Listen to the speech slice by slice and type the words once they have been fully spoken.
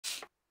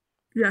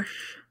Yes.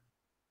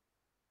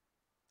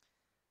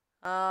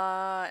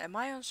 Am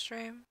I on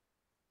stream?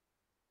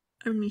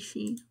 Let me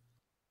see.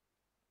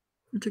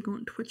 I have to go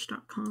on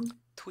twitch.com.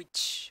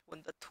 Twitch.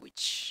 On the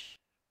Twitch.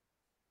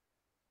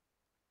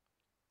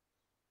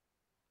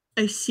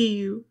 I see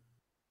you.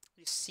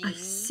 You see I me?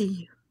 see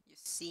you. You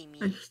see me?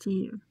 I see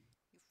you.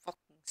 You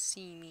fucking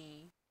see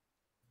me.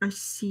 I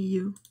see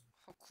you.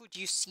 How could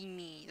you see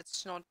me?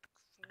 That's not.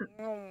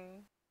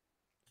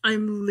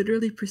 I'm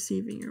literally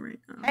perceiving you right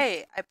now.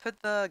 Hey, I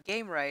put the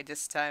game right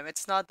this time.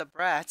 It's not the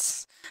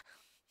brats.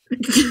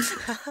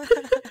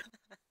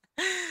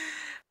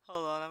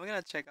 Hold on, I'm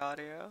gonna check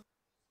audio.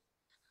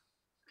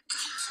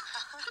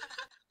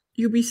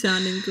 You be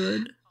sounding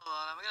good. Hold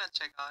on, I'm gonna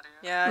check audio.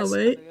 Yeah, I Oh,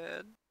 sound wait.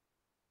 good.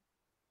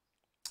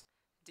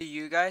 Do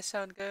you guys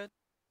sound good?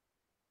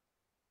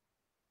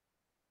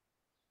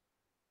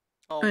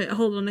 Oh Alright, no.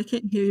 hold on. I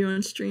can't hear you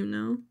on stream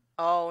now.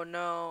 Oh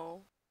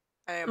no.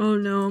 I am Oh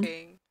no.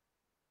 talking.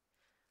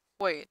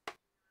 Wait.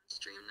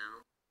 Stream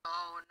now.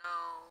 Oh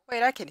no.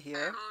 Wait, I can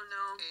hear. Oh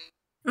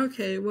no.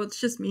 Okay, well,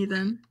 it's just me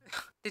then.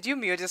 Did you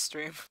mute the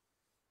stream?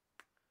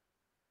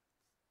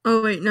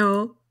 Oh, wait,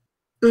 no.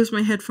 It was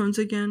my headphones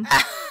again.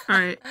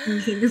 Alright,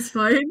 you think it's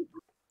fine?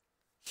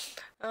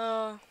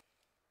 Oh.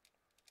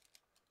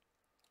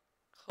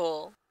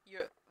 Cool.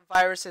 Your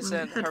virus is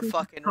My in her headphones are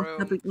fucking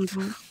fucked up room. and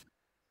evil.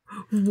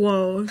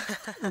 Whoa.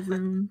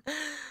 Room.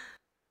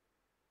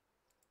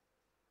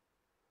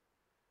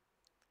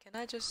 Can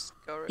I just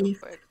go real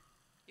quick?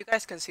 You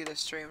guys can see the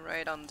stream,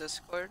 right, on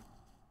Discord?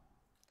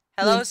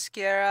 Hello, Yeah.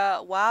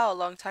 Skiera. Wow,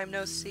 long time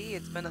no see.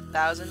 It's been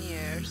 1,000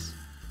 years.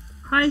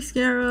 Hi,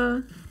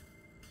 Scara.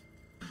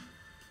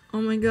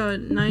 Oh my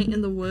god, night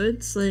in the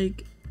woods?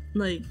 Like,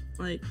 night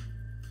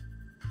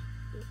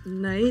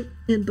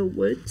in the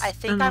woods? I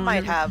think I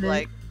might have,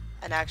 like,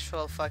 an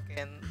actual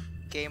fucking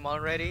game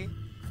already.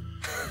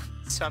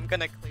 So I'm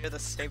gonna clear the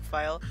save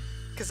file.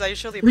 Because I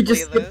usually We play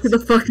just skip to this.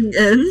 the fucking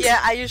end?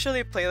 Yeah, I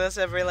usually play this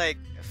every, like,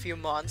 a few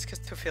months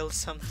just to feel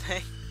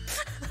something.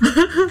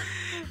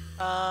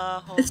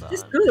 Hold it's on.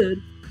 just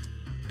good.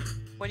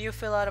 When you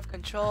feel out of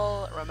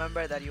control,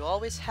 remember that you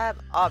always have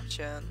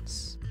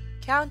options.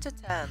 Count to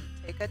 10,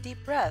 take a deep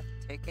breath,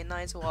 take a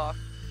nice walk,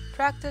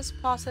 practice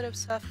positive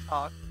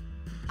self-talk,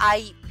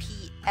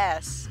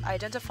 IPS,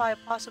 identify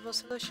possible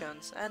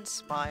solutions, and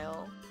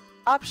smile.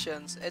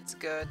 Options, it's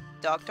good.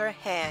 Dr.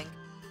 Hank.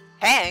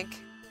 Hank?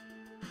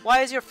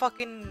 Why is your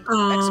fucking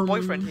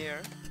ex-boyfriend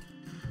here?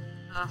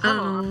 I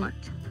don't know.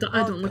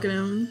 I don't look at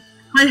him.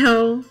 Hi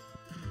ho.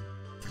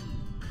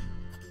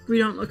 We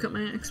don't look at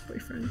my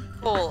ex-boyfriend.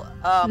 Cool.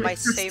 My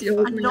save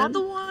file.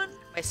 Another one?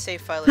 My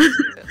save file is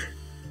good.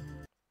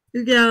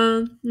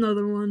 Yeah,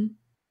 another one.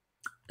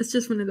 It's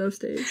just one of those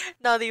days.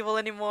 Not evil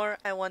anymore.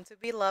 I want to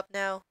be loved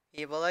now.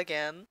 Evil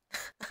again.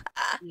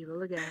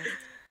 Evil again.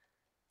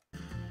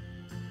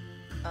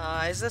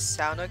 Is this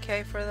sound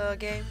okay for the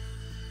game?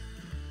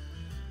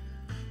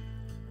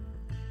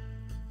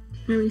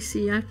 Let me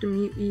see, I have to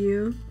mute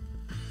you.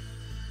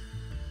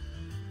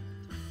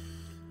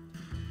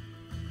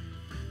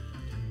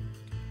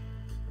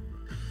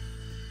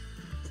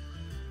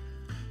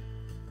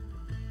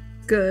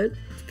 Good.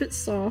 It's a bit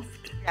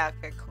soft. Yeah,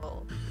 okay,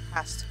 cool. It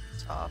has to be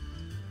soft.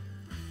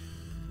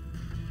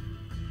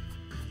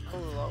 A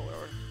little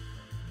lower.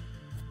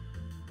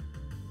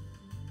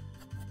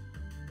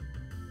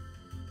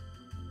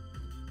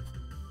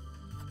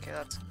 Okay,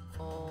 that's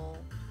cool.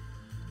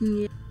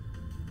 Yeah.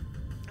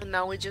 And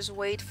now we just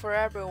wait for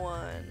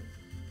everyone.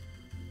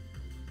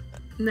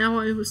 Now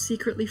I will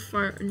secretly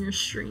fart on your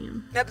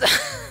stream.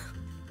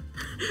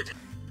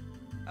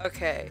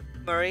 Okay,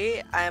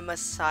 Marie, I am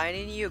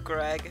assigning you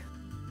Greg.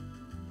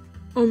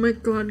 Oh my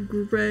god,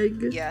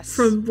 Greg. Yes.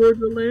 From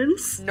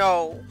Borderlands?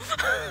 No.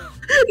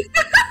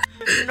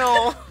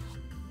 No.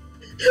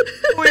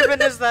 Who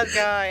even is that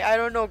guy? I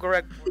don't know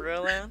Greg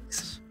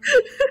Borderlands.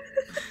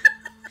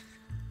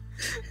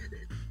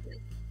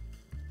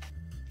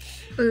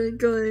 Oh my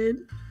god.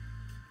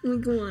 Oh my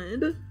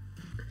god.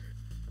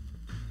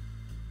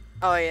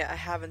 Oh yeah, I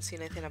haven't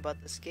seen anything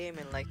about this game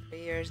in like 3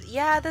 years.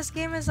 Yeah, this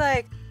game is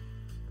like...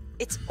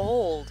 It's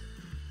old.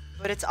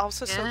 But it's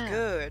also so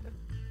good.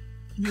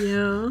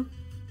 Yeah.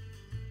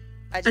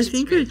 I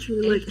think really I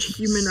drew like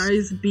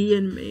humanized B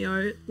and May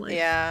art like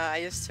yeah, I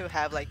used to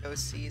have like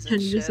OCs 10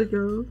 and years shit.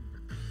 ago.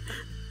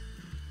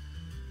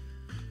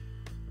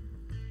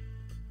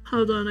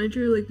 Hold on, I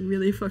drew like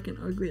really fucking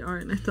ugly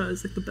art and I thought it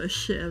was like the best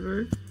shit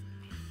ever.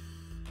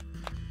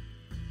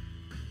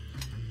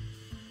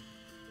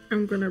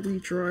 I'm gonna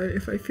redraw it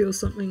if I feel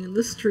something in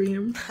the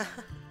stream.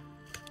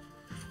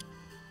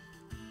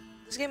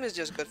 This game is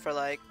just good for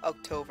like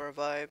October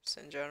vibes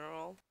in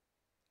general.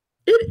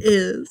 It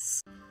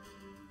is.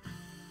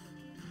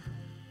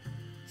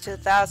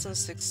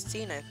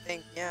 2016, I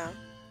think, yeah.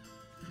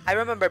 I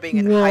remember being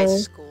in high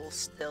school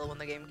still when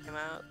the game came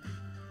out.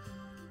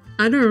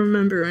 I don't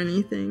remember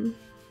anything.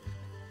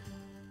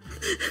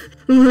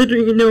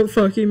 Literally no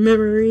fucking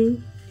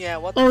memory. Yeah,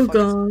 what the fuck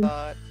is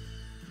that?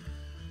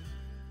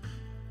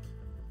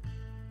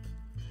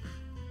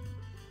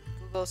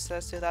 Google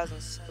says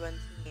 2017.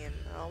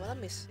 Oh, well, let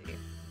me see.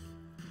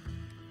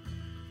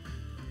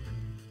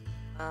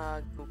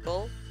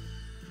 Google.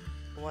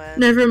 When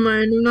Never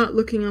mind, I'm not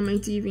looking on my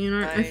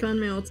DeviantArt. I Right. found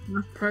my old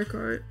South Park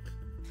art.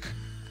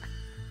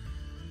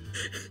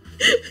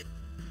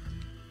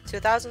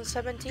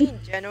 2017,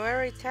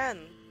 January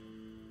 10th.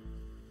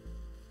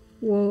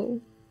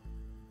 Whoa.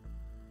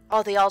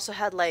 Oh, they also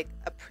had like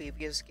a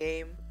previous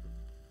game.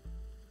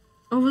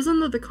 Oh, wasn't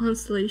that the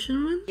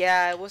Constellation one?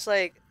 Yeah, it was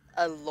like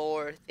a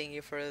lore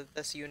thingy for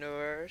this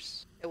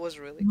universe. It was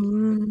really cute.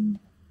 Mm.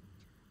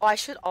 Oh, I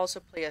should also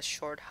play a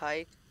short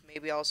hike.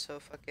 Maybe also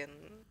fucking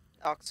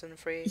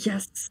Oxenfree.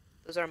 Yes.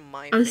 Those are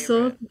my I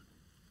favorite.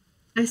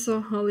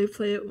 saw Holly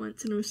play it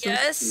once and it was so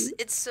cute.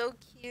 It's so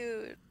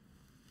cute.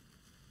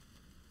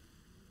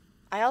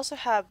 I also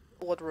have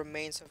What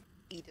Remains of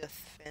Edith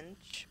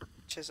Finch,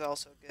 which is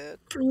also good.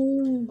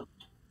 Oh.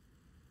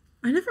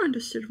 I never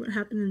understood what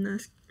happened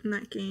in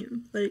that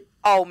game. Like,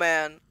 oh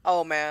man,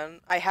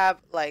 I have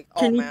like,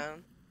 Can you-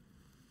 man.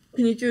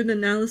 can you do an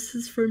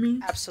analysis for me?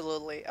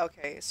 Absolutely.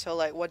 Okay, so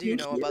like, what do you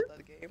Thank know you. about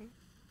that game?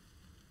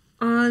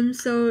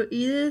 So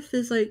Edith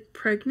is like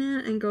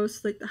pregnant and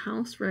goes to like the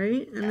house,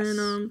 right? And Yes.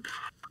 then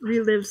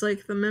relives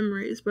like the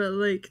memories, but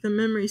like the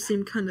memories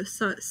seem kind of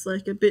sus,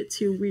 like a bit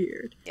too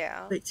weird,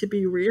 Yeah. like to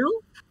be real.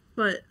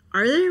 But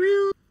are they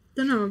real?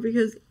 Don't know,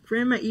 because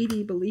Grandma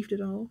Edie believed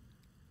it all.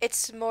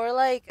 It's more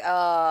like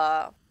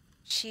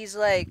she's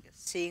like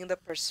seeing the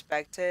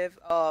perspective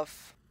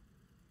of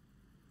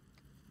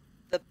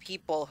the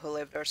people who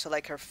live there, so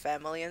like her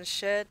family and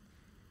shit.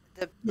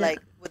 Yeah. Like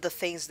with the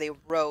things they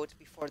wrote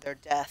before their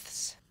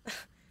deaths.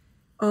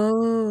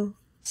 Oh,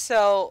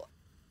 So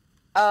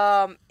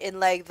in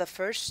like the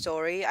first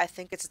story, I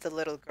think it's the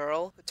little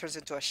girl who turns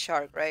into a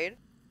shark, right?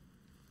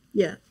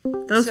 yeah,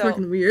 that's So-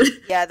 fucking weird.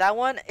 Yeah, that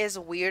one is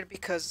weird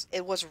because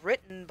it was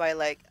written by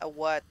like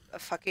a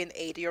fucking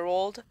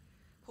 8-year-old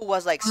who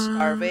was like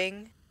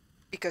starving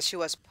because she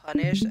was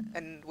punished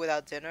and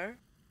without dinner.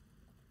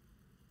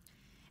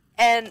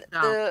 And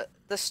No.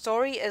 the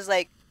story is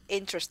like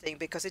interesting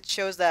because it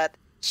shows that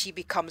she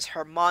becomes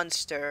her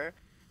monster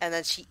and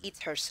then she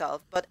eats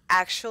herself, but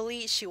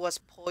actually she was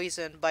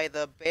poisoned by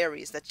the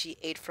berries that she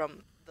ate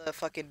from the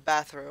fucking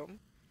bathroom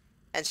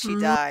and she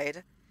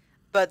died.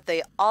 But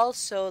they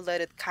also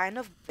let it kind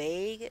of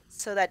vague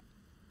so that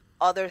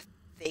other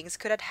things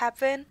could have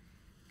happened.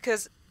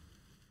 Because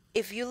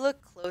if you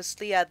look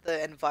closely at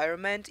the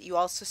environment, you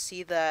also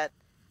see that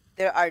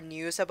there are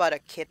news about a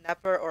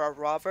kidnapper or a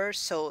robber,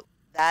 so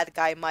that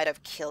guy might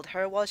have killed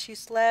her while she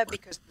slept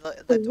because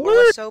the door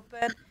was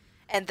open.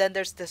 And then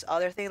there's this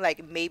other thing,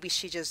 like maybe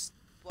she just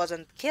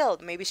wasn't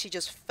killed. Maybe she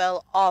just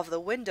fell off the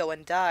window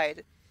and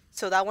died.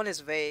 So that one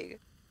is vague.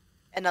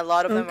 And a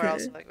lot of them are Okay.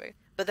 also like vague.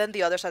 But then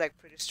the others are like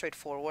pretty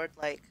straightforward.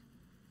 Like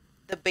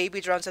the baby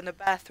drowns in the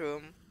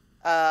bathroom.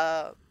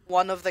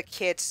 One of the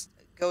kids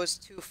goes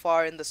too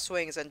far in the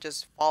swings and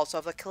just falls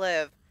off a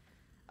cliff.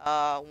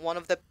 One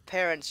of the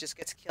parents just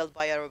gets killed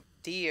by a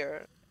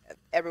deer.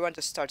 Everyone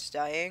just starts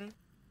dying.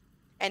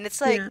 And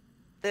it's like Yeah.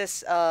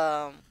 this,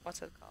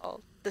 what's it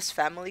called? This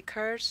family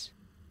curse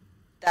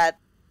that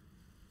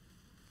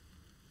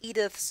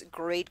Edith's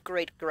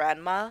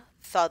great-great-grandma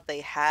thought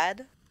they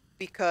had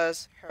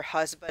because her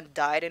husband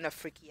died in a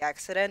freaky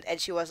accident, and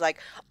she was like,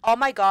 oh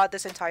my god,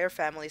 this entire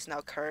family is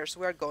now cursed,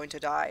 we're going to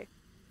die.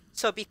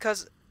 So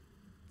because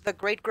the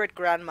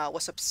great-great-grandma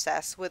was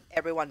obsessed with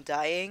everyone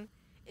dying,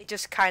 it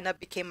just kind of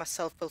became a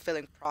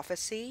self-fulfilling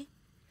prophecy.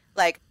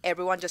 Like,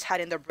 everyone just had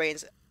in their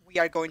brains, we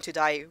are going to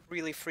die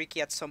really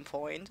freaky at some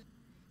point.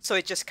 So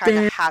it just kind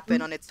Damn. of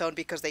happened on its own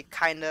because they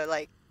kind of,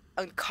 like,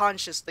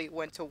 unconsciously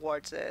went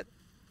towards it.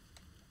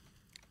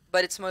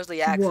 But it's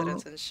mostly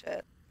accidents and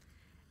shit.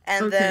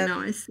 And Okay, then,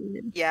 now I see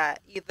it. yeah,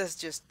 Edith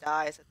just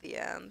dies at the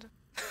end.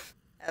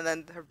 And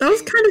then her That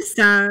was baby- kind of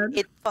sad.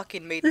 It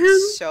fucking made The me hell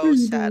so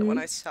was sad when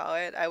that? I saw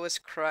it. I was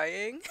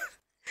crying.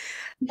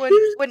 when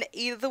She's- when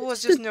Edith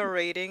was just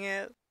narrating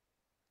it.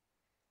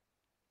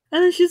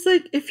 And then she's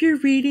like, if you're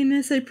reading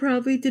this, I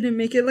probably didn't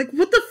make it. Like,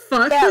 what the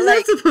fuck Yeah, is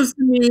like- that supposed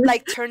to mean?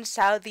 Like, turns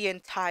out the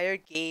entire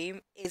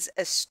game is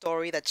a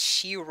story that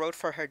she wrote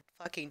for her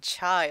fucking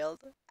child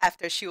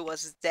after she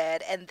was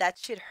dead, and that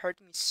shit hurt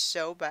me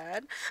so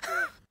bad.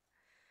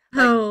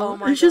 Like, Hell, oh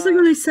my and she's like God.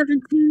 only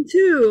 17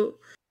 too.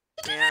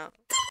 Yeah.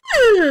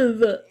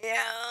 Ew.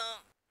 Yeah.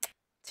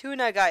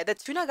 Tuna guy. The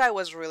tuna guy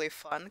was really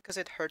fun because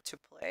it hurt to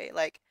play.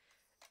 Like,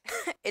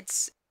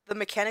 the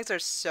mechanics are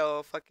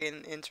so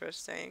fucking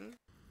interesting.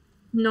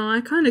 No,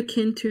 I kind of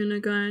kin Tuna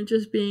Guy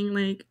just being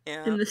like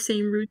Yeah. in the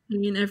same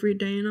routine every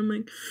day, and I'm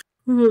like,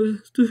 oh,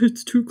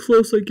 it's too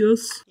close, I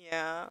guess.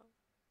 Yeah.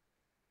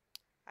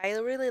 I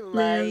really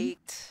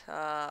liked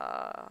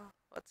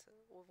what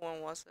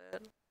one was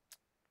it?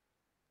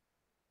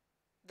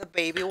 The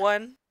baby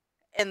one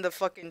in the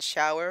fucking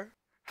shower.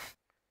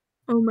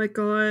 Oh my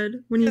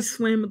god, when he 'Cause-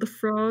 swam with the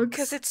frogs.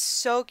 Because it's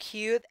so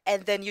cute,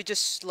 and then you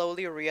just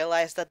slowly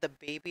realize that the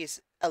baby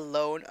is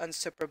alone,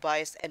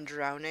 unsupervised, and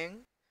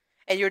drowning.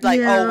 And you're like,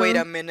 oh, wait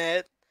Yeah. a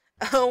minute.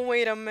 Oh,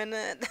 wait a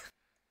minute.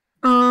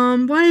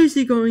 Why is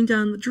he going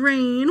down the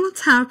drain?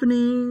 What's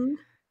happening?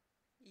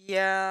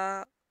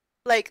 Yeah.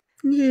 Like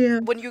Yeah.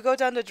 when you go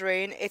down the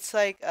drain, it's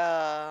like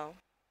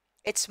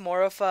it's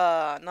more of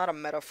a not a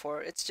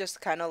metaphor. It's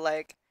just kind of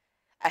like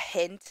a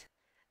hint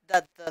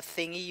that the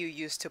thingy you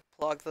use to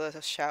plug the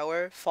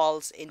shower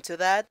falls into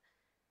that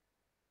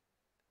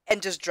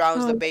and just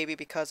drowns the Oh. baby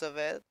because of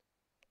it.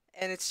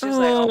 And it's just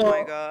like, oh my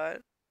Oh.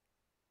 god.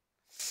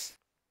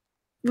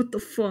 What the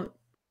fuck?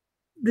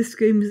 This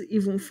game is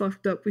even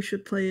fucked up. We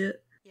should play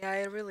it. Yeah,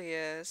 it really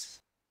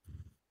is.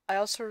 I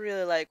also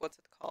really like what's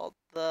it called?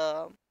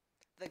 The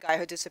guy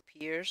who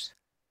disappears.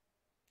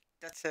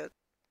 That's it.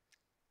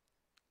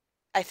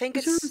 I think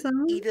Which one it's is that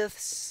one?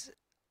 Edith's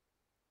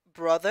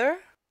brother,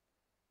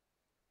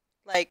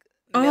 like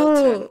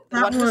Milton. Oh,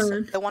 that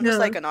one. The one who's Yeah.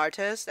 like an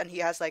artist and he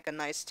has like a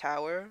nice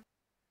tower.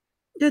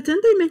 Yeah,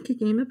 didn't they make a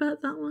game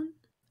about that one?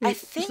 I Like,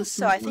 just a think so.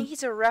 small I think one.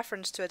 he's a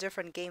reference to a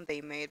different game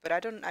they made, but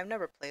I've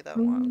never played that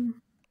one.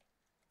 Oh.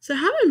 So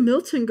how did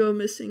Milton go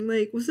missing?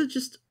 Like, was it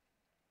just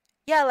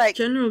Yeah, like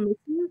general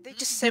missing? they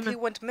just simply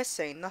went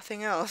missing,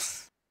 nothing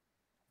else.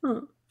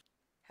 Huh.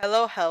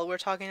 Hello, Hell, we're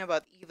talking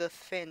about Edith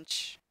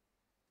Finch.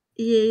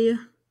 Yeah.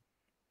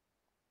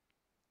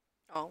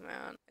 Oh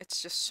man,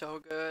 it's just so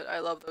good. I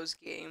love those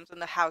games,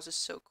 and the house is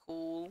so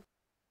cool.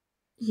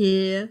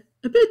 Yeah.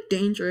 A bit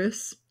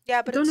dangerous. Yeah,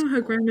 I but don't it's know how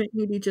cool. Grandma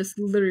Edie just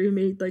literally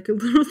made like a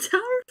little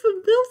tower for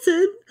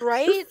Milton. The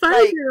Right?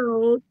 Like,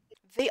 5-year-old.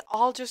 they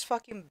all just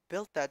fucking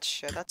built that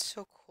shit. That's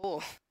so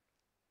cool.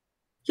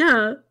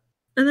 Yeah.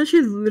 And then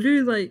she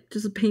literally like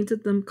just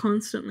painted them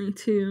constantly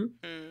too.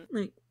 Mm.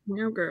 Like,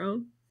 wow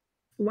girl.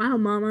 Wow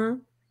mama.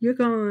 You're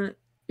going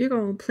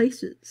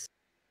places.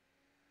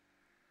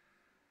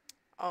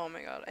 Oh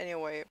my god.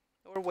 Anyway,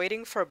 we're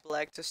waiting for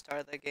Black to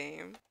start the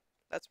game.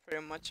 That's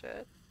pretty much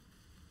it.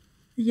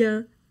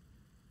 Yeah.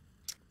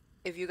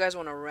 If you guys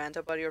want to rant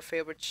about your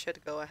favorite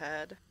shit, go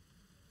ahead.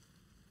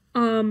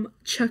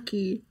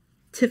 Chucky,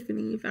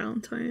 Tiffany,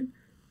 Valentine.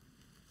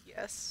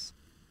 Yes.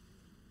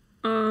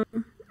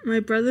 My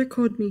brother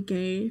called me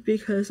gay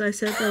because I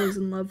said that I was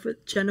in love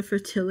with Jennifer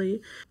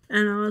Tilly,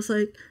 and I was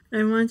like,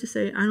 I wanted to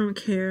say, I don't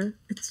care,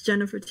 it's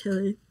Jennifer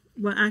Tilly.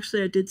 Well,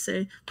 actually, I did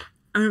say,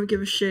 I don't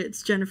give a shit,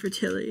 it's Jennifer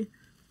Tilly.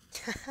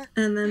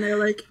 And then they're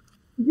like,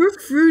 you're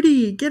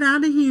fruity, get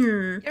out of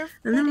here. You're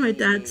And then my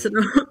dad said,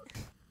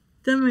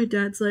 then my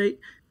dad's like,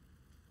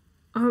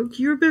 oh,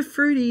 you're a bit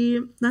fruity,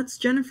 that's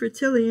Jennifer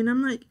Tilly. And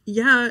I'm like,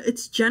 yeah,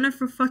 it's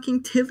Jennifer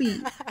fucking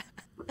Tilly.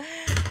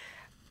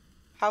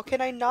 How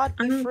can I not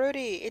be I'm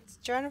fruity? It's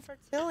Jennifer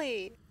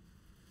Tilly.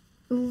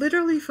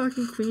 literally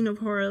fucking queen of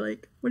horror.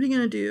 Like, what are you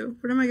gonna do?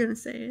 What am I gonna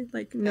say?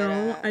 Like,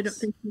 no, I don't Badass.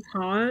 think he's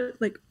hot.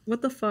 Like,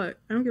 what the fuck?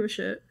 I don't give a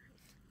shit.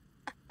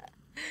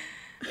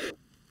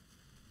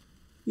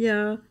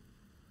 Yeah,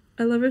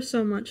 I love her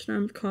so much that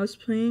I'm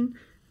cosplaying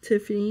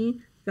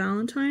Tiffany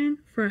Valentine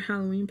for a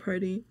Halloween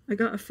party. I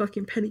got a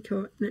fucking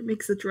petticoat and it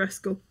makes the dress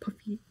go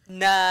puffy.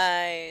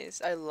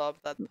 Nice. I love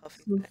that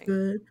puffy So thing.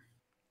 good.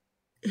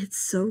 It's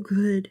so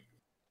good.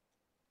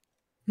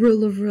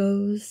 Rule of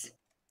Rose.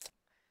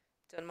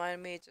 Don't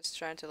mind me just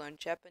trying to learn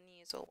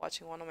Japanese while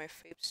watching one of my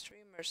fave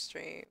streamers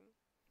stream.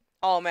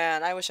 Oh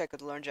man, I wish I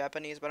could learn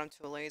Japanese, but I'm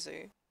too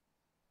lazy.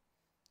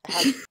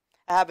 I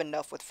have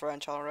enough with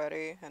French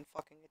already, and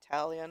fucking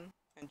Italian,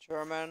 and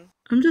German,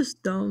 I'm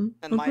just dumb.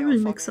 and I'll my probably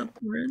own mix fucking...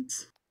 up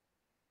words.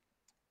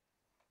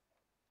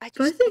 I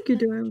But I just think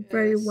love you're doing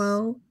very languages.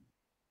 well.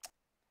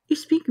 You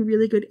speak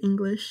really good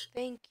English.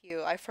 Thank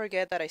you. I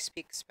forget that I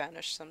speak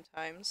Spanish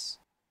sometimes.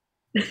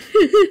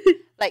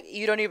 Like,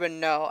 you don't even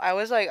know. I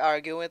was like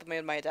arguing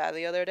with my dad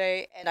the other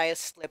day, and I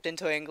slipped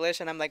into English,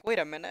 and I'm like, wait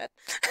a minute.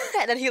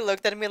 And then he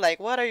looked at me like,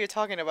 what are you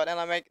talking about? And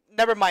I'm like,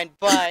 never mind,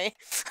 bye.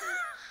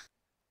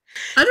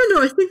 I don't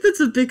know, I think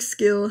that's a big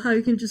skill, how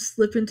you can just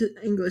slip into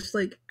English,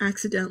 like,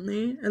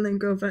 accidentally, and then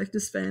go back to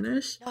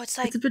Spanish. No, it's It's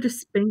like, a bit of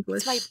it's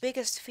my Spanglish.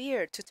 biggest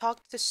fear to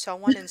talk to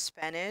someone in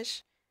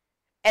Spanish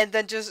and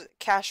then just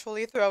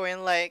casually throw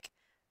in like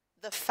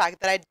the fact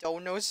that I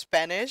don't know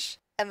Spanish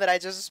and that I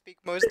just speak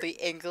mostly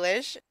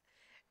English.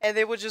 And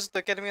they would just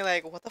look at me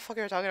like, what the fuck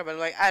are you talking about? I'm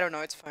like, I don't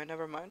know, it's fine,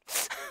 never mind.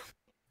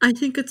 I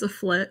think it's a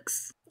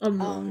flex Oh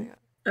my among god.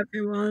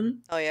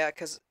 everyone. Oh yeah,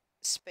 because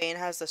Spain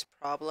has this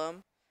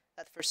problem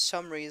that for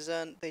some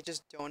reason they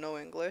just don't know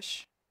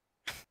English.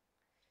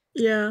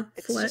 Yeah,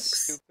 It's just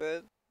flex.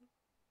 stupid.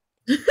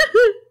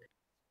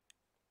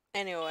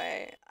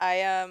 Anyway, I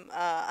am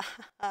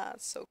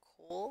so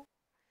cool.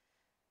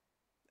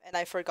 And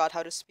I forgot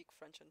how to speak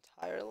French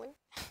entirely.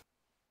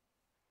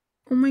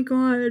 Oh my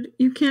god,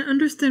 you can't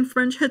understand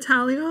French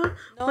Hetalia?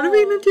 What are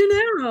we gonna No. do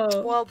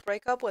now? Well,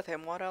 break up with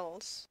him. What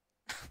else?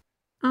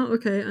 Oh,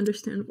 okay,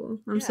 understandable.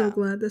 I'm so Yeah.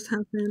 glad this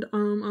happened.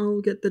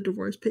 I'll get the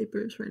divorce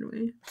papers right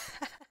away.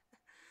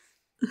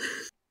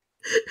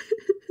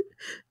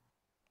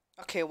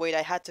 Okay, wait,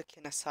 I had to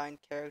can assign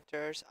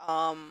characters.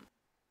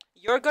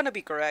 You're gonna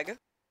be Greg.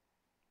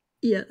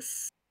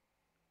 Yes.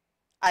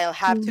 I'll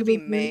have to be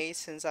Little Greg. May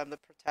since I'm the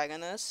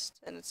protagonist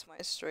and it's my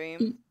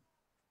stream.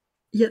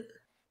 Yeah.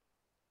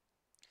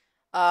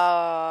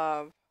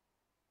 I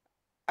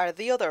Are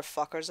the other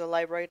fuckers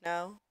alive right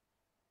now?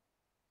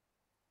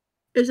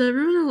 Is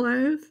everyone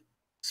alive?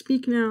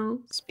 Speak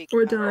now Speak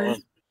or now. die.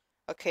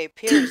 Okay,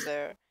 Pierre's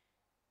there.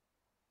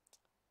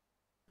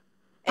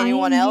 I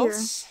Anyone am here.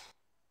 else?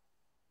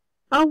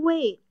 Oh,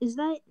 wait. Is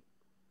that...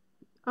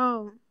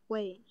 Oh,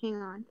 wait.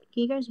 Hang on.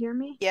 Can you guys hear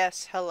me?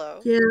 Yes,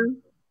 hello. Yeah.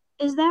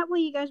 Is that why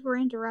you guys were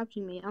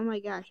interrupting me? Oh my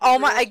gosh. Oh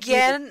my,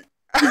 again?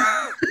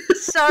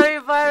 Sorry,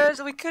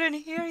 Virus, we couldn't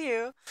hear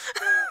you.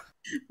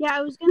 Yeah,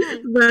 I was gonna...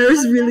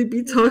 Virus really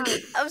be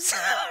talking. I'm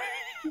sorry.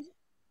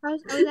 I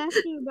was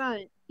asking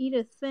about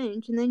Edith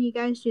Finch, and then you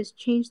guys just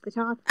changed the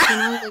topic,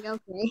 and I was like,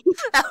 okay.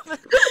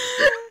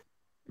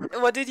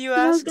 What did you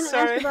I was ask? gonna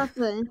Sorry.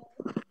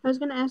 I was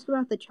gonna ask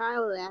about the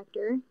child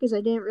actor, because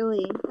I didn't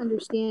really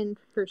understand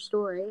her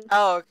story.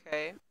 Oh,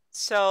 okay.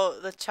 So,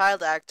 the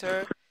child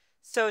actor,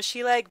 so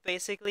she, like,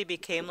 basically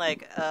became,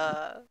 like,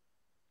 a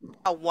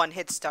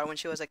one-hit star when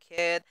she was a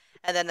kid,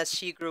 and then as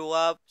she grew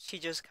up, she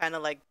just kind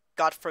of, like,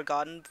 got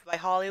forgotten by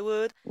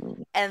Hollywood,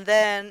 and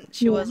then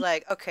she was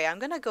like, okay, I'm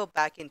gonna go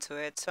back into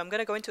it, so I'm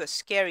gonna go into a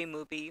scary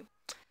movie,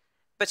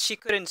 but she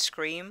couldn't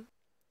scream,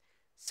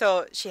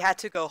 so she had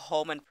to go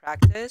home and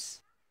practice.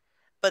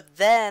 But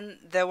then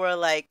there were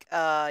like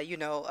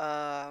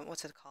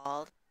what's it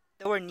called?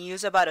 There were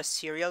news about a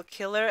serial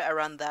killer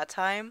around that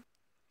time.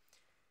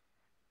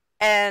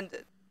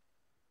 And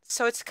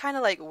so it's kind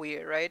of like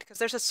weird, right? Because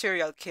there's a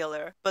serial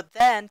killer, but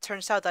then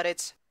turns out that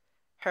it's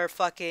her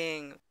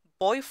fucking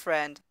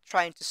boyfriend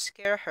trying to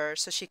scare her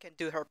so she can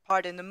do her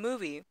part in the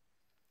movie.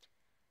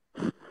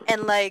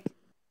 And like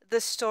the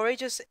story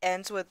just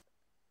ends with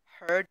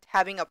her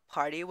having a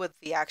party with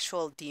the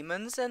actual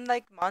demons and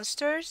like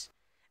monsters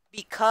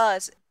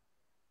because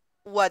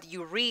what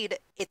you read,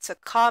 it's a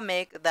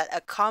comic that a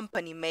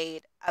company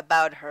made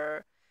about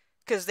her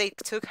because they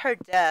took her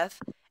death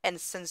and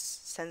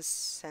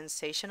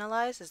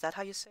sensationalized. Is that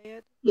how you say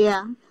it?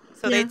 Yeah.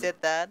 So they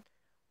did that,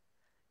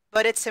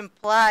 but it's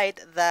implied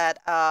that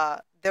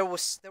there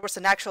was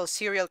an actual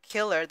serial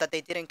killer that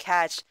they didn't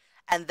catch,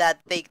 and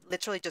that they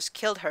literally just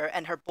killed her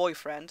and her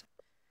boyfriend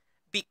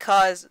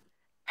because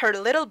her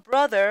little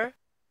brother,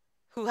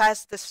 who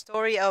has the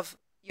story of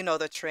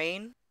the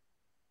train.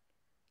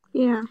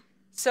 Yeah.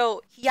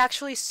 So he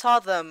actually saw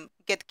them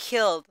get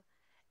killed,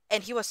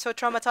 and he was so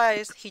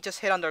traumatized he just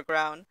hid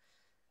underground.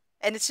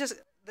 And it's just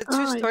the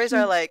two stories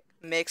are like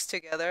mixed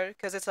together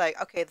because it's like,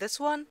 okay, this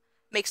one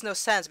makes no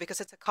sense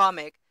because it's a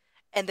comic,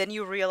 and then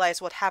you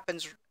realize what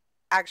happens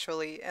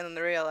actually in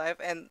the real life,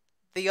 and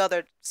the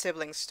other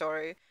sibling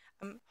story.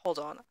 Hold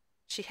on,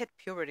 she hit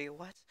puberty.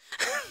 What?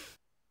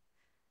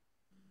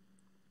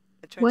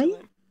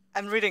 What?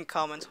 I'm reading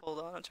comments. Hold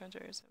on, I'm trying to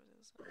read.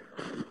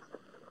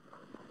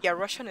 Yeah,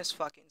 Russian is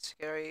fucking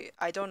scary.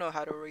 I don't know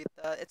how to read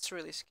that. It's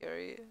really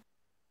scary.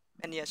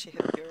 And yeah, she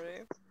hit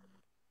puberty.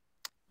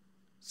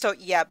 So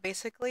yeah,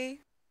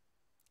 basically,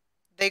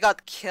 they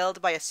got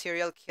killed by a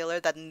serial killer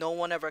that no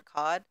one ever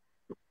caught.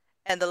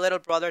 And the little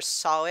brother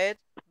saw it,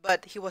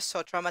 but he was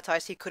so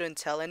traumatized he couldn't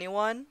tell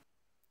anyone.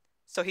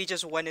 So he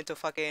just went into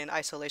fucking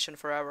isolation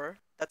forever.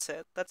 That's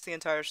it. That's the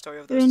entire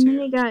story of those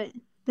two.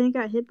 Then he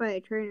got hit by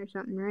a train or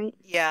something, right?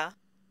 Yeah.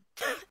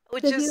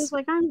 Which Because he was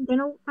like, I'm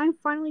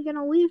finally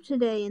gonna leave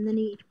today, and then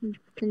he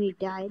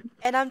died.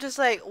 And I'm just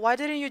like, why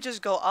didn't you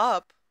just go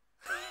up?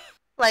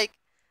 Like,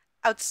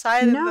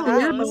 outside in the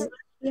house.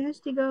 He has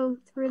to go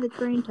through the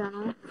train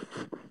tunnel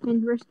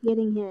and risk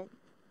getting hit.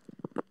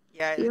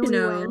 Yeah, the only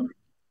way.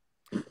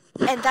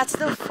 And that's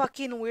the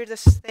fucking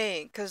weirdest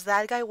thing, because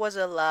that guy was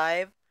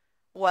alive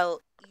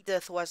while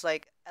Edith was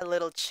like a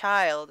little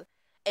child,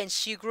 and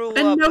she grew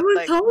and up no with one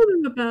like, told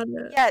him about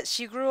it. Yeah,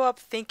 she grew up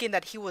thinking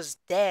that he was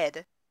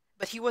dead,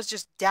 but he was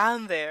just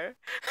down there,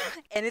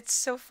 and it's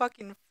so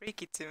fucking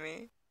freaky to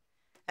me.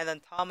 And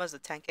then Thomas, the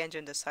tank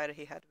engine, decided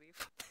he had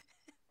beef.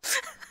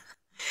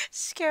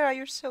 Skara,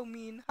 you're so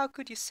mean. How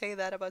could you say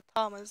that about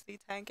Thomas, the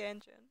tank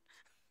engine?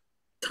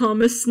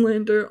 Thomas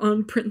slander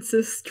on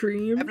Princess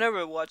Stream. I've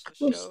never watched the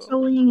show. You're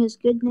sullying his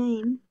good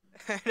name.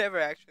 I never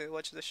actually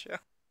watched the show.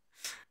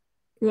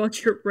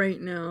 Watch it right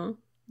now.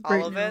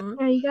 All of it?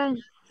 Yeah,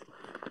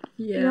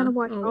 you gotta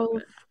watch all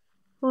of it.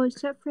 Well,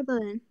 except for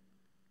the...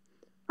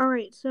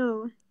 Alright,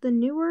 so the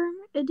newer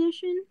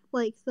edition,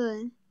 like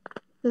the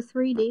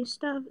 3D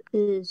stuff,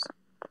 is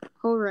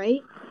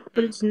alright,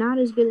 but it's not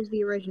as good as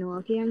the original,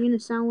 okay? I'm gonna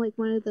sound like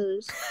one of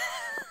those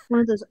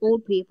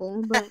old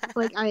people, but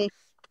like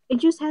it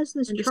just has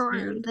this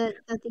charm that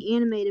the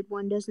animated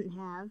one doesn't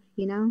have,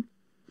 you know?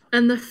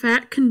 And the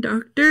fat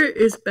conductor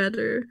is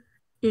better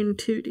in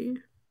 2D.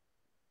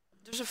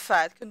 There's a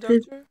fat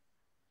conductor?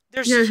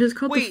 He's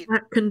called the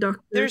fat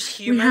conductor. There's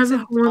humans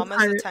in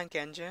Thomas the Tank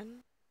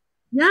Engine?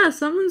 Yeah,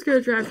 someone's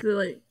gonna drive the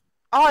like.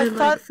 Oh, I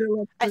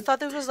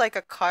thought it was like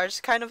a Cars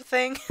kind of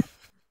thing.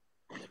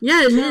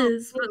 Yeah, it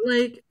is, but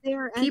like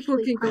people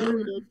can go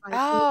in.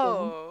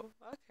 Oh,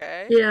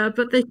 okay. Yeah,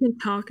 but they can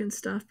talk and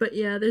stuff. But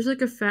yeah, there's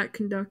like a fat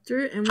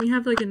conductor, and we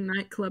have like a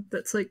nightclub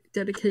that's like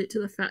dedicated to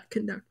the fat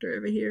conductor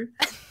over here.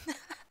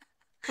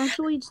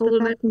 Actually, it's Hold the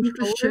on, fat I need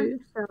to show controller. you.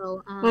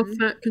 So, Oh,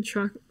 fat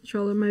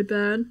controller, my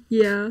bad.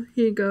 Yeah,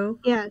 here you go.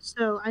 yeah.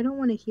 So I don't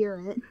want to hear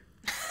it.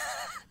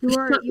 You Shut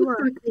are the a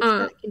fuck big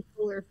up. fat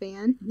controller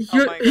fan.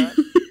 Oh my god.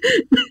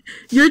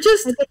 You're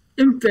just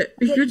I bet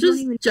you're you don't just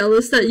even.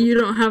 jealous that you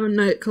don't have a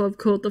nightclub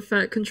called the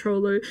Fat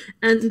Controller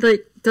and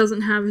like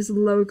doesn't have his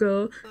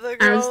logo The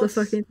as the girls,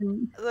 fucking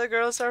thing. the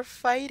girls are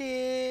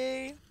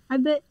fighting. I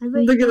bet you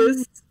Look at don't even know this.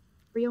 what his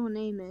real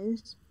name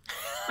is.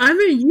 I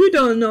mean, you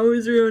don't know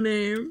his real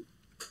name.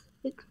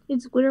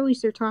 It's literally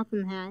Sir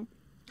Topham Hatt.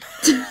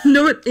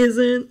 No, it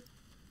isn't.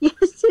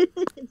 Yes, it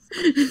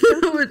is.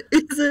 No, it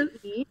isn't.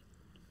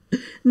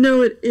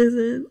 No, it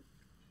isn't.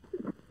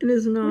 It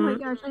is Oh my not.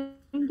 gosh,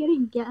 I'm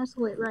getting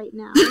gaslit right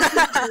now.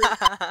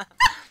 I'm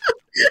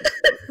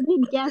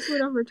getting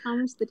gaslit over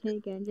Thomas the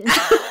Tank Engine.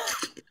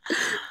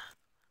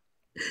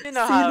 You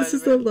know See, how this it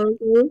is the is.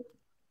 logo.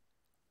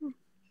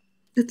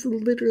 It's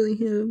literally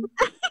him.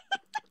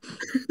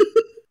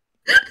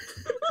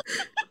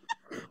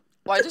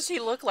 Why does he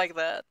look like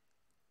that?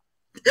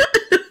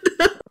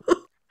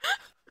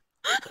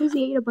 Because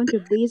he ate a bunch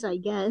of bees, I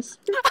guess.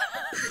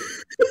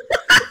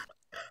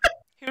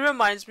 He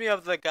reminds me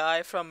of the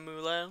guy from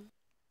Mulan.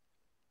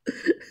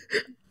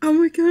 Oh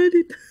my god.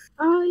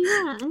 Oh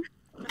yeah.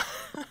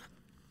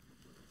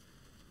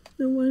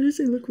 Then why does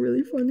he look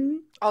really funny?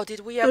 Oh, did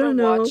we I ever don't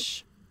know.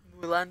 watch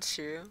Mulan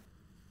 2?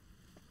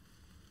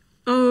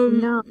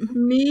 No.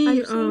 Me,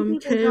 I've seen people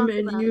Kim, talk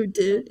and about you it,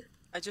 did,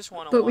 I just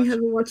want to but we watch it.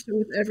 haven't watched it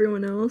with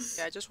everyone else.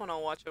 Yeah, I just want to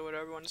watch it with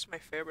everyone. It's my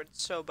favorite.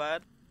 It's so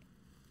bad.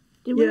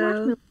 Did we watch Yeah.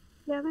 Mulan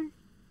together?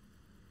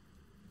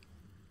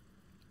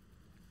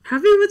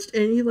 Have you watched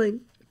any like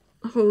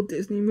whole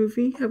Disney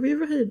movie? Have we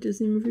ever had a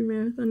Disney movie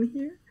marathon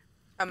here?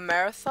 A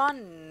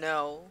marathon?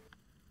 No.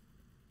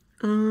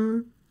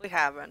 Uh, We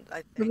haven't,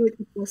 I probably think. like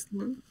the first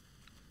one.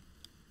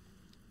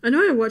 I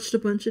know I watched a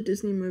bunch of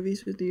Disney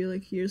movies with you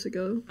like years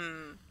ago.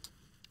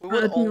 We I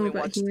would don't know only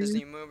about watch hearing.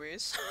 Disney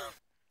movies.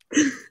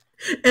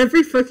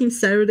 Every fucking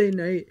Saturday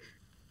night,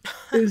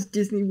 it was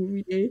Disney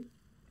movie day.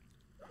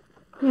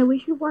 Yeah, we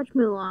should watch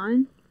Mulan.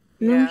 And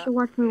then we Yeah. should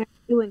watch Mulan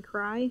 2 and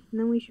cry. And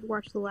then we should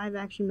watch the live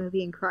action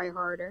movie and cry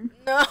harder.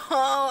 No!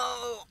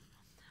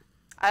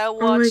 I Oh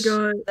my watched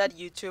god, that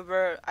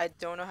YouTuber. I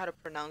don't know how to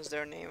pronounce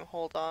their name.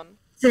 Hold on.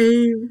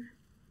 same.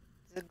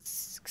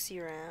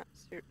 Xiran.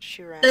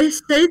 Shiran. They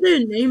say their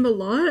name a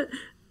lot,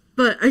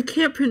 but I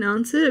can't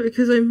pronounce it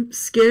because I'm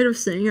scared of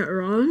saying it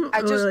wrong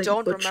I or just like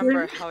don't butchering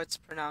remember it. how it's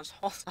pronounced.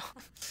 Hold on.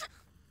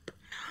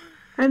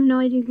 I have no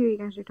idea who you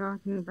guys are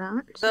talking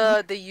about.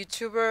 So. The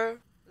YouTuber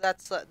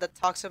that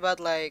talks about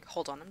like.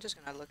 Hold on, I'm just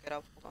gonna look it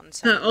up. Hold on.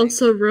 That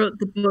also wrote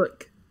the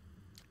book.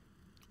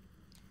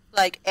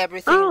 Like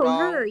everything Oh,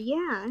 wrong. her,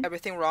 yeah.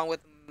 Everything wrong with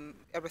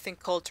everything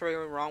culturally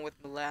wrong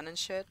with Mulan and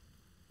shit.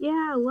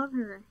 Yeah, I love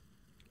her.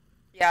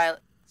 Yeah.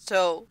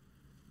 So,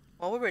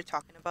 what were we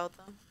talking about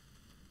though?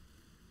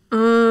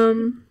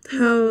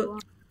 How?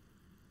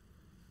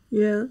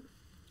 Yeah,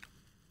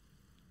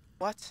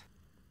 What?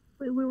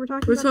 We were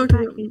talking we're about the talking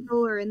fat about.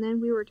 controller, and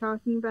then we were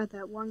talking about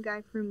that one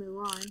guy from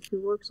Mulan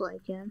who looks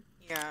like him.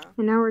 Yeah.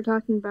 And now we're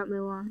talking about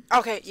Mulan.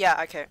 Okay.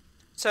 Yeah. Okay.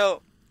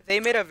 So they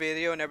made a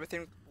video and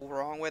everything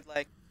wrong with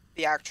like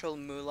the actual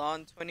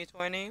Mulan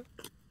 2020,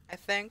 I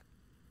think.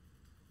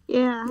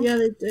 Yeah. Yeah,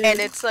 they did. And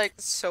it's like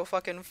so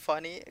fucking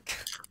funny.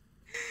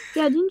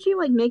 Yeah, didn't you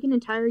like make an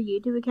entire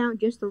YouTube account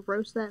just to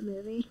roast that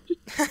movie?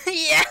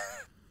 Yeah.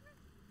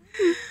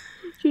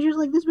 She's just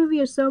like, this movie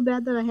is so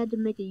bad that I had to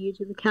make a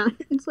YouTube account.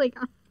 It's like,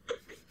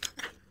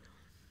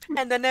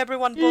 And then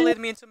everyone bullied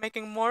me into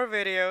making more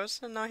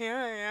videos, and now here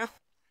I am.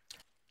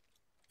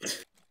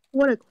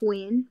 what a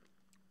queen.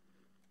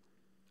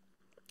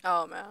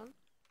 Oh man.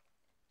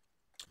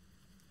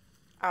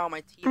 Oh,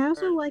 my teeth I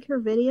also hurt. like her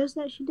videos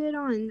that she did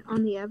on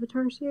the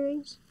Avatar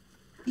series.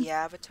 The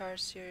Avatar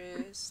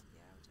series.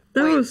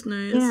 That Wait. was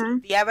nice. Yeah.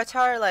 The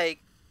Avatar, like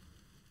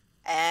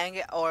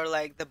Aang or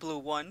like the blue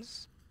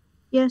ones.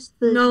 Yes,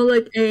 No,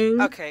 like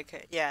Aang. Okay,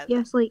 yeah.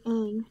 Yes, like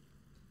Aang.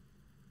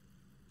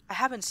 I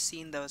haven't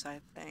seen those,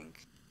 I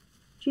think.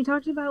 She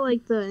talks about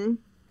like the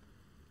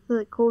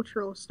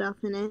cultural stuff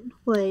in it,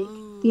 like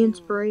Ooh. the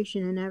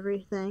inspiration and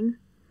everything,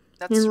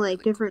 That's and really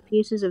like different cool.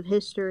 pieces of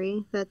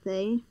history that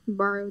they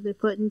borrowed to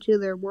put into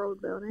their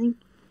world building.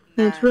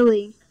 And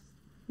Nice.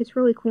 it's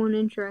really cool and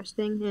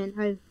interesting, and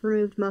I've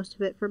removed most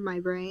of it from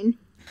my brain.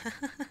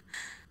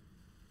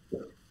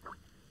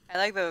 I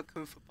like the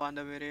Kung Fu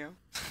Panda video.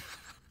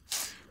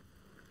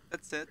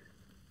 That's it.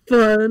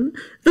 Fun.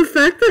 The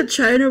fact that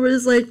China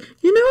was like,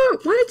 you know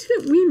what? Why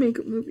didn't we make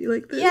a movie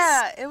like this?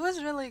 Yeah, it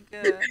was really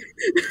good.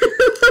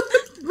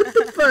 What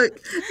the fuck?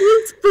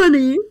 It's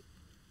funny.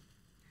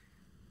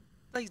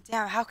 Like,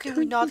 damn, how can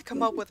we not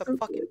come up with a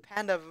fucking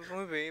panda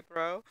movie,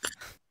 bro?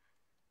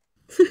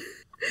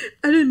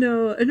 I don't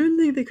know. I don't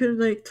think they could have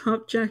like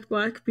topped Jack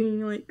Black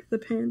being like the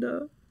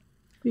panda,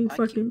 being Like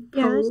fucking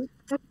Yeah, Poe.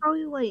 that's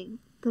probably like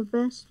the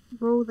best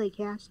role they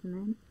cast him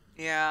in.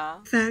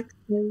 Yeah. Fact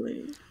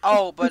only.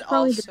 Oh, but It's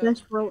probably the also,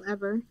 best role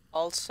ever.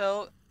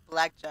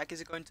 Black Jack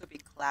is going to be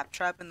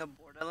Claptrap in the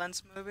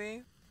Borderlands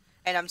movie.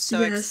 And I'm so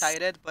Yes.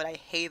 excited, but I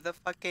hate the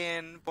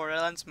fucking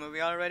Borderlands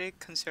movie already,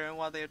 considering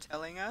what they're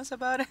telling us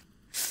about it.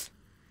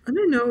 I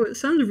don't know. It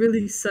sounds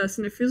really sus,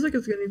 and it feels like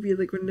it's gonna be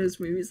like one of those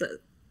movies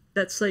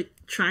that's like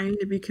trying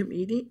to be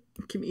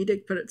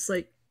comedic, but it's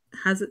like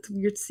has its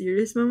weird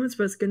serious moments.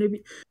 But it's gonna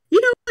be, you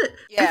know what? I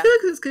Yeah, feel like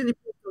it's gonna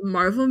be a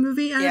Marvel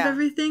movie out of yeah,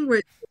 everything, where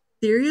it's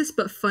serious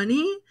but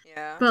funny,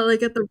 yeah, but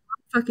like at the wrong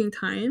fucking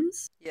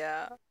times.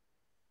 yeah.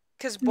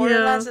 Because Yeah,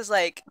 Borderlands is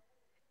like,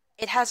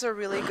 it has a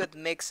really good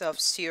mix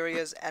of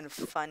serious and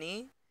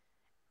funny,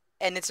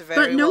 and it's but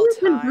very no well one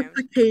can timed.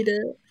 replicate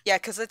it. Yeah,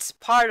 because it's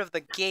part of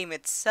the game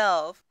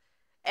itself,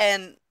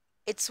 and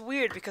it's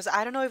weird because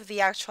I don't know if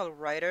the actual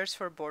writers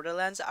for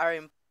Borderlands are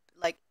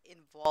like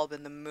involved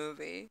in the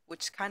movie,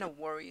 which kind of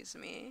worries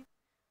me.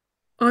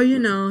 Oh,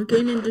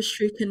 game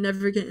industry can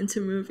never get into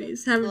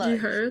movies. Haven't you Like,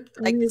 heard?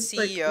 like the Only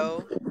like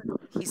CEO,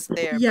 he's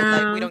there, but like we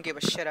yeah. don't give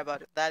a shit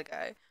about that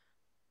guy.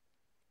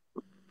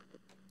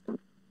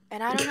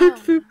 And I don't Kung know.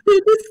 Fu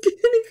Panda's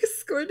getting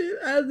escorted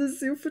out of the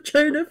zoo for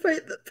trying to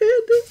fight the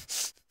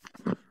pandas.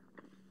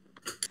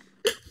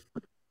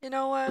 You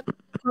know what?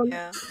 Um,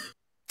 Yeah,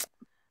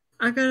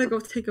 I gotta go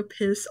take a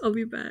piss. I'll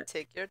be back.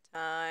 take your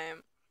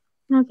time.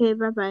 Okay,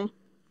 bye bye.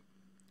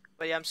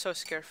 But yeah, I'm so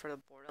scared for the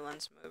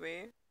Borderlands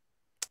movie.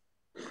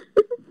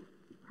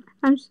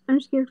 I'm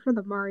scared for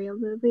the Mario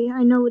movie.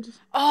 I know it's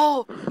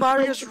Oh,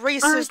 Mario's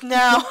racist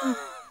now.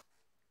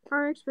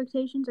 our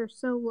expectations are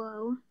so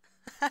low.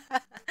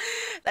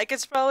 Like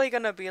it's probably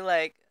gonna be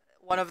like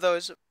one of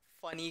those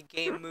funny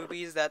game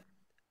movies that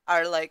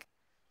are like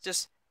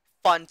just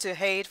fun to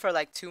hate for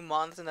like 2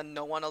 months and then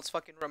no one else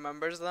fucking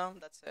remembers them.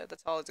 That's it.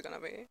 That's all it's gonna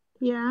be.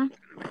 Yeah.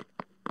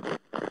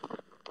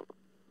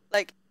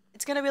 Like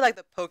it's gonna be like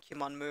the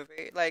Pokemon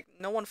movie. Like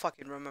no one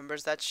fucking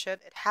remembers that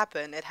shit. It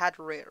happened. It had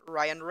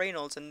Ryan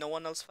Reynolds and no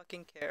one else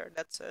fucking cared.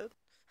 That's it.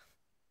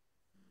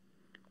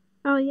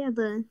 Oh yeah,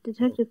 the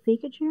Detective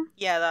Pikachu.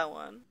 Yeah, that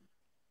one.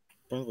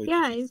 By the way,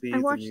 Yeah, did you see I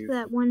the watched new?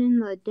 that one in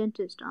the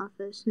dentist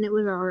office, and it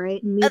was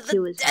alright. And At the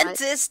Mewtwo was hot.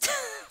 dentist.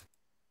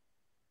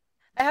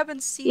 I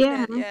haven't seen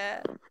Yeah. it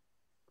yet.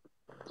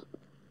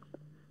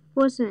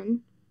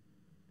 Listen,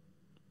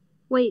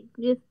 wait.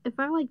 If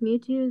I like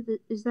Mewtwo,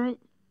 is that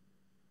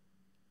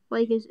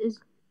like is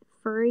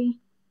furry?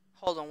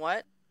 Hold on,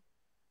 what?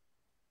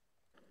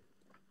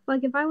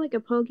 Like if I like a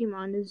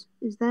Pokemon, is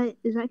that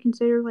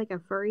considered like a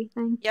furry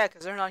thing? Yeah,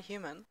 because they're not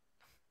human.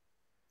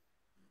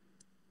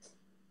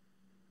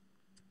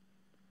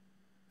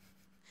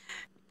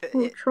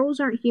 Well, trolls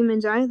aren't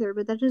humans either,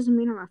 but that doesn't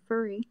mean I'm a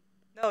furry.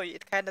 No,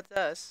 it kind of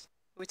does.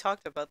 We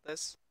talked about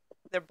this.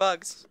 They're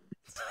bugs.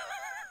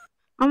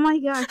 Oh my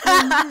gosh,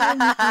 we're not having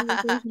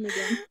this conversation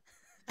again.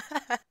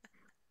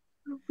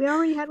 We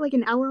already had like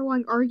an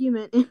hour-long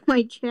argument in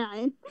my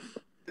chat.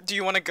 Do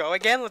you want to go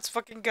again? Let's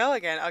fucking go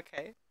again.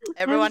 Okay.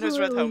 Everyone who's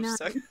read Absolutely not.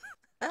 Homestuck.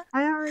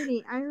 I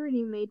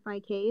already made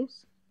my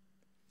case.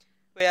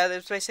 But yeah,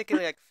 there's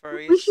basically like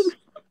We furries.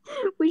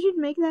 should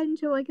make that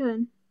into like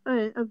a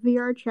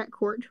VR chat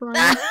court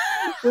trial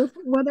with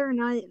whether or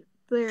not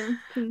they're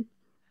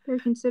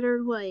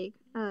considered like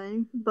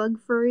bug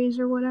furries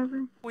or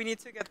whatever. We need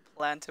to get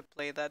Plan to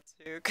play that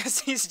too, because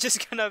he's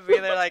just gonna be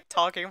there like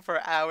talking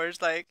for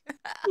hours, like.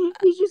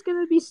 He's just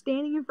gonna be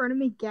standing in front of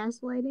me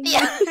gaslighting.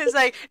 Yeah, it's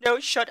like, no,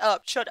 shut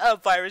up,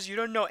 Virus. You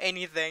don't know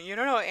anything. You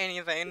don't know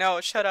anything.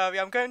 No, shut up.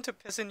 I'm going to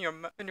piss in your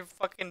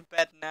fucking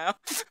bed now.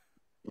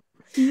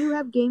 Do you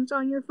have games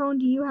on your phone?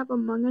 Do you have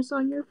Among Us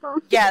on your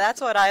phone? Yeah,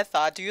 that's what I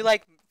thought. Do you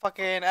like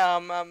fucking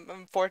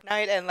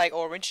Fortnite and like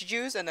orange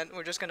juice? And then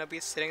we're just gonna be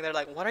sitting there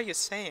like, what are you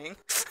saying?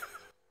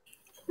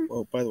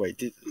 Oh, by the way,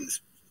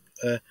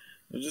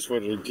 I'm just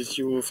wondering, did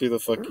you all see the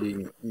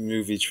fucking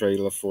movie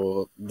trailer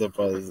for the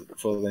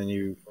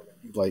new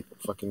like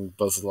fucking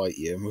Buzz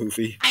Lightyear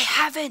movie? I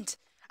haven't.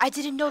 I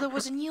didn't know there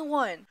was a new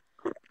one.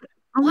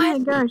 Oh my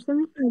What? gosh, they're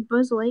making a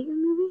Buzz Lightyear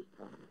movie?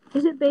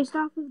 Is it based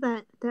off of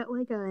that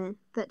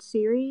that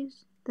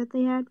series that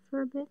they had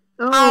for a bit?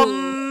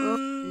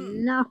 Oh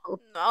no.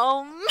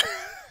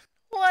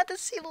 What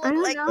does he look I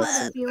don't like know That's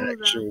how that? to feel an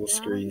about actual that.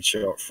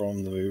 screenshot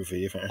from the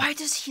movie. Why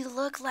does he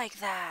look like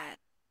that?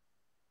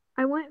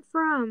 I went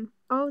from,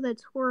 oh,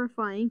 that's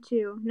horrifying,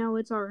 to, no,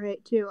 it's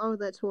alright, to, oh,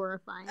 that's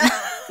horrifying,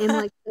 in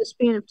like the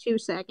span of 2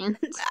 seconds.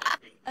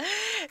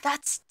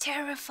 That's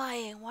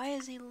terrifying. Why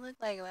does he look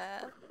like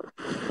that?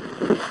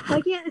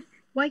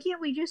 Why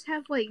can't we just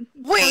have like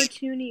Wait!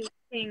 cartoony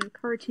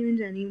cartoons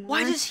anymore?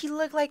 Why does he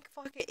look like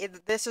fucking?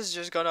 This is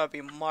just gonna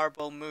be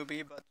Marvel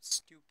movie, but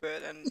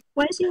stupid and.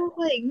 Why does he look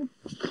like?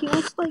 He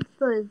looks like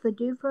the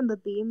dude from the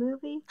Bee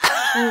movie,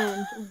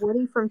 and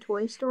Woody from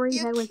Toy Story You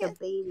had like a can't-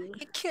 baby.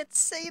 You can't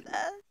say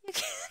that. You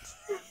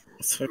can't.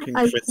 It's fucking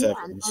I Chris can,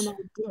 Evans. and I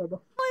did.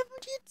 Why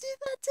would you do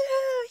that to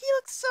him? He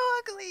looks so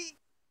ugly.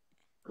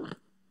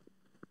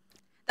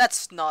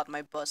 That's not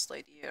my Buzz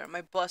Lightyear.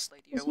 My Buzz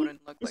Lightyear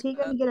wouldn't look Is like he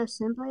that. gonna get a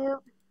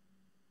symbiote?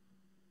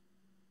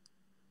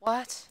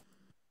 What?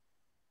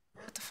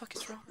 What the fuck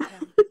is wrong with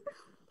him?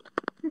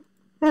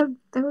 That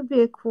would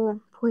be a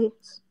cool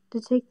place to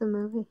take the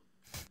movie.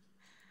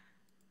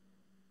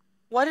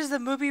 What is the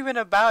movie even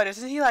about?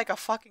 Isn't he like a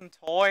fucking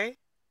toy?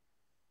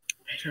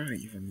 I don't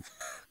even.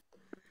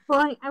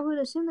 Well, I would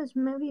assume this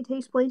movie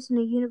takes place in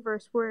a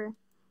universe where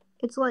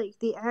it's like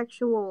the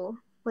actual,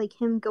 like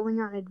him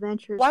going on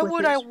adventures. Why with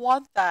would his I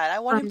want that? I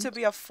want him to friends.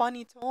 be a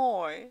funny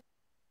toy.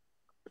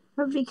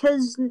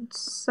 Because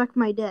suck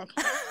my dick.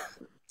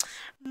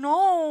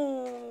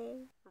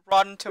 No.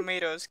 Rotten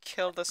Tomatoes,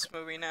 kill this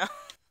movie now.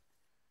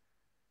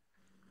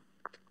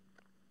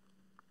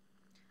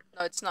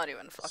 No, it's not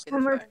even fucking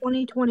Summer fair.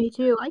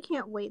 2022. I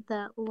can't wait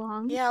that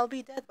long. Yeah, I'll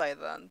be dead by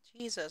then.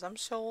 Jesus, I'm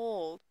so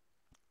old.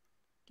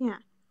 Yeah.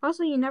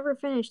 Also, you never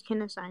finished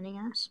kin assigning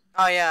us.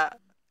 Oh yeah,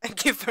 I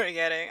keep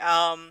forgetting.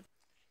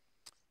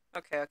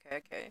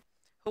 Okay.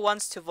 Who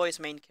wants to voice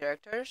main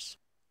characters?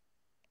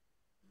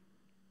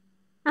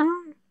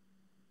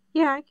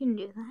 Yeah, I can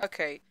do that.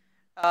 Okay.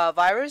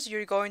 Virus,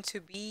 you're going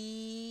to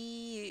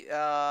be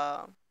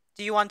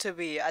do you want to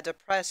be a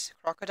depressed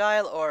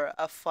crocodile or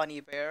a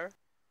funny bear?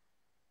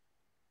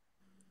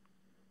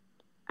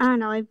 I don't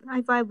know.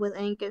 I vibe with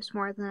Angus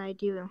more than I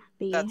do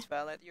B. That's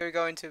valid. You're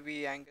going to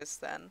be Angus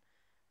then.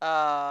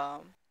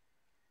 Um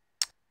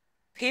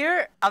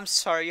Here, I'm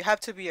sorry, you have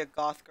to be a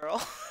goth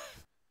girl.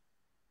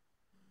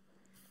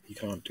 You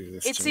can't do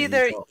this. It's to me.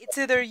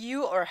 either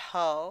you or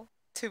Hell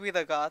to be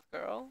the goth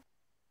girl.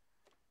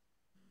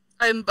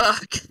 I'm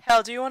back.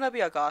 Hell, do you want to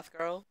be a goth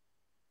girl?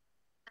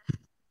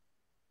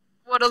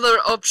 What other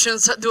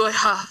options do I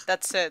have?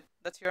 That's it.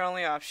 That's your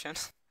only option.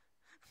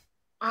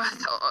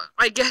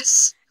 I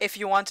guess. If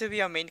you want to be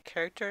a main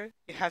character,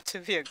 you have to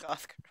be a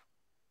goth girl.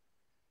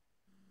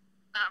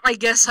 I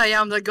guess I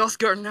am the goth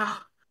girl now.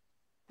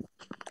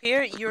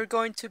 Here, you're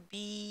going to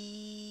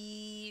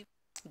be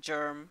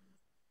Germ.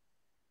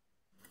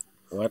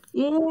 What?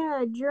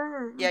 Yeah,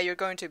 Germ. Yeah, you're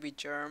going to be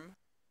Germ.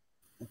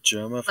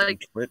 Germa from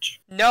Like- Twitch?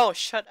 No,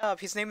 shut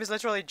up. His name is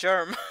literally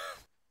Germ.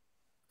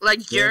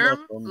 Like Yeah,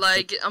 germ? no,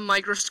 Like a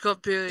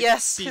microscopic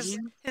Yes,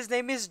 being? his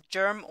name is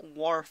Germ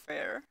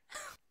Warfare.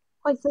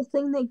 Like the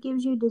thing that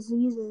gives you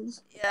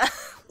diseases. Yeah.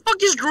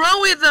 What is wrong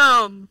with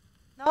them?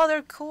 No,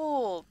 they're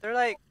cool. They're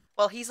like,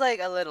 well, he's like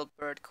a little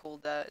bird cool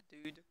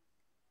dude.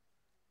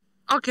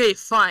 Okay,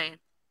 fine.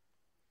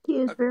 He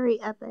is Okay.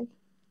 very epic.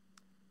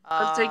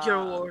 I'll take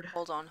your word.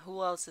 Hold on,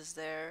 who else is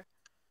there?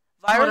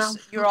 Hold Virus, on.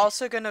 you're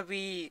also gonna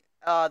be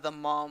the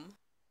mom.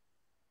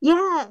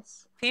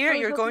 Yes! Here, I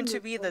was you're going hoping to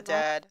you'd be say the that.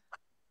 dad.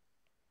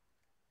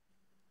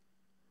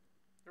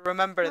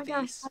 Remember Oh my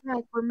gosh, these.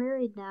 Alright, we're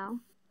married now.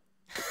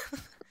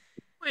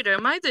 Wait,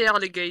 am I the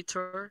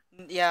alligator?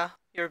 Yeah,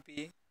 you're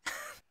B.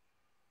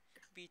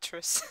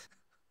 Beatrice.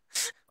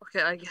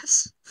 Okay, I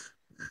guess.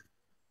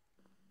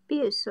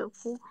 B is so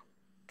cool.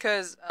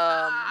 Cause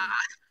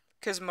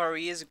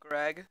Marie is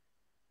Greg.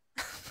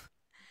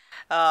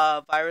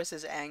 Virus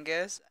is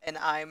Angus, and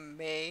I'm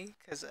May,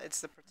 cause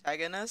it's the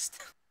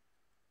protagonist.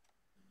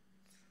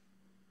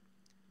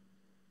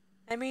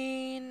 I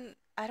mean,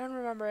 I don't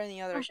remember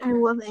any other. Gosh, I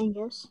love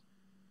Angus.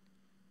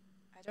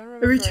 I don't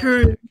remember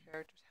Return. any other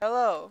characters.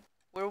 Hello,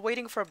 we're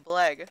waiting for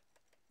Bleg.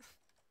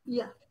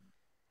 Yeah.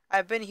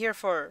 I've been here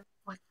for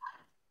What?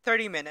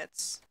 30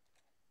 minutes.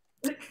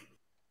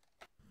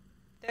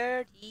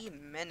 30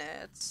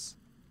 minutes.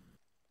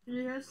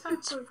 You guys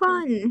It's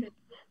fun.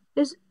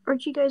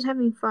 Aren't you guys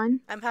having fun?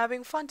 I'm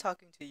having fun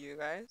talking to you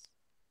guys.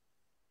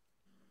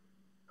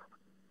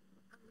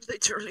 Do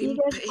Literally you in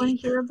guys want pain.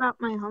 to hear about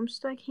my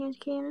Homestuck hand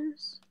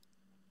cannons?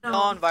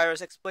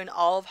 Non-virus, explain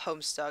all of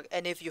Homestuck,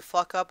 and if you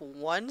fuck up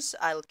once,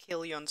 I'll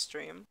kill you on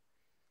stream.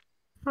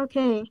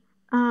 Okay,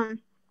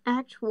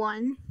 Act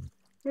 1.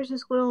 There's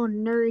this little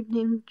nerd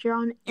named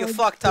John You Edge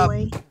fucked up.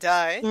 Boy.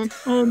 Die. And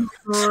Oh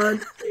god.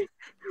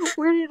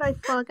 where did I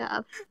fuck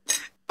up?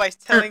 By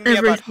telling me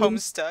about everything.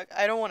 Homestuck.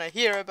 I don't want to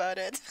hear about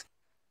it.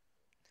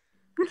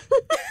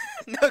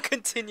 No,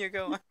 continue,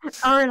 go on.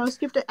 Alright, I'll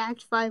skip to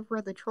Act 5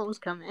 where the trolls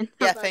come in.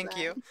 How Yeah, about thank that?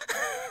 you.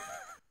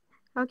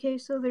 Okay,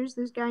 so there's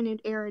this guy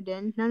named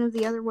Aridin. None of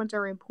the other ones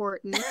are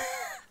important.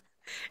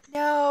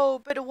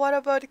 No, but what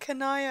about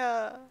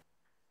Kanaya?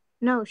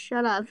 No,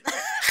 shut up.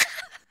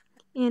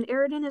 And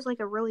Aridin is like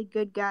a really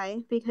good guy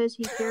because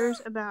he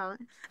cares about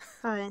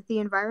the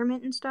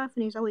environment and stuff,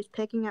 and he's always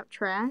picking up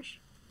trash.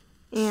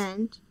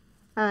 And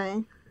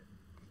I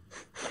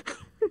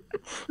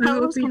how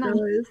hope else he can I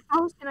dies.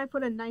 how else can I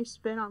put a nice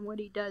spin on what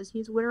he does?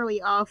 He's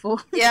literally awful.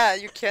 Yeah,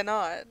 you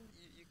cannot.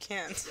 You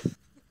can't.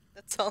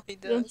 That's all he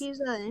And does.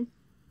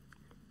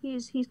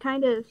 he's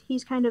kind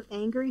of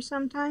angry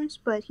sometimes,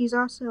 but he's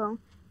also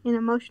an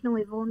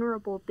emotionally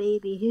vulnerable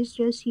baby. He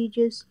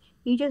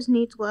just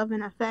needs love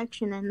and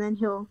affection, and then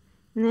he'll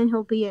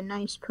be a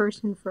nice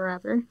person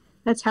forever.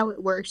 That's how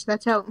it works.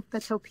 That's how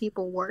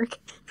people work.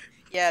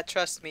 Yeah,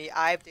 trust me,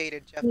 I've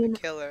dated Jeff And- the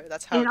Killer.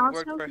 That's how And it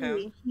worked also for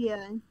him.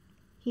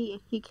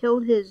 he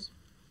killed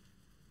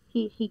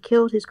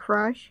his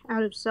crush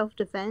out of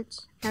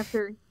self-defense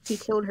after he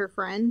killed her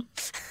friend,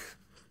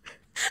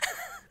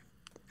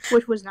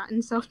 which was not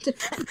in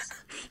self-defense.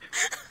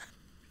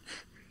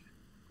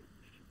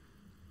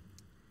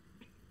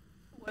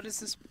 What is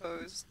this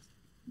post?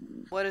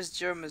 What is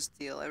Jerma's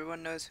deal?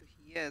 Everyone knows who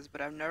he is,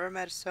 but I've never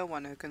met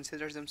someone who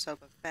considers himself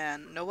a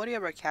fan. Nobody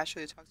ever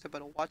casually talks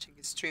about watching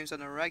his streams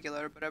on a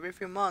regular, but every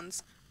few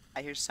months,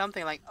 I hear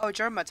something like, oh,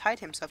 Jerma tied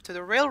himself to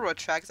the railroad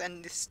tracks,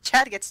 and this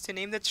chat gets to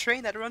name the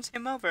train that runs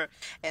him over,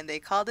 and they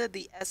called it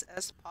the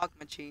SS Pog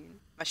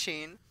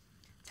Machine.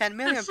 10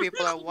 million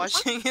people are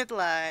watching it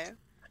live.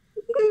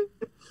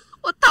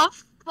 What the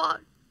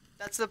fuck?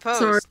 That's the post.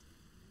 Sorry.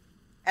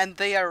 And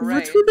they are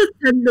right. What's with the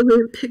 10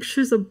 million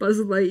pictures of Buzz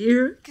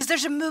Lightyear? Because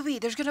there's a movie.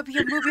 There's gonna be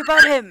a movie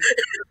about him.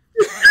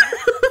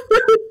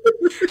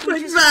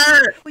 Like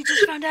that. We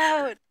just found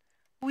out.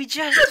 We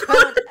just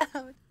found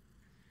out.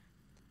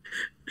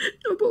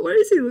 No, but why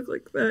does he look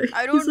like that?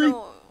 I don't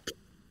know.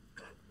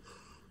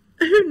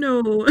 I don't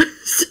know.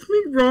 There's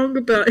something wrong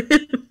about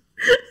him.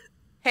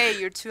 Hey,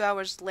 you're 2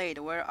 hours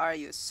late. Where are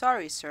you?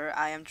 Sorry, sir.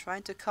 I am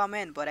trying to come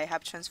in, but I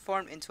have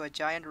transformed into a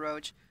giant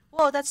roach.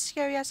 Whoa, that's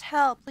scary as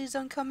hell. Please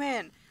don't come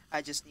in.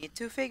 I just need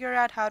to figure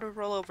out how to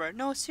roll over.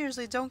 No,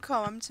 seriously, don't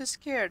come. I'm too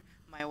scared.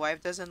 My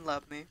wife doesn't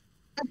love me.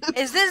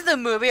 Is this the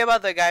movie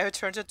about the guy who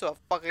turns into a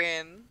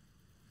fucking...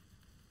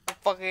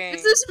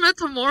 Is this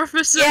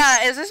Metamorphosis?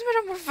 Yeah, is this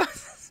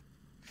Metamorphosis?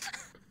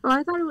 Well,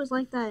 I thought it was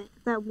like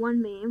that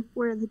one meme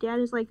where the dad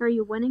is like, "Are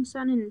you winning,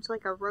 son?" and it's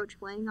like a roach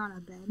laying on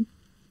a bed.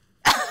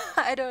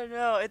 I don't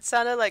know. It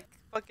sounded like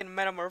fucking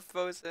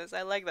Metamorphosis.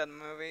 I like that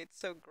movie. It's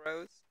so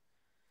gross.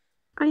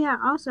 Oh yeah,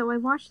 also I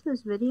watched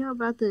this video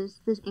about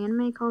this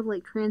anime called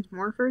like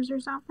Transmorphers or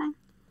something.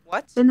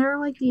 What? And there are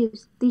like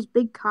these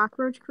big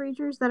cockroach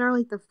creatures that are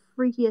like the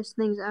freakiest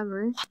things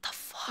ever. What the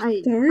fuck?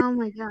 Oh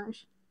my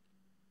gosh.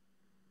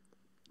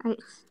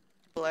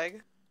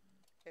 Leg,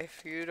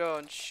 if you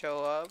don't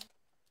show up,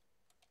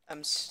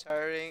 I'm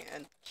starting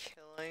and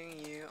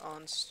killing you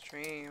on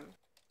stream.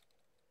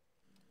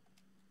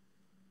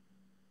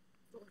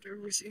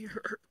 Everything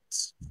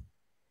hurts.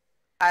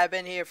 I've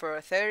been here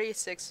for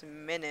 36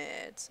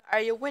 minutes.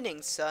 Are you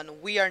winning,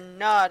 son? We are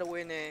not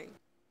winning.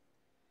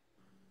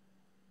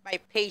 My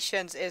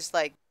patience is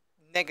like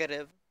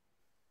negative.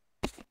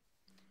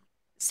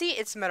 See,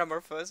 it's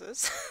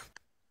Metamorphosis.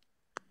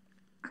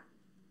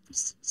 You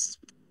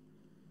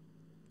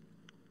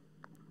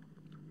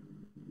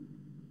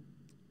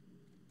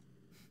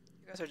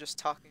guys are just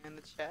talking in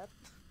the chat.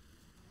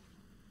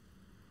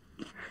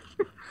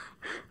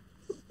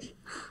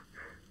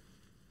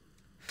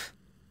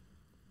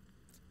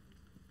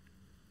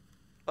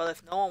 Well,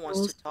 if no one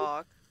wants to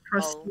talk,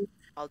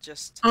 I'll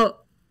just... Oh.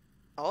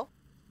 Oh?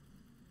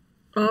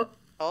 Oh.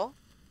 Oh?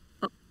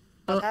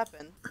 What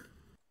happened?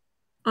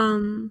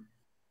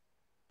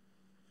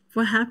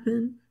 What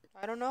happened?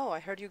 I don't know. I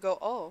heard you go,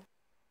 oh.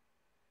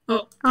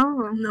 Oh.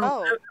 Oh.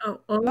 No.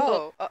 Oh. Oh.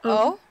 Oh. Oh.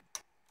 Oh.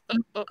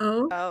 Oh.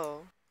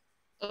 Oh.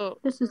 Oh.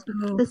 This is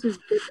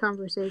good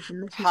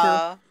conversation. This is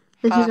Ha.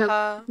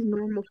 how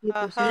normal people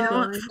Ha.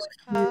 socialize.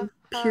 Ha.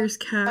 Pierce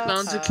cat.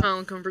 Clown to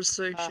clown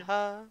conversation.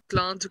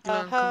 Clown to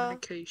clown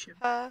communication.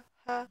 I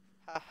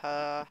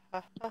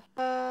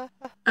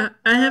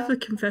have a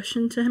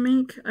confession to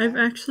make. I've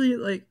actually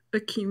like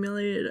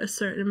accumulated a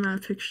certain amount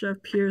of pictures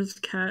of Pierre's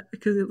cat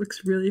because it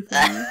looks really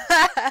funny.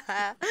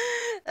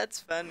 That's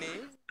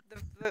funny.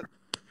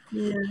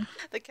 Yeah.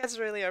 The cats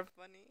really are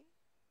funny.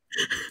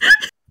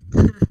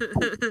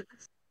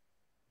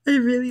 I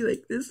really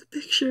like this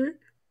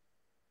picture.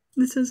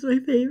 This is my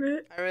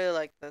favorite. I really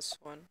like this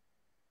one.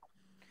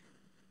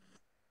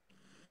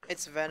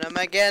 It's Venom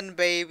again,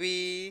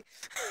 baby.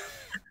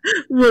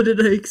 What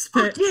did I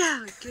expect? Oh,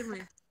 yeah, give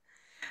me.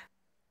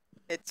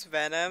 It's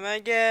Venom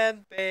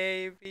again,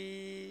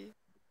 baby.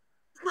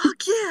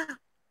 Fuck yeah.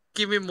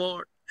 Give me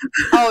more.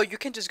 Oh, you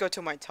can just go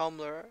to my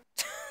Tumblr.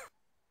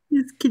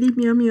 It's kitty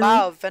meow meow.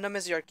 Wow, Venom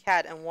is your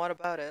cat, and what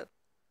about it?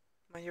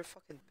 Mind your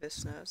fucking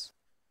business.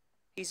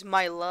 He's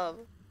my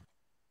love.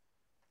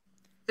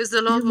 It's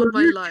the love You of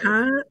my your life.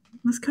 Cat?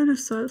 That's kind of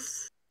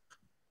sus.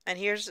 And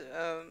here's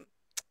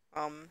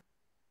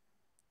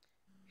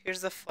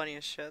the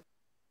funniest shit.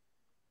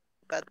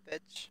 That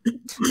bitch.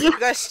 You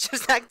guys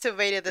just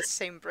activated the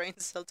same brain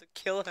cell to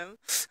kill him.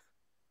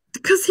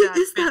 Because he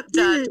is that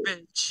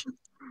bitch.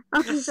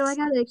 Okay, so I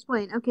gotta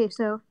explain. Okay,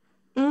 so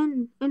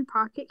in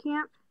Pocket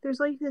Camp, there's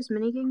like this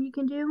minigame you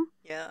can do.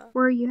 Yeah.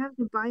 Where you have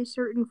to buy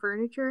certain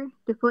furniture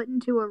to put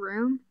into a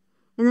room,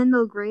 and then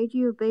they'll grade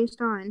you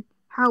based on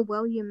how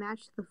well you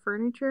match the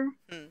furniture.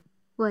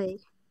 Like,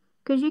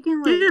 cause you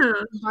can like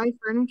buy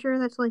furniture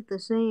that's like the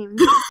same.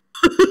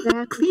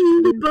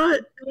 Clean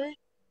butt.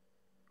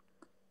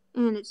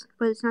 And it's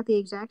not the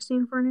exact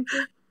same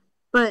furniture.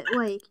 But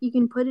like you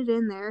can put it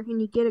in there and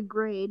you get a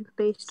grade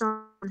based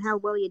on how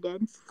well you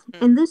did.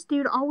 And this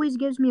dude always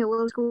gives me a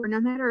low score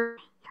no matter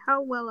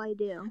how well I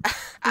do.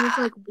 And it's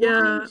like,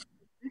 yeah.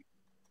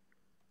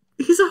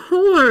 He's a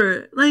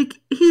whore.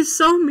 Like, he's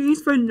so mean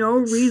for no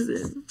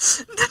reason.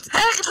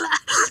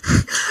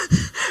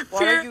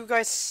 What are you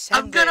guys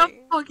sending? I'm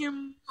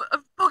fucking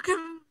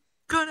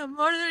gonna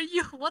murder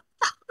you. What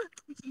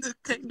the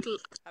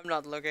I'm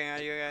not looking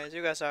at you guys.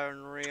 You guys are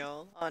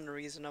unreal,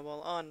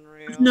 unreasonable,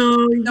 unreal. No,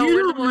 No, you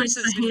we're don't the like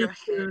voices the in your head.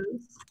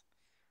 hamsters.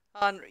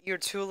 You're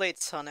too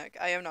late, Sonic.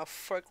 I am now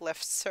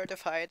forklift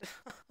certified.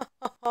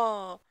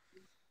 Oh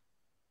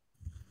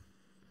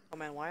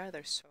man, why are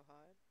they so hot?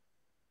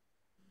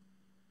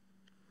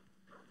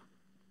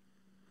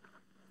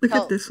 Look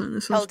at this one.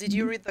 This Hell, one's did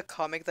you read the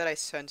comic that I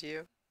sent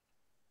you?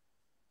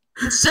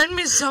 Send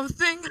me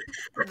something.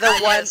 The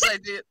one, Yes, I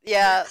did.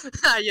 yeah, Yes,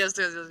 yes,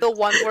 yes. the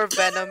one where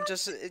Venom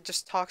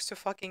just talks to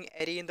fucking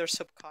Eddie in their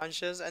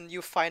subconscious, and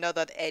you find out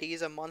that Eddie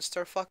is a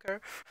monster fucker.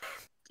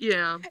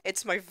 Yeah.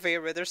 It's my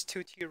favorite. There's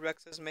two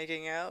T-Rexes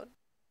making out.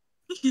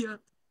 Yeah.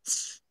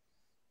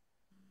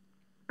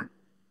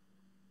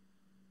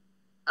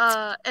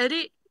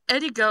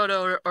 Eddie got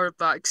our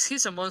backs.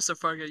 He's a monster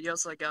fucker,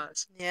 just like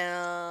us.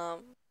 Yeah.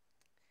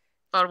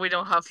 But we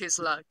don't have his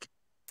luck.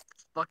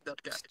 Fuck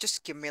that guy.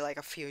 Just give me like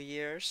a few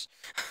years.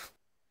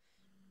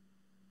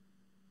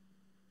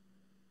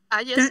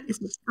 I That is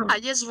just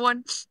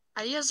want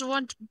a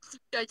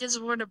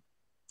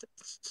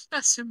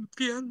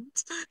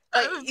symbiont.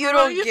 Like, you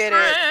don't get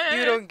it.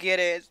 You don't get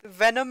it.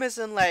 Venom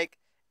isn't like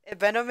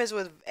Venom is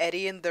with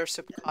Eddie in their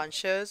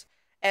subconscious,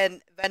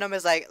 and Venom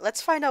is like,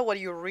 let's find out what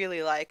you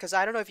really like, because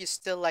I don't know if you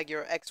still like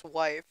your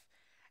ex-wife.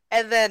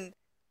 And then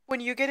when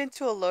you get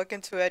into a look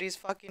into Eddie's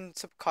fucking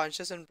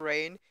subconscious and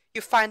brain,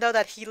 you find out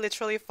that he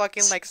literally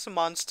fucking likes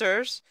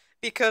monsters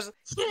because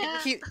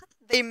Yeah.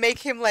 they make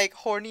him like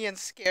horny and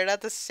scared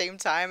at the same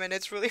time, and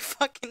it's really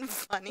fucking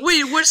funny.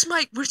 Wait, where's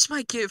my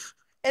gift?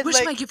 And Where's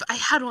like, my gift? I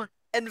had one.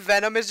 and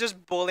Venom is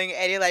just bullying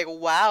Eddie like,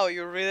 wow,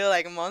 you really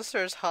like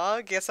monsters,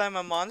 huh? Guess I'm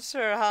a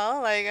monster, huh?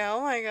 Like, oh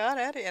my god,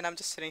 Eddie. And I'm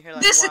just sitting here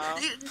like, wow.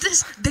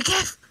 The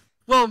gift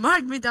will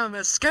mark me down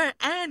as scared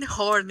and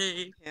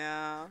horny.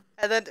 Yeah.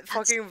 And then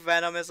fucking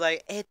Venom is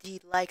like,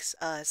 Eddie likes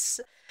us.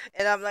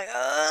 And I'm like,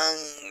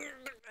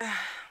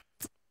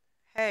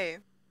 hey,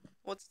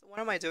 what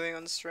am I doing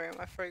on the stream?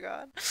 I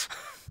forgot.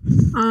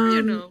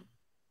 You know.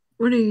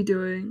 What are you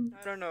doing?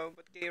 I don't know,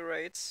 but gay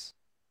rights.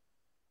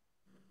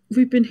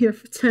 We've been here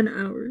for 10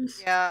 hours.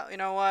 Yeah, you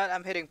know what?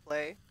 I'm hitting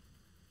play.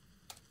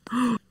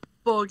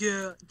 Oh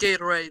yeah,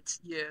 Gatorade,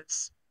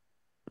 yes.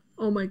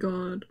 Oh my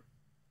god.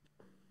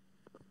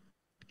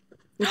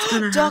 What's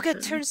gonna Dog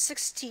happen? had turned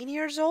 16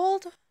 years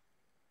old?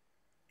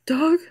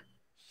 Dog?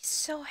 He's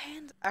so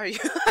handsome. Are you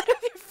out of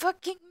your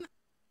fucking...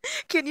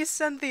 Can you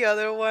send the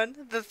other one?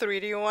 The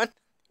 3D one?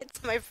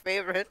 It's my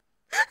favorite.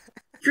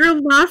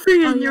 You're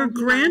laughing and yeah, your yeah,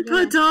 grandpa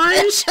yeah.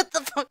 died? Shut the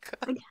fuck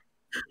up.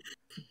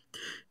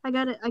 I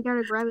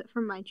gotta grab it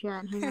from my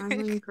chat. Hang on, let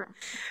me grab it.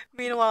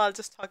 Meanwhile, I'll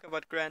just talk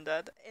about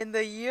Granddad. In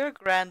the year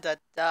Granddad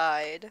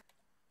died,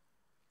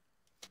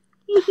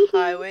 the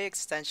highway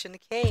extension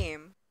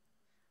came.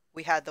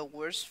 We had the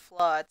worst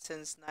flood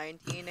since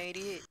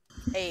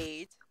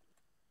 1988.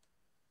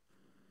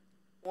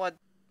 What?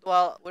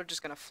 Well, we're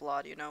just gonna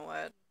flood, you know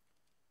what?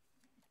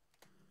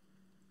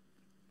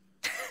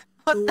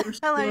 What the worst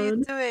hell are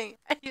you flood? doing?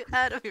 Are you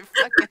out of your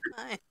fucking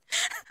mind?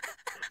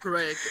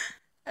 Greg.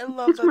 I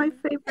love It's that. my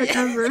favorite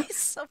ever. He's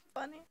so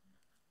funny.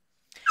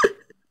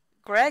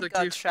 Greg The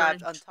got gift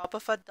trapped rank. on top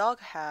of a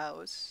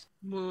doghouse.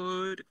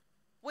 Mood.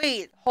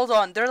 Wait, hold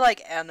on. They're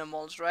like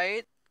animals,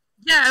 right?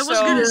 Yeah, I was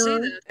So- gonna say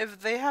that.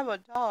 If they have a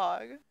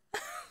dog,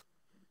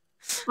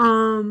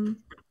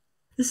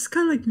 This is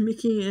kind of like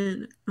Mickey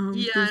and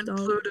Yeah, his and dog.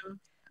 Pluto.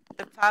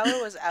 the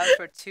power was out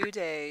for 2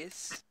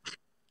 days.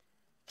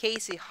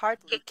 Casey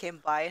Hartley came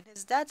by in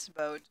his dad's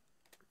boat,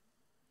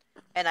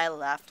 and I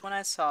laughed when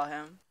I saw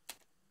him.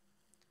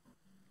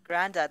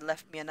 Granddad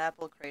left me an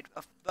apple crate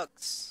of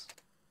books.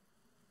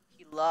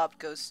 He loved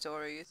ghost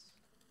stories,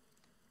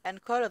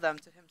 and quoted them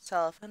to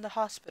himself in the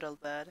hospital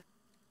bed.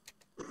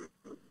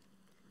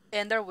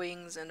 In their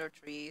wings and their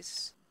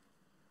trees,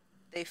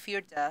 they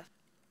feared death.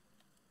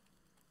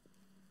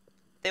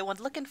 They went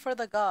looking for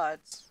the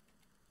gods.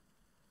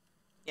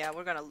 Yeah,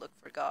 we're gonna look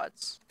for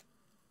gods.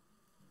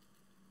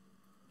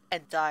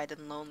 And died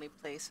in lonely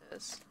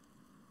places.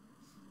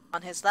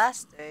 On his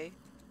last day,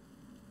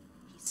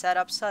 he sat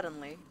up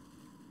suddenly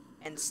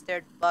and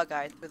stared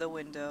bug-eyed through the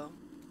window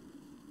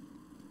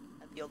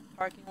at the old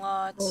parking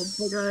lots,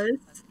 Oh, bug-eyed.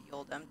 at the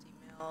old empty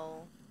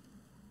mill,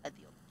 at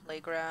the old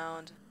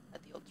playground,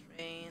 at the old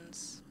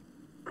trains.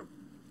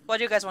 What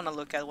do you guys want to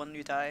look at when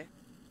you die?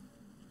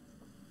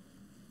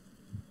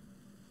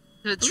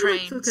 The Let's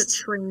trains. look at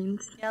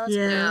trains. Yeah, let's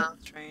Yeah. look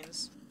at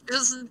trains.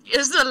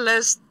 Is the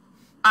less,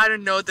 I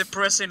don't know,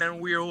 depressing and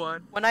weird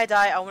one. When I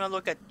die, I want to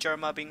look at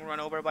Jerma being run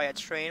over by a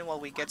train while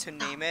we get to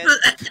name it.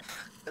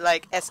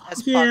 Like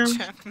SS Yeah.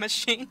 Pop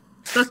Machine.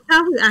 That's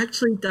how we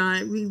actually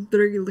die. We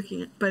literally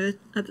looking at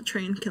the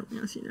train killing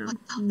us, you know.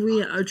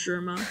 We are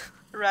Germa.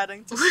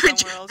 Ratting to We're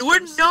somewhere else.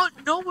 we're from-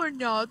 not. No, we're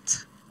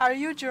not. Are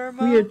you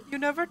Germa? We are- You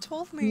never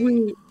told me. We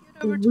You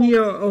never told we me.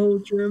 are all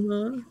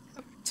Germa. You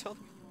never told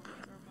me you were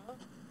Germa.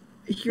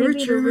 You're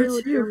Maybe the real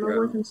Germa too, Germa bro.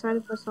 was inside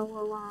of us all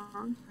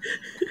along.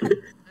 I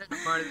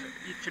admire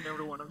each and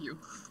every one of you.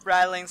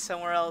 Rattling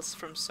somewhere else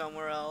from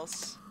somewhere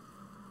else.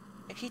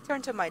 And he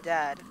turned to my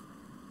dad,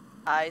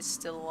 eyes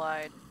still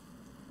wide.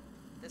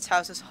 This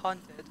house is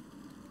haunted,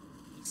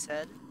 he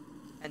said,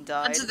 and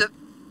died. And to the,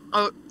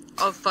 oh,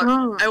 Oh fuck!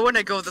 Oh. I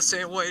wanna go the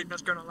same way.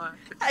 Not gonna lie.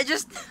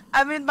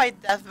 I'm in my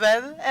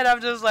deathbed, and I'm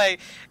just like,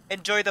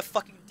 enjoy the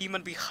fucking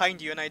demon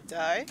behind you, and I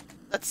die.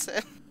 That's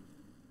it.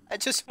 I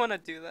just wanna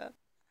do that.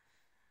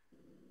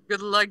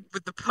 Good luck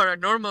with the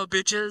paranormal,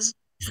 bitches.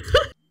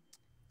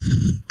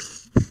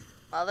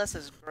 Well, this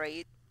is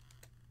great.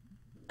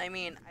 I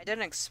mean, I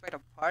didn't expect a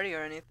party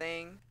or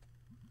anything,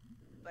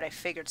 but I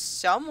figured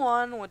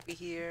someone would be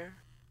here.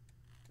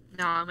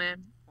 Nah,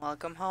 man.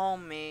 Welcome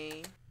home,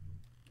 me.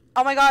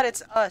 Oh my god,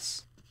 it's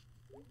us.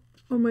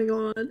 Oh my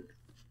god.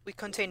 We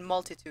contain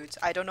multitudes.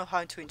 I don't know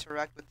how to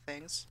interact with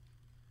things.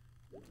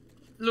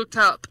 Look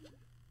up.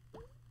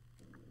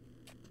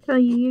 So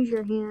you use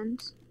your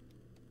hands.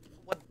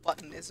 What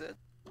button is it?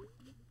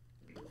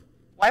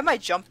 Why am I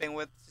jumping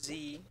with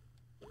Z?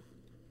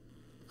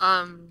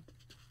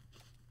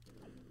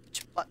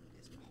 Which button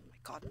is it? Oh my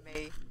god,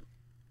 May.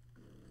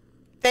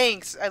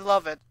 Thanks, I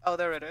love it. Oh,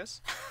 there it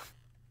is.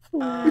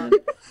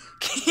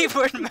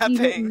 Keyboard You did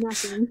mapping.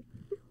 nothing.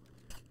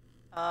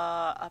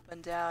 Up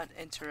and down,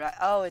 interact.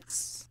 Oh,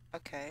 it's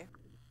okay.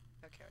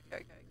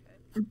 Okay.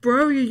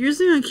 Bro, you're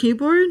using a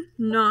keyboard?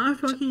 Not a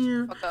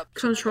fucking Fuck up.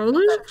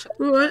 controller?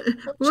 What?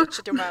 What?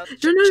 Shut your mouth.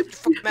 Shut You're your not-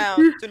 fucking mouth.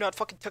 Do not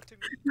fucking talk to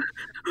me.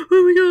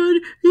 Oh my god,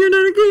 you're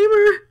not a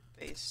gamer!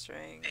 Bass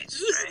string.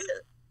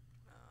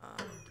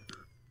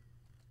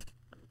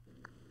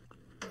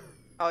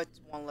 Oh, it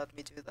won't let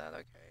me do that.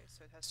 Okay,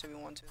 so it has to be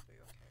 1, 2, 3.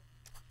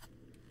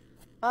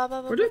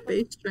 Okay. What are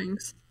bass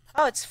strings?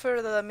 Oh, it's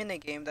for the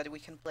minigame that we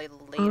can play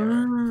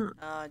later.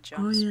 Jump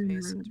Oh, yeah,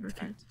 space, okay.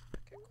 interact.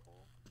 Okay,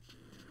 cool.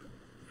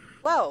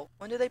 Wow,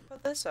 when did they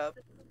put this up?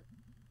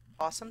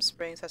 Possum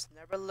Springs has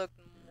never looked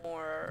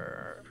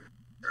more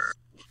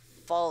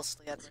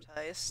falsely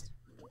advertised.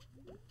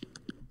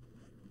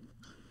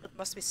 It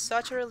must be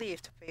such a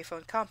relief to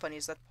payphone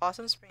companies that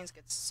Possum Springs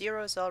gets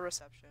 0 cell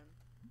reception.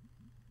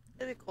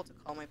 It'd be cool to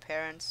call my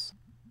parents.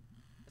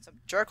 But some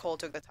jerkhole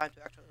took the time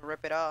to actually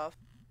rip it off.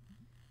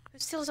 Who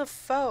steals a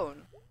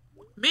phone?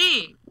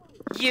 Me.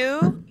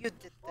 You? You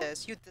did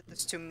this. You did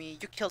this to me.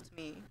 You killed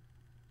me.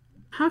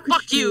 How could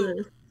Fuck you do you.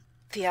 this?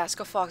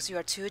 Fiasco Fox, you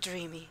are too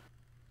dreamy.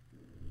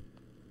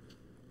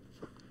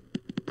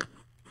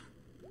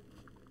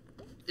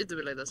 It do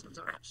be like that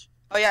sometimes.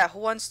 Oh yeah, who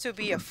wants to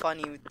be a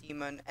funny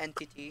demon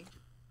entity?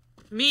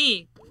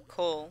 Me.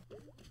 Cool.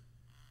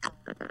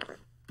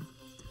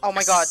 Oh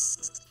my god.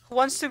 Who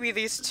wants to be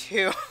these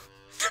two?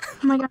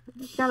 Oh my god,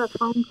 I just got a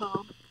phone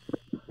call.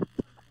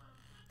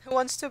 Who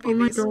wants to be Oh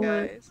my these God.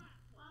 guys?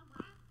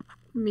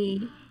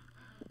 Me.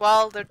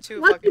 Well, they're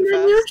too What's fucking in the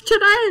fast. news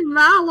today,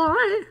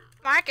 Malloy?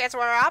 My kids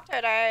were up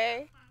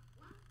today.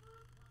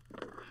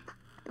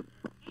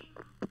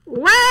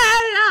 Way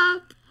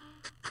up!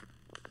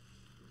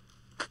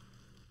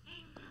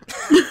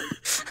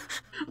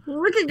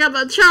 Looking at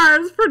the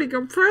chart is pretty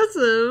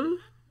impressive.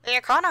 The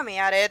economy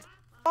added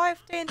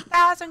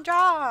 15,000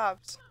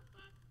 jobs.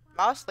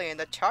 Mostly in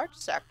the church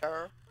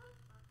sector.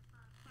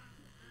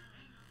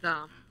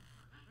 Nah.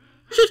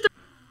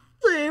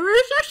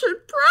 Recession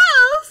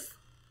press.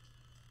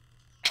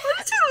 Why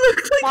does he look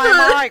like My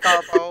that?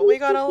 Michael, we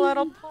got a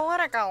little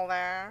political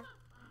there.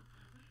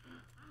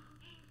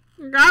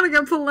 Gotta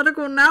get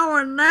political now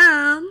and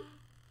then.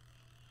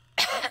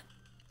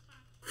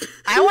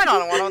 I went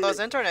on one of those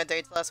internet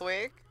dates last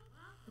week.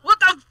 What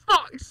the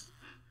fuck?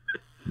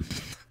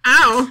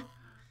 Ow.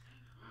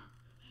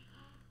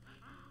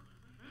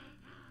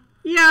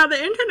 Yeah,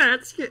 the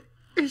internet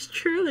is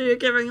truly a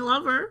giving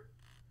lover.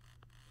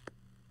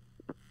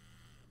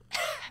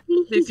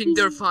 They think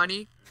they're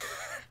funny.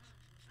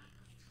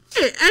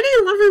 Hey,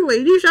 any lovely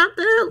ladies out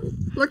there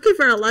looking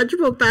for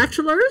eligible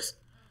bachelors?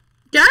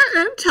 Get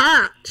in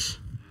touch.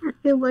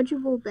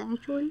 Illegible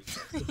bachelors?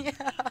 Yeah.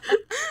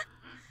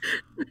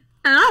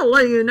 And I'll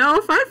let you know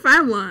if I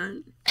find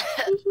one.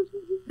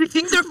 They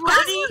think they're Why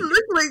does funny. he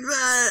look like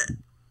that?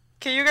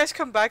 Can you guys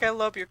come back? I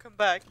love you. Come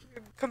back.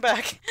 Come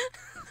back.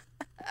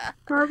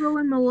 Cargo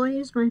and Malloy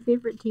is my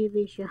favorite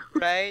TV show.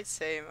 Right?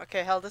 Same.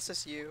 Okay, hell, this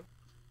is you.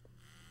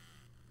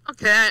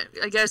 Okay,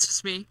 I guess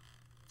it's me.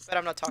 But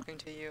I'm not talking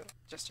to you.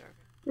 Just joking.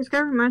 This guy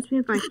reminds me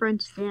of my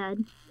friend's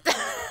dad.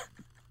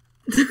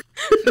 He's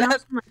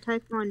also my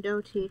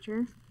Taekwondo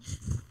teacher.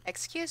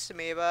 Excuse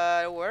me,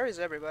 but where is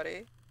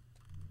everybody?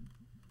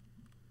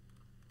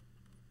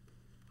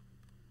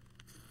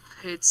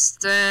 It's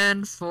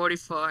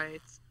 10:45.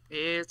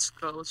 It's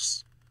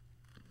close.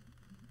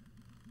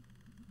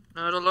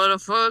 Not a lot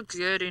of folks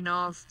getting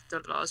off the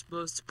last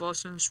bus to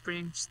Possum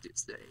Springs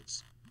these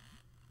days.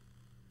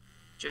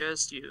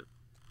 Just you.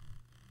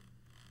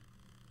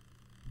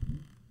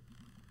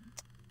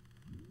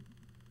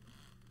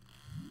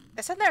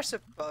 Isn't there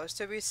supposed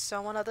to be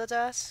someone at the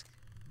desk?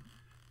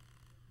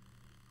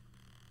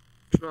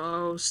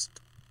 Closed.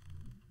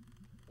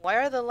 Why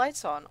are the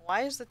lights on?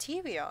 Why is the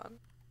TV on?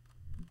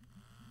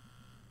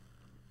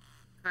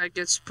 I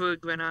get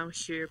spooked when I'm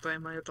here by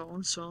my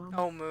lonesome.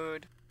 Oh,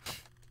 mood.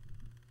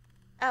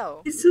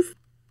 Oh. It's just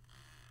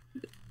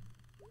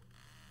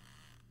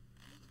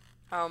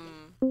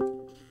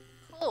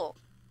Cool.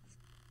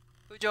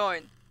 Who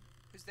joined?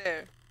 Who's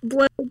there?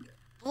 Blake.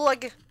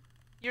 Blug!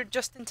 You're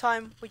just in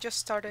time. We just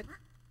started.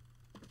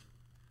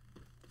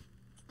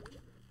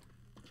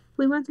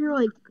 We went through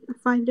like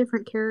 5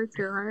 different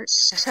character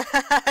arcs.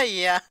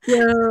 Yeah.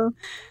 Yeah,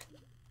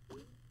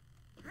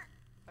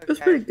 it was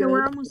pretty Okay. So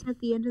we're good. almost at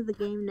the end of the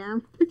game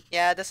now.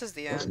 Yeah, this is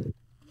the end.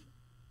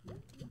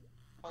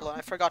 Hold on,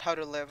 I forgot how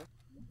to live.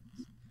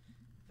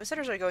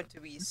 Visitors are going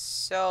to be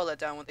so let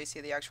down when they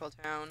see the actual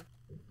town.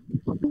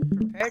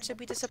 Prepare to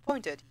be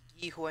disappointed,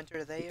 ye who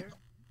enter there.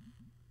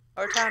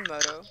 Our town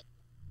motto.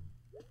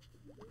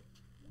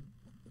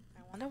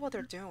 I wonder what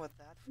they're doing with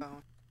that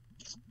phone.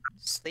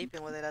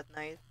 Sleeping with it at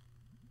night.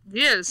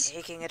 Yes.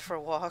 Taking it for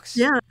walks.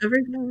 Yeah,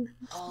 every time.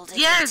 Holding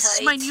Yes,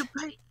 it my tight. new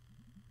play.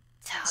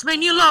 It's Tucking my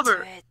new into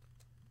lover. it.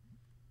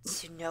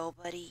 To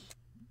nobody.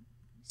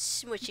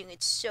 Smooching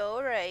it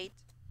so right.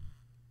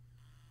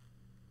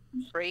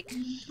 Freak.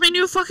 My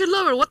new fucking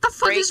lover. What the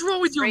fuck Freak, is wrong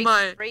with you, freak,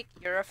 man? freak,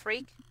 you're a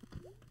freak.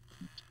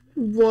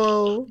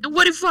 Whoa. And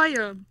what if I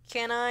am?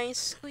 Can I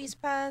squeeze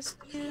past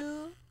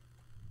you?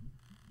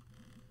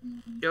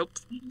 Nope.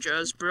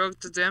 Just broke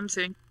the damn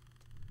thing.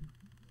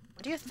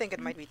 When do you think it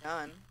might be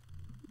done?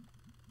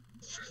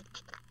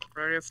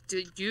 Right after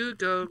you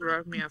go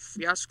grab me a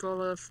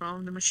fiasco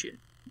from the machine.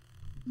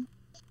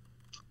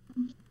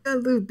 Got a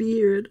little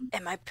beard.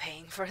 Am I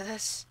paying for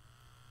this?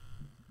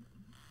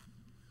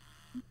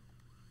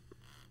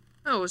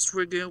 I was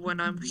rigging when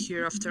I'm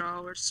here after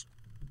hours.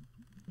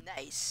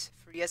 Nice.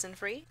 Free as in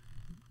free?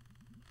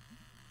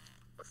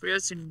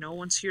 Obviously, no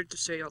one's here to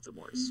say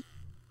otherwise.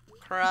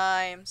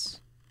 Crimes.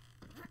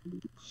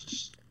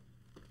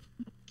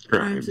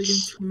 Crimes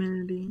against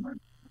humanity.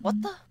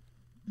 What the?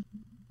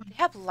 They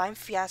have lime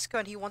fiasco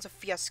and he wants a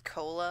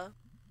fiascola?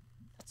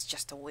 That's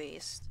just a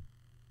waste.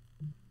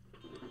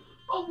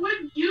 Oh,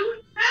 wouldn't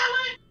you tell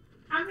it?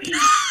 I mean,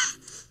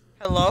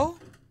 Hello?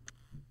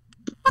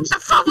 What the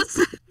fuck was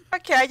that?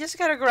 Okay, I just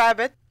gotta grab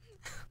it.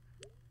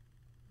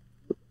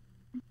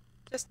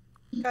 Just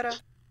gotta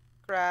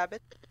grab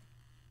it.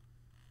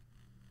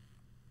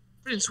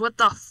 Prince, what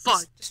the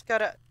fuck? Just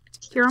gotta...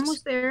 You're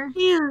almost there.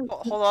 Yeah.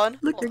 Hold on.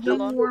 Look, Hold you're on.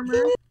 getting warmer.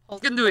 You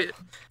Hold, can do it.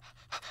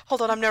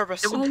 hold on, I'm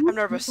nervous. Oh, I'm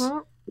nervous.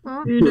 Oh,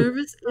 oh. You're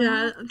nervous?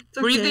 Yeah, it's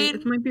okay. Breathe in,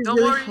 It might be don't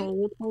really worry.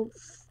 cold.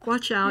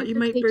 Watch out, you Okay,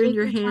 might take burn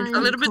your your hand. time. A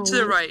on little bit to the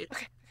cold. right.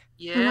 Okay.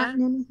 We're not Yeah.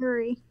 in any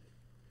hurry.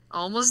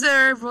 Almost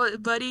there,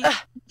 buddy.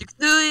 You can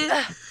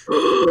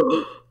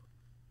do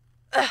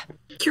it.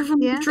 Careful,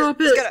 Yeah? drop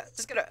Just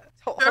it. gotta...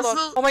 Hold on.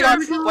 Careful, Oh my god,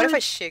 careful. what if I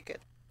shake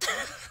it?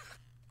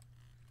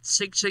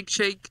 Shake, shake,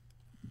 shake.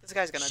 This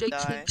guy's gonna Shake,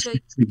 die.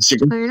 shake, shake.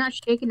 Oh, you're not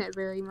shaking it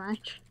very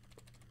much.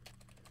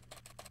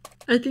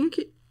 I think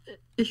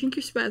you're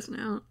spazzing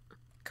out.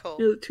 Cool.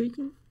 You're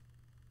tweaking.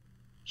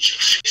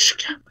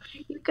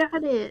 You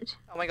got it.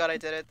 Oh my god, I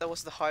did it. That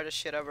was the hardest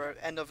shit ever.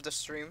 End of the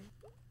stream.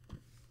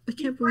 I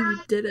can't believe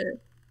you did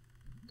it.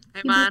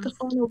 Hey, You man. beat the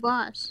final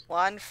boss.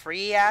 One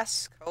free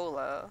ass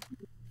cola.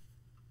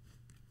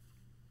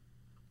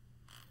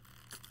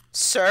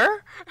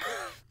 Sir?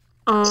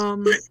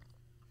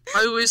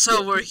 I wish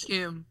I were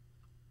him.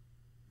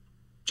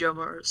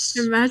 Jummers.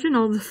 Imagine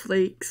all the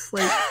flakes,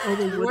 like all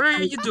the wood What are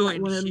flakes you that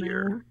doing went in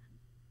here?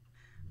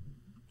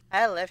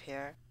 there. I live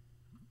here.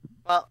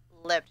 Well,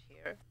 lived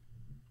here.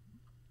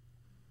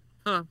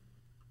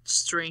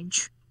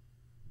 Strange.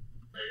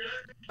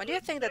 When do you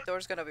think that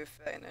door's gonna be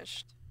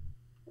finished?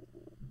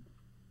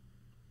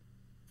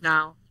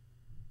 Now.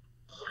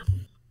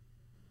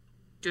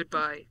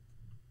 Goodbye.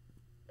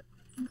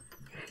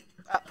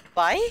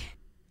 Bye?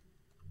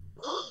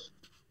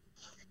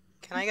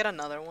 Can I get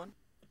another one?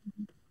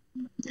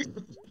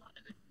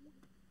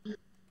 Oh,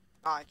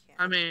 I can't.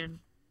 I mean,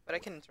 But I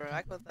can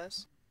interact with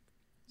this.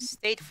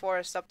 State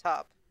forest up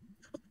top.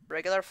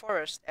 Regular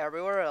forest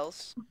everywhere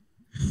else.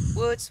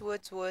 Woods,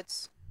 woods,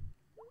 woods.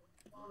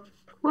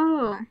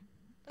 Whoa.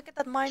 Look at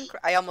that Minecraft.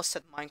 I almost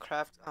said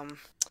Minecraft.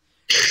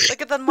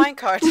 Look at that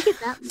minecart.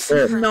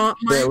 That Not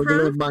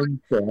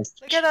Minecraft.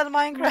 Look at that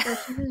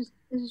Minecraft. this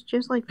is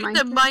just like look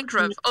at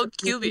Minecraft. Oh, Written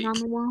cubic. on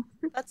the wall.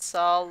 That's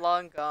all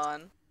long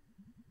gone.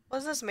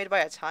 Was this made by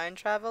a time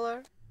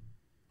traveler?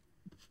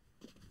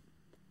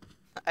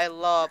 I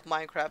love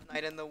Minecraft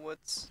Night in the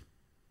Woods.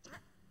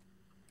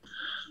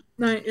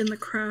 Night in the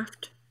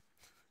craft.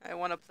 I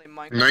want to play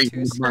Minecraft Night 2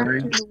 in the so bad.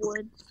 In the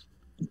woods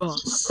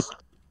Bus.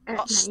 at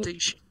Oh, night.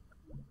 Station.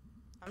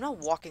 I'm not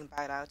walking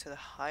back out to the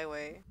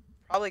highway.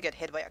 Probably get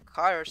hit by a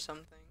car or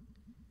something.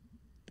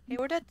 Hey,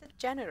 where did the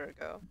janitor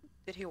go?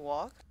 Did he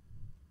walk?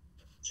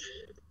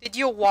 Did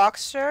you walk,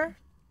 sir?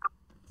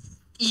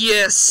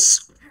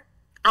 Yes.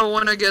 I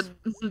wanna get.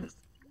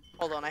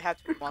 Hold on, I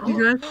have to You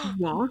wander. guys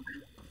walk?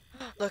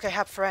 Look, I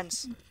have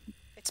friends.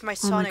 It's my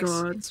Oh my Sonic's.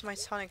 God. It's my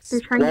Sonic's. They're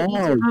trying to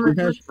Wow, you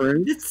have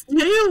friends? It's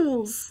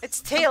Tails!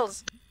 It's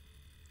Tails!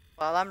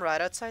 Well, I'm right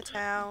outside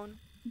town.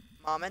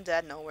 Mom and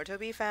Dad nowhere to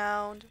be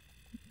found.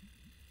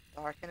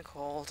 Dark and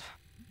cold.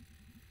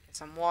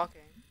 Guess I'm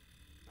walking.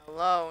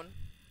 Alone.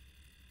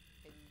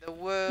 In the It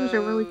woods. was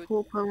a really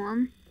cool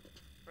poem.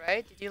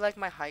 Right? Did you like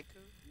my haiku?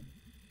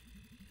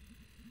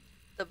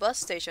 The bus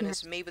station Yes.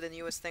 is maybe the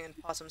newest thing in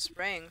Possum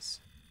Springs.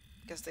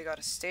 guess they got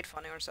a state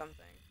funding or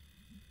something.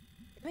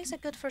 It makes a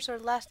good first or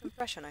last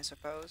impression, I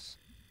suppose.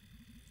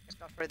 If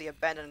not for the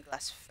abandoned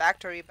glass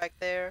factory back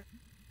there.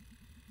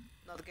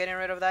 Not getting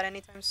rid of that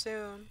anytime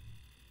soon.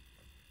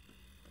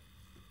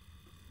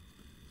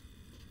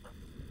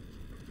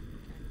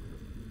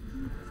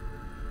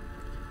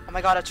 Oh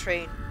my god, a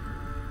train.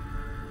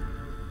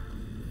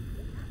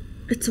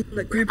 It's a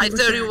like Grandpa I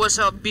thought it at. was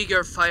a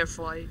bigger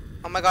firefly.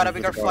 Oh my god, a Over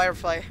bigger the garden.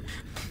 firefly.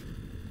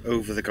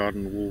 Over the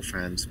garden wall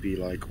fans be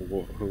like,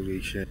 what?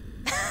 Holy shit!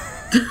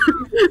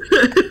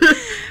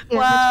 Yeah,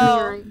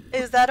 Wow, that's me,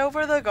 right? is that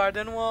over the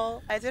garden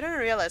wall? I didn't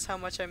realize how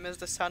much I missed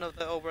the sound of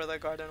the over the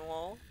garden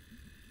wall.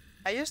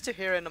 I used to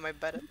hear it in my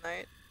bed at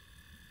night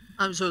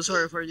I'm so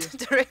sorry for you.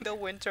 during the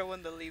winter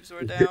when the leaves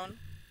were down.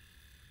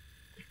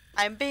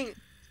 I'm being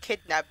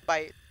kidnapped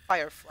by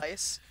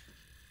fireflies.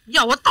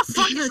 Yeah, what the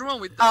fuck is wrong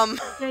with that? Yeah,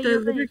 They're you're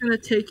literally like, gonna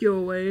take you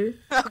away.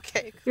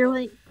 Okay. you're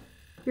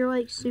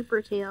like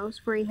Super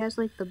Tails, where he has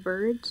like the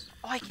birds.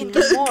 Oh, I can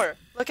get more.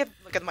 Look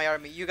at my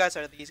army. You guys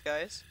are these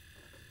guys.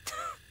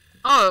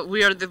 Oh,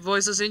 we are the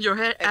voices in your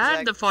head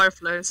and the Exactly.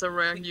 fireflies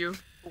around you.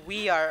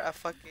 We are a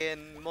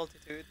fucking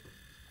multitude.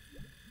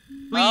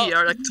 We Well,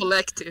 are a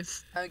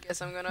collective. I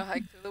guess I'm gonna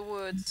hike to the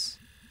woods.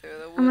 To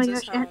the woods Oh my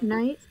is gosh, at home.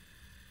 night.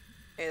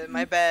 In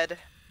my bed.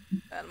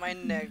 And my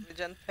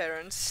negligent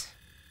parents.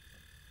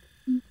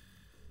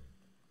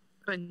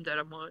 And that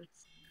am I.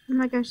 Oh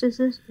my gosh, is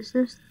this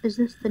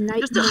the night?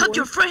 Just to in the hug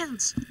your woods?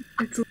 friends!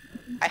 It's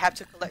I have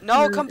to collect.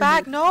 No, come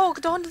back! No,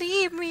 don't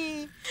leave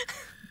me!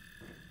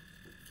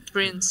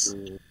 Prince,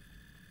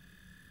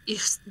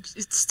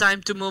 it's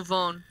time to move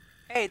on.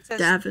 Hey, it says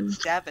Davin.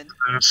 Davin.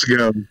 Let's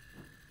go.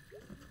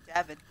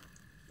 Davin.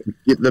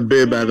 Get the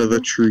bib out of the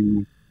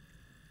tree.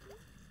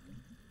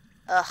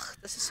 Ugh,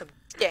 this is some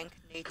dank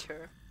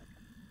nature.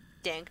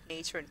 Dank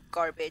nature and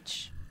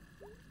garbage.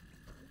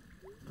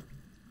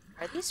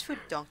 Are these food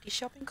donkey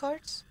shopping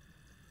carts?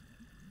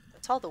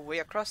 That's all the way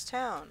across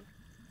town.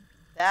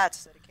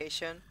 That's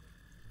dedication.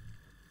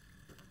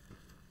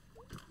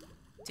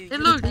 Do Hey you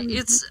look, like-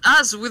 it's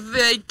us with the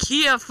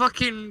IKEA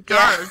fucking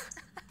card.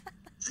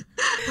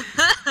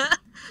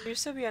 There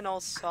used to be an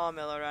old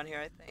sawmill around here,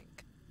 I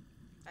think.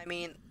 I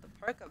mean, the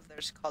park up there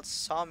is called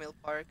Sawmill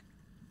Park.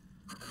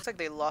 Looks like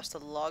they lost a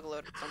log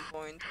load at some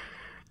point.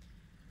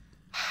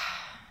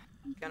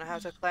 Gonna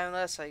have to climb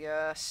this, I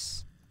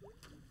guess.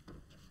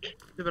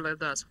 People like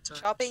that sometimes.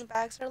 Shopping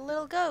bags are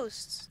little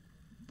ghosts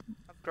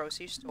of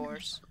grocery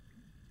stores,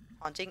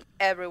 haunting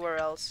everywhere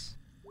else.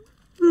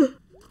 Oh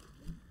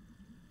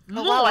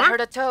wow, I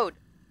heard a toad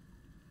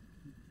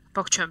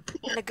PogChamp.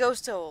 and a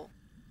ghost owl.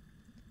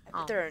 I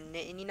bet Oh. there are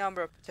any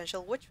number of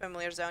potential witch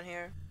familiars down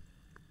here,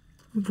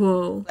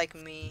 Whoa. like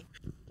me.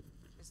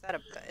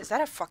 Is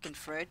that a fucking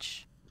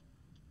fridge?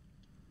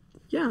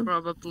 Yeah.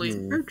 Probably.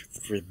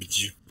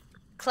 Fridge.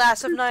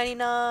 Class of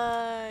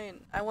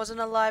 '99. I wasn't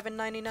alive in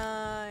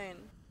 '99.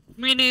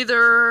 Me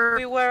neither.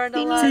 We weren't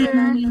Me alive.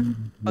 neither.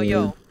 Oh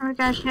yo, Oh my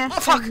gosh, fuck.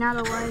 hashtag not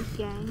alive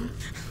gang.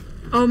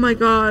 Oh my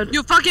god.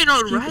 You fucking He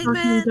alright, fucking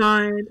man?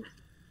 died.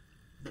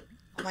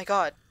 oh my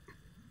god,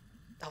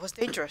 that was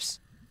dangerous.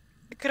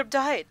 I could have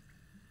died.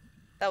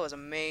 That was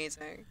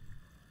amazing.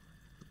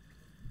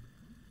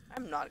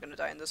 I'm not gonna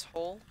die in this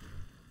hole.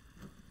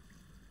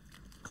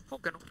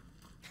 Fucking.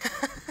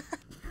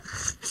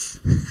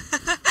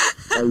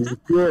 Are you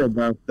sure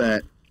about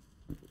that?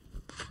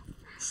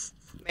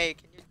 May,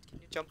 can you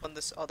jump on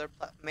this other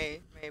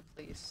May,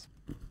 please.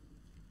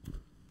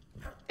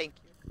 Thank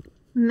you.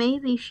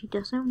 Maybe she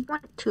doesn't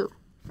want to.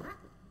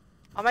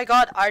 Oh my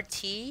god,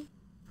 RT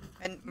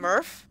and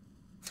Murph?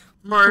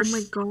 Murph. Oh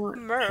my god.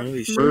 Murph.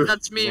 Holy shit. Murph.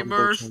 That's me, Rumble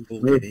Murph.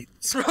 Tumble Murph.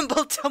 Games.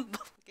 Rumble Tumble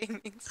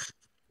Gaming.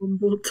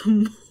 Tumble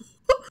tumble.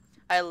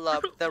 I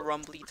love the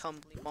rumbly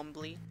tumbly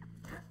mumbly.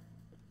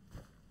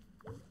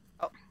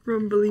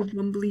 Rumbly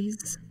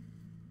bumblies.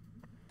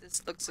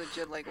 This looks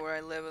legit like where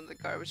I live in the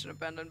garbage and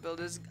abandoned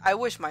buildings. I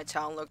wish my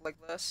town looked like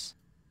this.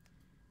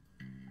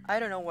 I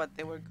don't know what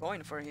they were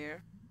going for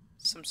here.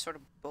 Some sort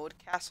of boat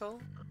castle?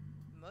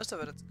 Most of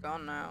it's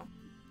gone now.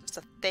 Just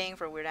a thing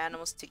for weird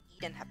animals to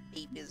eat and have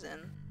babies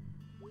in.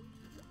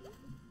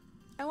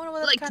 I wonder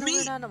what Like kind me. of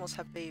weird animals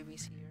have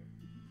babies here.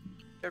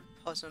 Dirt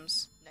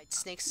possums, night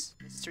snakes,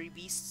 mystery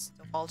beasts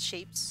of all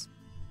shapes.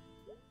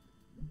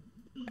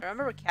 I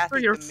remember Kathy. Bro,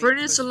 your the friend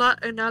mink is was-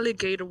 an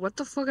alligator. What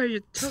the fuck are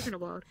you talking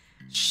about?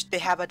 Shh, they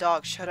have a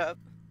dog, shut up.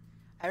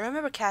 I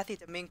remember Kathy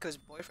the Minko's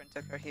boyfriend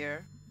took her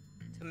here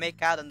to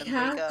make out and then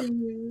break up.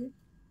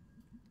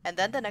 And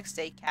then the next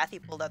day, Kathy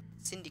pulled out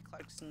Cindy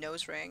Clark's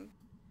nose ring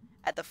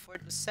at the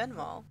Fort Lucen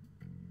Mall.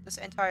 This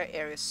entire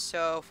area is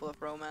so full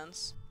of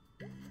romance.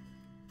 Okay,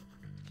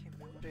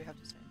 what do you have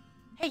to say?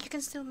 Hey, you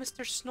can steal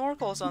Mr.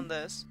 Snorkels on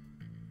this.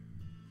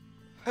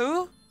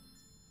 Who?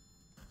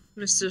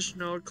 Mr.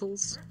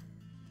 Snorkels.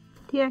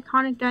 The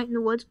iconic Night in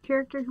the Woods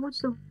character.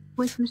 What's the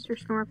with Mr.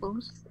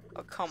 Snorkels?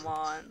 Oh, come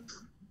on.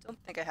 Don't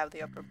think I have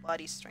the upper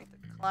body strength to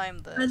climb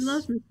this. I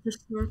love Mr.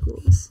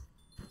 Snorkels.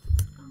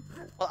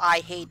 Well, I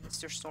hate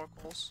Mr.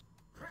 Snorkels.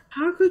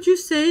 How could you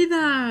say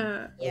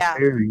that? Yeah,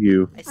 Dare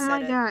you? I Oh my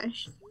said it.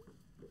 gosh.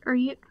 are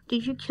you?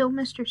 Did you kill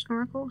Mr.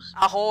 Snorkels?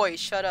 Ahoy,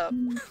 shut up.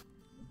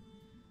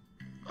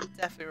 I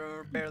definitely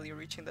remember barely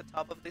reaching the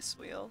top of this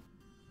wheel.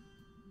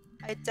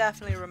 I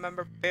definitely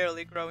remember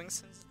barely growing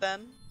since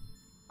then.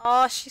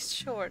 Aw, she's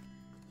short.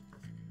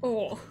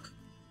 Oh.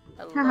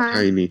 I love Haha. her.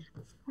 Tiny.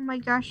 Oh my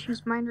gosh,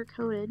 she's minor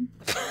coded.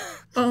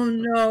 Oh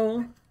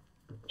no.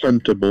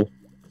 Huntable.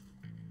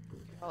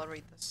 I'll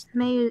read this.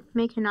 May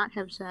cannot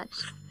have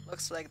sex.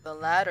 Looks like the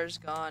ladder's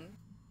gone.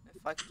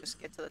 If I could just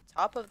get to the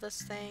top of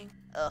this thing.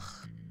 Ugh.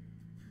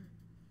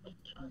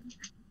 I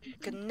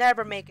could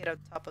never make it up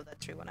top of that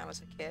tree when I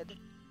was a kid.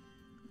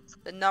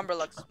 The number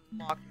looks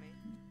mocked me.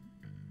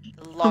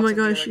 The Oh locks my of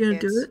the gosh, other you gonna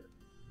kids. do it?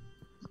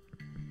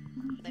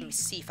 Let me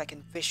see if I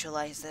can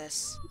visualize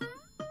this.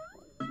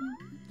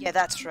 Yeah,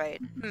 that's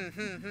right.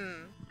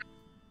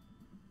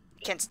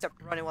 Can't stop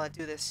running while I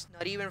do this.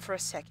 Not even for a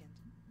second.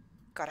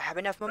 Gotta have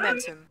enough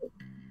momentum.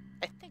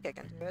 I think I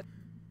can do it.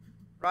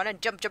 Run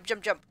and jump, jump,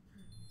 jump, jump.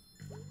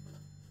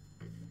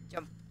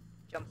 Jump,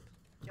 jump,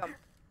 jump.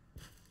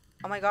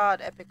 Oh my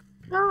god, epic.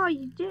 Oh,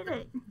 you did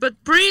it.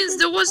 But Prince,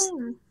 Good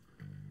thing.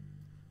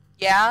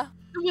 Yeah?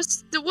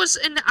 there was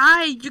an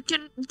eye. You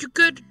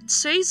could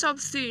say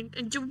something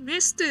and you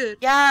missed it.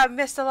 Yeah, I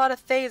missed a lot of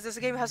things. This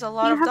game has a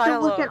lot You of have to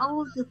dialogue. look at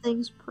all of the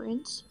things,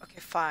 Prince. Okay,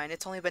 fine.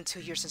 It's only been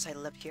 2 years since I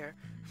lived here.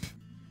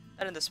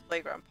 Not in this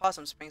playground.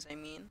 Possum Springs, I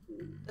mean.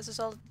 This is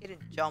all getting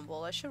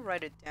jumbled. I should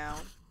write it down.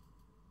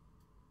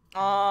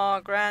 Aw,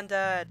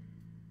 Granddad.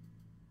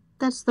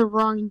 That's the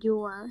wrong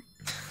UR.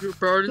 Your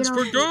parents Get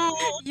over forgot.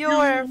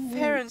 Your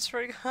parents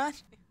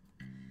forgot.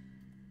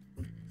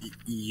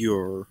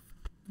 You're.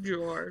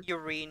 Your.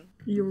 Urine.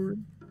 You're.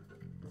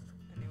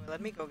 Anyway,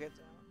 let me go get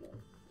down.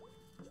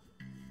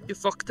 You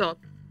fucked up.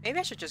 Maybe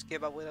I should just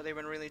give up without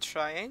even really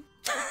trying.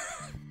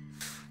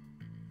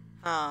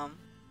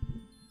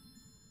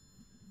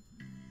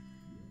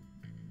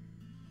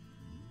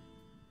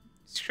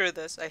 Screw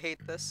this. I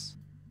hate this.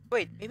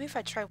 Wait, maybe if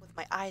I try with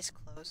my eyes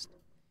closed.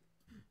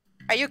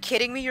 Are you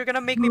kidding me? You're gonna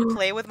make me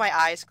play with my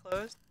eyes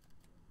closed?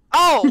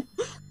 Oh!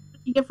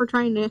 You get for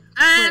trying to. And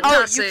Oh,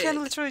 that's you it.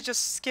 can literally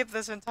just skip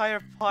this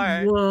entire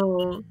part.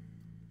 Whoa.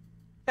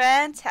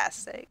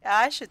 Fantastic.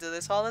 I should do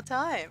this all the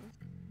time.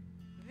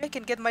 Maybe I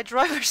can get my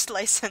driver's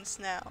license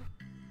now.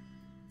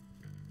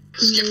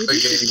 Skip Maybe the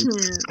you game.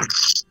 can't.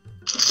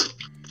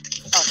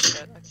 Oh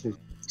shit, okay.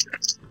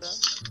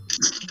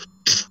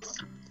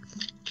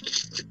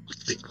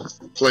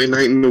 Play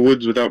Night in the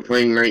Woods without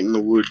playing Night in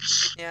the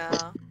Woods.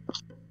 Yeah.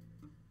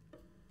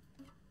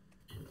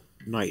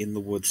 Night in the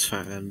Woods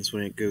fans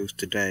when it goes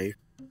to day.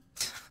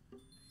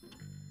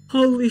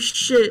 Holy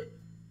shit.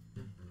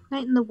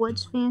 Night in the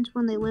Woods fans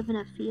when they live in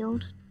a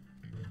field.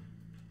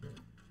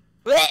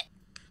 Blech!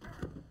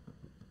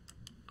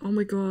 Oh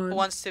my Who god.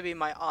 wants to be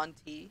my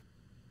auntie?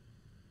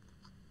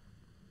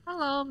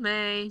 Hello,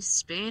 May.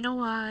 It's been a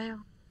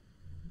while.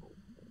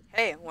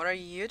 Hey, what are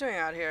you doing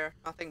out here?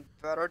 Nothing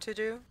better to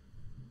do?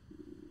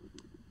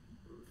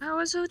 I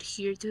was out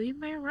here doing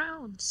my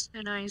rounds,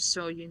 and I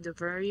saw you in the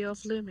very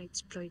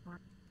off-limits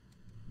playground.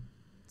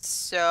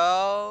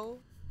 So...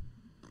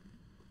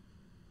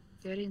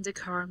 Get in the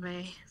car,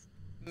 May.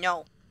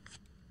 No.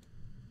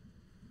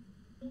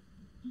 You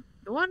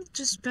want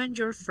to spend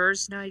your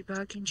first night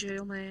back in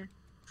jail, May?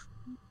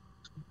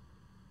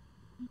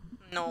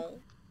 No.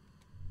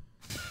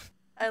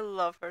 I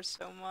love her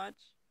so much.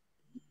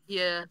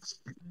 Yeah.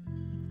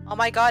 Oh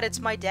my god, it's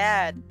my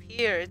dad.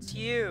 Pierre, it's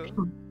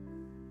you.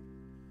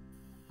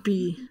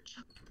 B.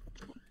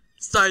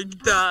 Signed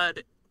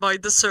Dad by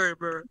the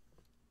server.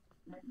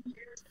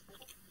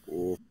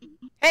 Oh.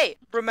 Hey,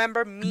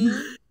 remember me?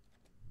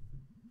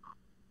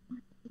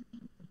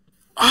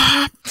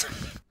 Ah!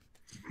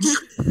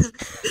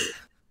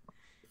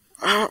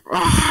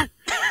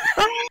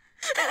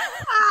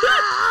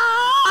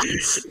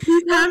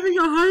 He's having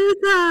a heart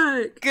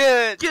attack.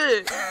 Good.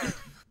 Good.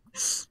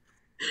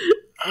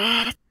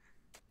 Ah!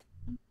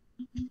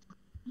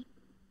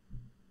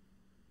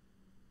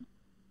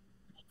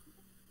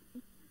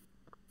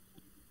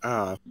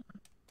 Ah.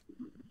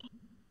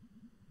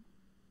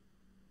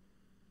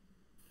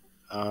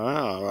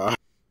 Ah.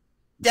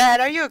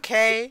 Dad, are you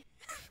okay?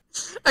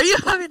 Are you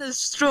having a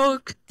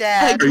stroke?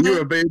 Dad, Are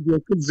you a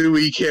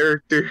Banjo-Kazooie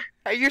character?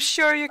 are you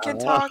sure you can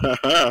talk?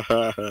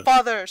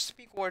 Father,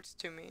 speak words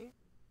to me.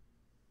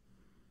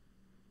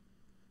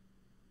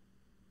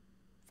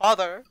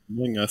 Father,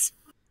 Among Us.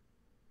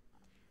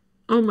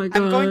 Oh my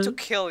god. I'm going to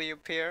kill you,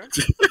 Pierre.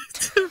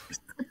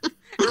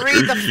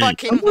 Read the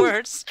fucking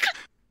words.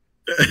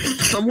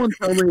 Someone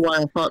tell me why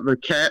I thought the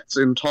cats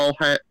in Tall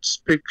Hats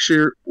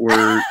picture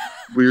were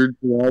weird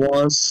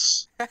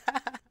chihuahuas.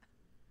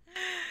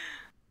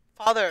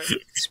 Father,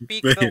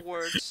 speak the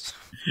words.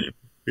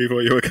 We thought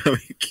you were coming.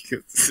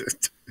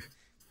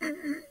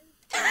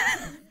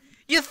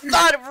 You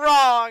thought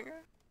wrong!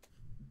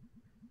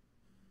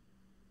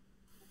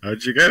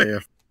 How'd you get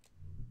here?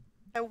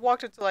 I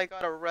walked until I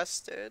got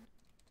arrested.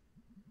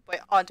 By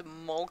Aunt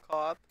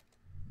Molcop.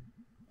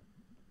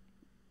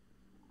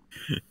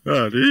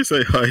 Oh, did you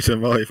say hi to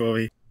Molly for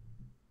me?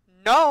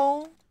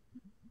 No!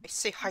 I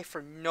say hi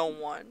for no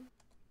one.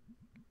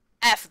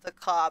 F the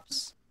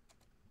cops.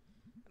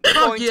 I'm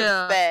going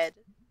to bed.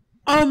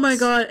 Oh my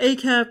god,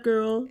 ACAB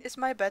girl. Is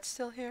my bed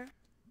still here?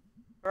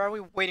 Or are we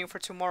waiting for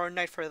tomorrow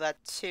night for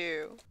that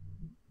too?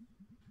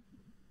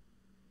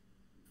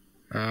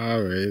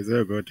 Alright,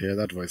 so good to hear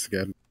that voice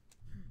again.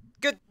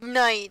 Good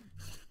night.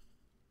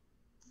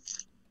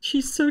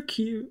 She's so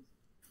cute.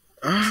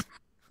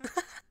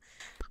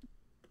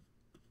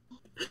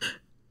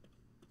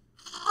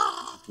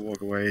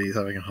 Walk away, he's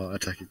having a heart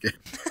attack again.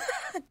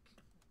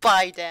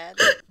 Bye, Dad.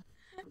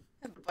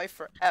 Bye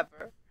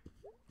forever.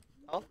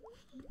 Oh.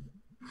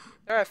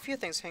 There are a few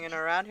things hanging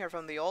around here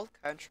from the old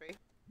country.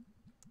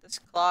 This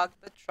clock,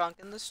 the trunk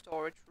in the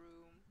storage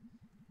room,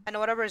 and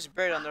whatever is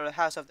buried under the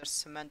house after the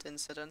cement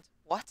incident.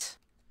 What?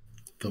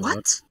 The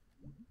what?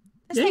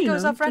 This thing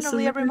goes up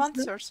randomly every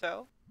month or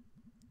so.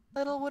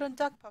 Little wooden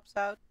duck pops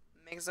out,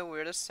 makes the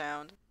weirdest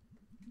sound.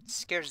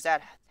 Scares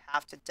Dad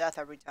half to death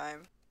every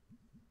time.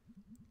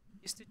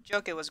 Used to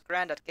joke it was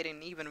Granddad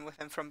getting even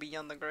with him from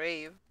beyond the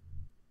grave.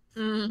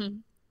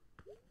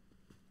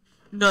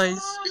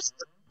 Nice.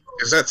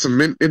 Is that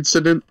cement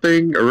incident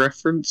thing a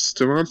reference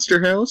to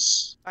Monster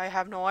House? I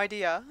have no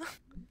idea.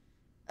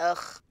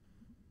 Ugh.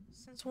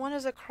 Since when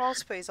is a crawl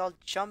space all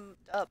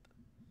jumped up?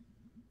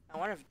 I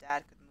wonder if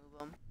Dad could move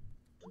them.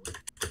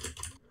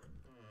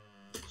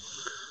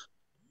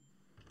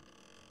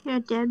 Yeah,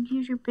 Dad,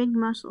 use your big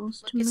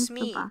muscles to move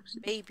the boxes.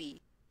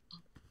 Baby.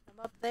 I'm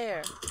up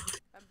there.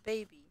 I'm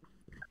baby.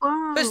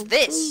 Oh, who's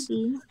this?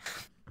 Baby.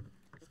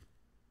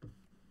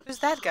 Who's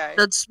that guy?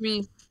 That's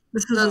me.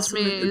 That's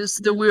me. It's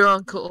the weird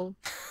uncle.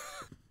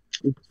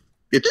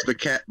 It's the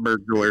cat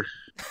burglar.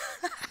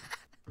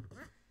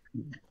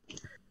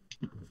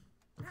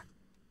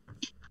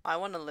 I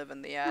want to live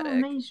in the Oh, attic.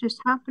 May's just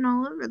hopping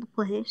all over the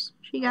place.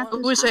 She got I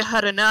this wish I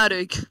had an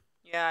attic.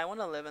 Yeah, I want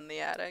to live in the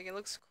attic. It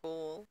looks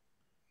cool.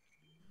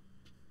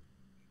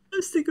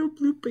 Let's to go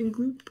bloop and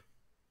gloop.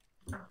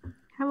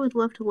 I would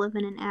love to live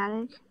in an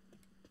attic.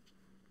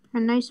 A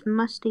nice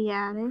musty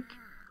attic.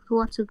 With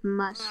lots of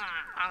must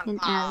in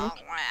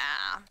attic.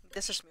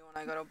 This is me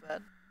when I go to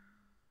bed.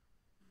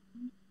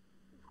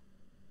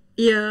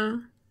 Yeah.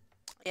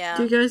 Yeah.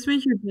 Do you guys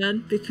make your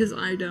bed? Because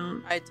I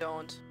don't. I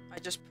don't. I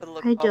just put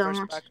the I covers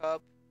don't. back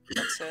up.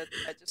 That's it.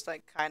 I just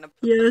like kind of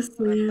put Yes,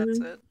 them back. That's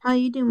man. it. Oh,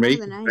 you do more Make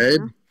than I bed?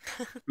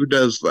 do. Who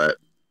does that?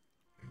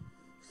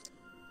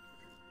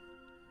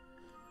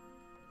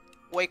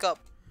 Wake up.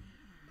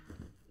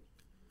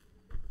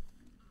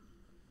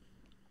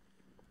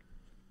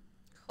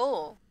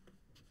 Cool.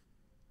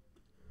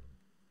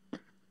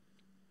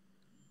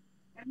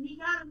 And he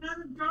got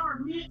another jar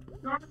of mint.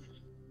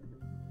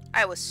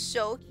 I was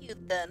so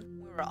cute then.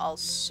 We were all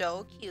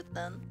so cute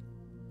then.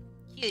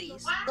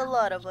 Cuties, the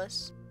lot of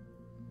us.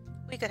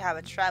 We could have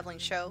a traveling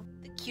show.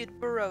 The cute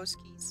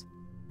Borowskis.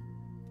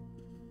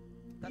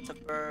 That's a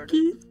bird.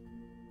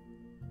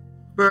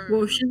 Bird.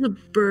 Well, she's a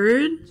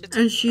bird, She's a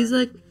and she's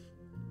like,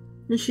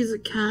 and she's a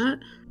cat,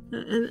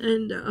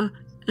 and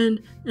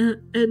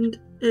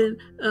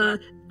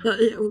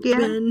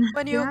Yeah.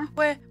 When you, Yeah.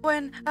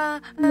 when,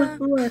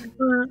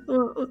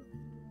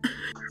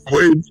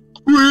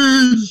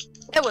 Quiz!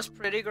 It was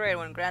pretty great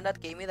when Granddad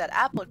gave me that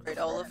apple crate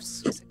all of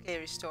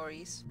scary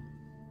stories.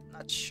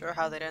 Not sure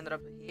how they ended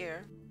up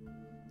here.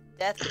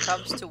 Death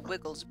comes to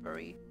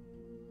Wigglesbury.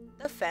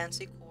 The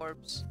Fancy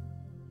Corpse.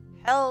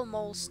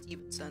 Helmole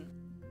Stevenson.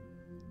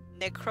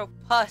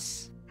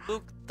 Necropus.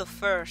 Luke the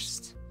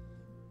First.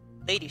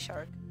 Lady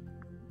Shark.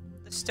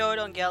 The Stoat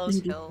on Gallows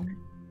Hill.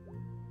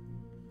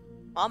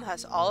 Mom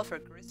has all of her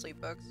grisly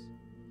books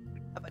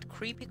about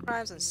creepy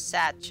crimes and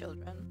sad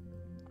children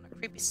on a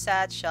creepy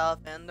sad shelf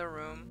in the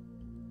room.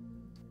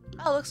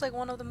 Oh, looks like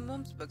one of the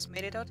Mom's books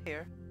made it out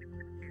here.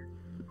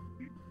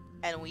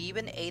 And we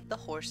even ate the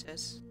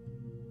horses.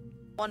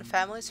 One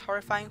family's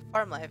horrifying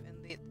farm life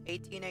in the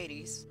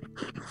 1880s.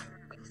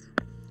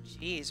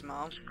 Jeez,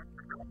 Mom.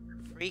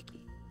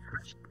 Freaky.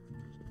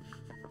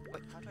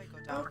 Wait, how do I go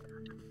down?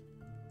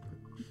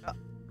 Oh.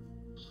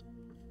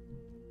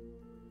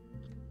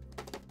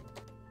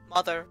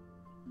 Mother.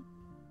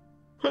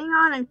 Hang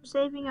on, I'm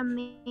saving a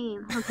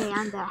meme. Okay,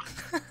 I'm back.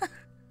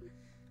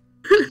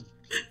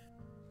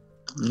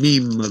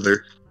 Meme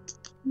mother.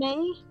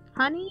 May?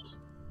 Honey?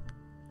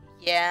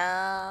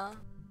 Yeah.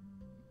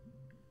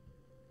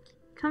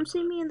 Come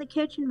see me in the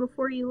kitchen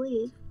before you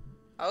leave.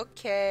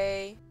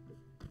 Okay.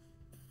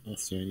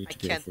 Also, I need I to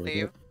go can't for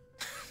leave. it.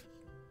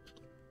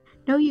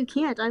 No, you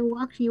can't. I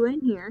locked you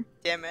in here.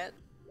 Damn it.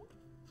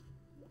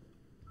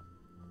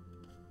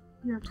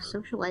 You have to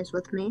socialize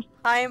with me.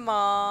 Hi,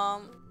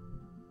 Mom.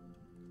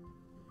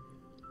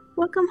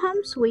 Welcome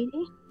home,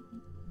 sweetie.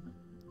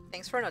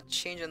 Thanks for not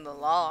changing the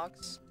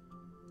locks.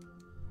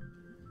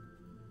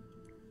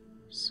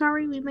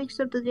 Sorry we mixed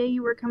up the day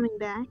you were coming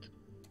back.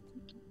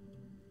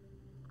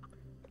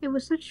 It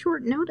was such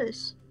short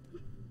notice.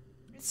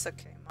 It's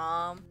okay,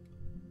 Mom.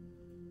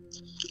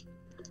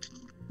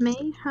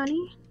 May,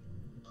 honey?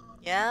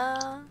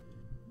 Yeah?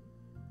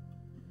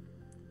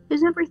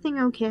 Is everything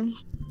okay?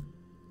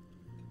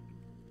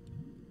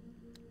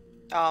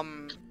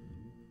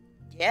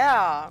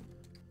 Yeah.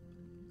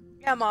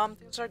 Yeah, Mom,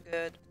 things are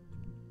good.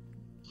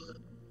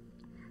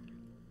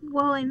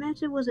 Well, I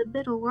meant it was a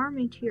bit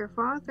alarming to your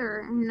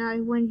father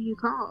when you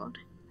called.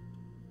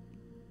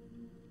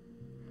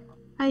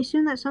 I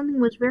assumed that something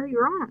was very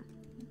wrong.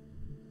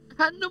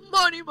 I had no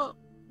money, Mom.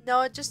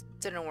 No, it just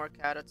didn't work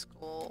out at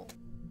school.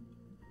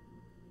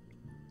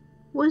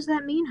 What does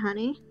that mean,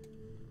 honey?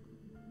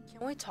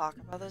 Can we talk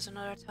about this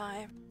another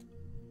time?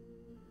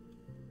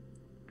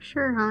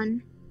 Sure,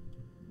 hon.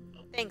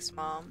 Thanks,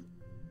 Mom.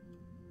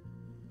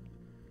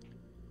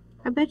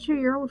 I bet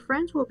your old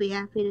friends will be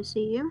happy to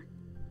see you.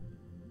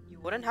 You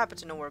wouldn't happen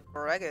to know where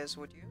Greg is,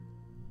 would you?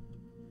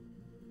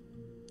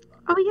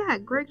 Oh yeah,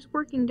 Greg's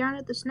working down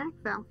at the Snack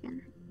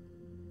Falcon.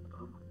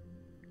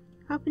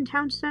 Up in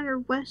town center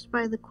west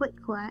by the Quick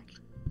Clack.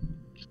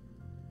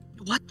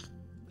 What?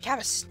 We have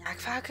a snack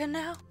falcon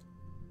now?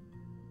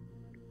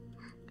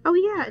 Oh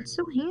yeah, it's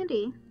so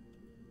handy.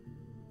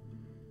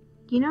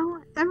 You know,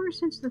 ever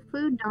since the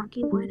food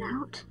donkey went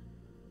out.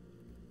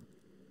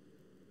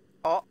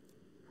 Oh.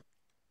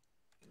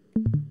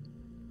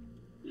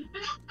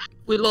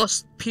 We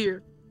lost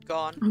Pierre.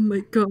 Gone. Oh my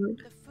god.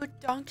 The food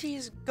donkey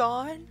is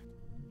gone?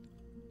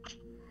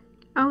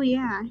 Oh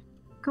yeah,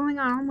 going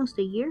on almost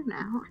a year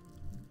now.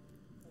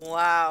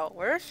 Wow,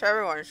 where's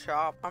everyone's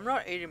shop? I'm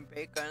not eating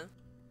bacon.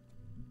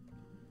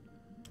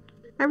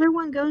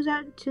 Everyone goes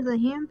out to the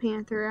Ham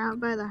Panther out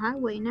by the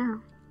highway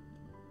now.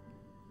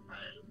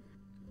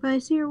 But I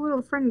see your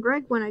little friend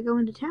Greg when I go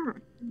into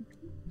town.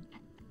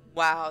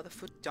 Wow, the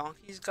food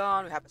donkey's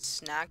gone. We have a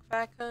snack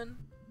falcon.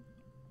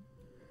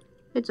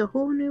 It's a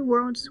whole new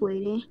world,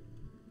 sweetie.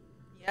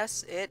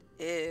 Yes, it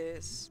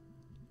is.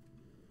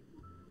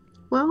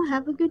 Well,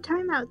 have a good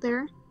time out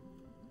there.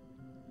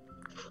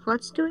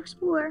 Lots to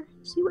explore.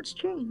 See what's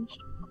changed.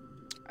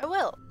 I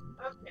will.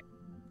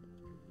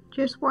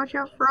 Just watch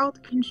out for all the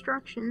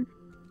construction.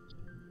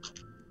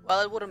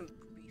 Well, it wouldn't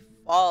be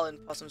fall in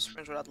Possum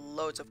Springs without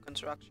loads of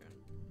construction.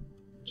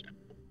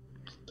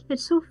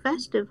 It's so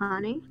festive,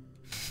 honey.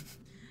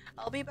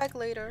 I'll be back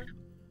later.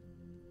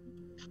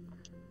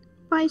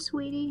 Bye,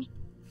 sweetie.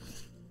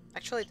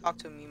 Actually, talk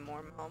to me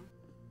more, Mom.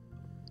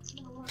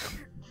 So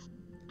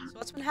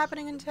what's been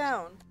happening in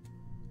town?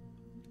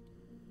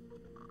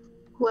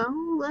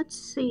 Well, let's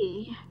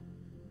see.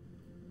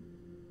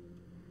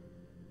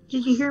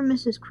 Did you hear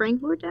Mrs.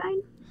 Krangler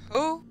died?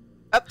 Who?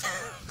 Up.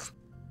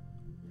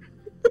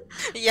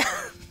 Yeah.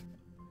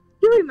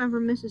 You remember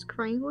Mrs.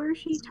 Krangler?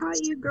 She taught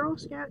you your Girl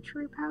Scout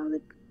troop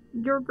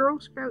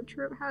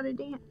how to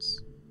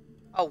dance.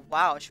 Oh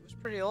wow, she was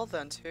pretty old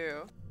then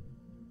too.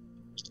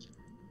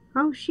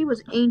 Oh, she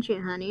was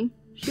ancient, honey.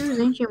 She was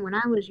ancient when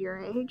I was your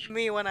age.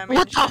 Me when I'm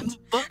What ancient.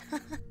 the fuck?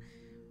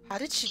 How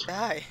did she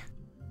die?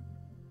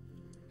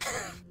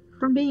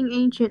 From being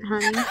ancient,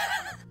 honey.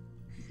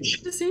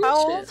 Just How ancient.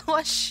 old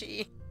was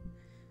she?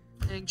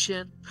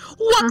 Ancient.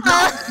 What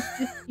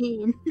Uh-huh.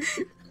 15.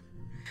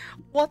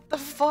 What the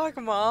fuck,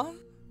 Mom?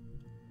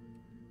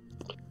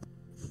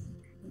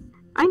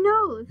 I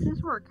know, if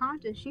this were a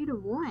contest, she'd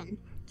have won.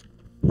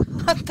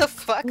 What the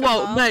fuck,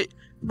 Wow, Mom?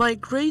 my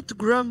great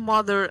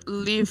grandmother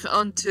lived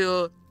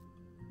until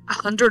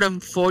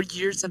 104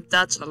 years, and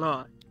that's a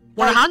lot.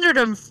 Like-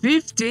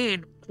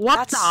 115.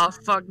 What That's-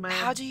 the fuck, man?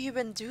 How do you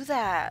even do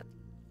that?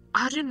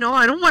 I don't know.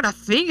 I don't want to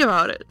think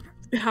about it.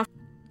 You have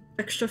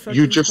extra fucking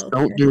You just healthcare.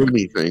 don't do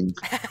anything.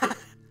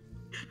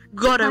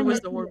 God, I Honey,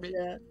 was the mermaid.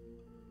 Yeah.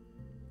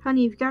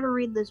 Honey, you've got to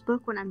read this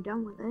book when I'm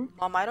done with it.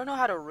 Mom, I don't know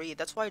how to read.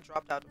 That's why I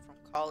dropped out from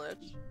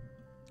college.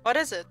 What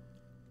is it?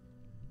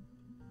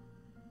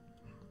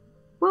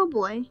 Well,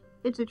 boy,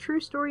 it's a true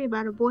story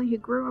about a boy who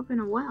grew up in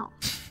a well.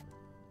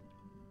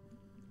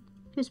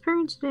 His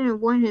parents didn't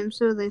want him,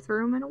 so they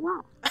threw him in a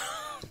well.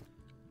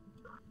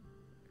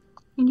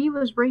 And he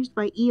was raised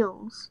by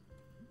eels.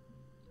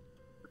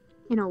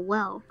 In a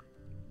well.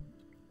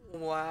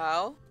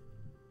 Wow.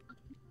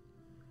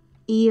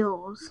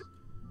 Eels.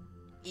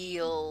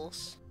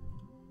 Eels.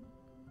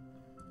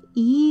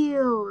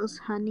 Eels,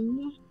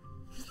 honey.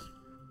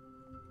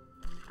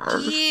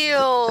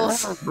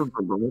 Eels!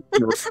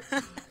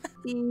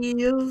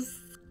 Eels.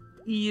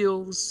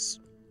 Eels.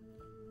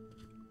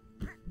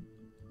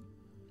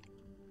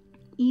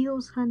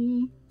 Eels,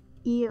 honey.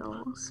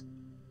 Eels.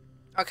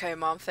 Okay,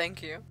 Mom,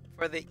 thank you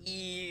for the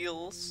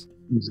eels.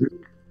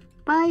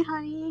 Bye,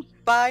 honey.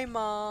 Bye,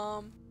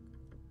 Mom.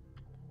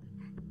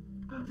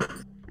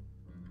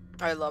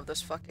 I love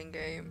this fucking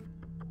game.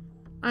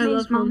 I May's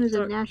love mom is a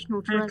Homestuck. national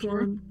Act treasure.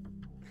 One.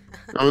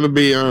 I'm gonna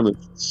be honest.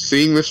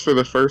 Seeing this for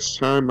the first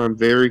time, I'm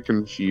very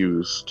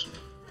confused.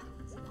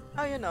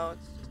 Oh, you know,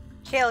 it's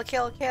kill,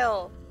 kill,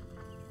 kill.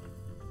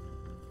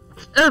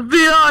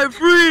 FBI,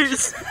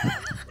 freeze!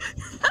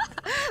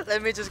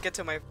 Let me just get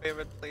to my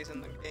favorite place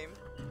in the game.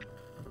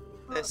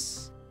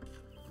 This.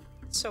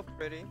 It's so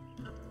pretty.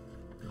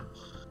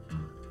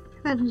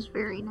 That is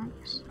very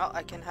nice. Oh,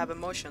 I can have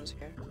emotions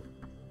here.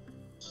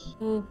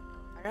 Oh,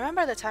 I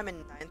remember the time in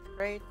 9th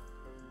grade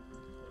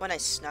when I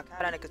snuck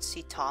out and I could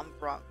see Tom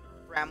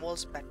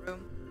Bramwell's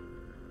bedroom.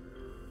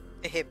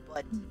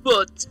 But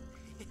But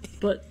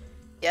but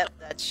Yep,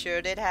 that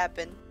sure did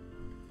happen.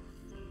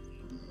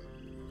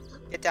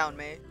 Get down,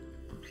 May.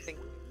 Thank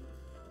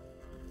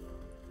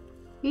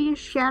you. You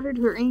just shattered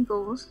her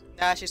ankles.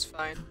 Nah, she's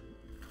fine.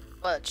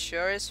 Well, it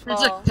sure is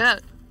It's a fall.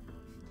 cat.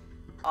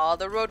 All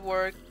the road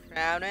work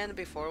crammed in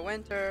before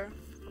winter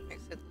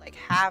makes it like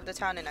half the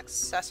town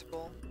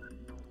inaccessible.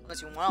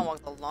 Unless you want to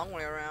walk the long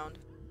way around.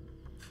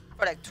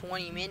 For like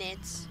 20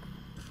 minutes.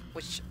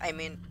 Which, I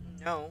mean,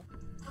 no.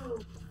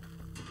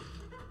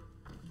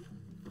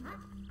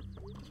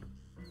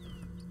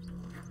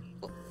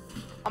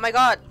 Oh my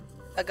god!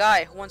 A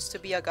guy who wants to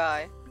be a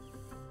guy.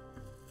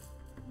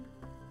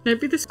 Can I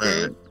be the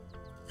spirit?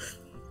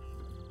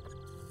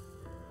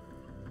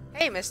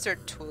 Hey, Mr.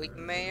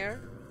 Twigmayer.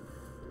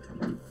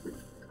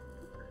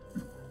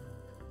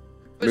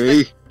 Who's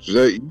Me? the- Is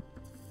that you?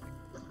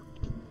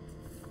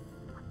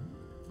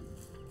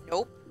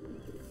 Nope.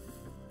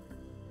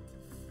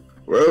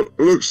 Well, it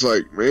looks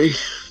like me.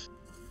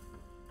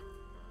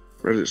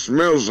 But it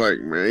smells like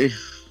me.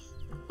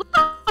 What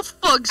the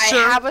fuck, I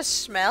sir? have a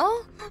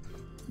smell?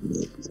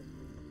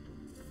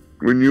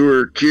 When you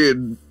were a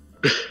kid,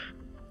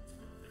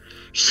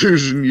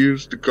 Susan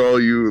used to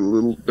call you a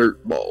little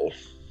dirt ball.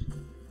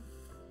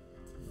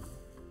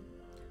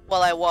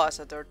 Well, I was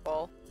a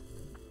dirtball.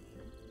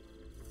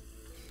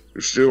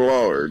 You still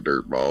are a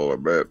dirt ball, I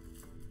bet.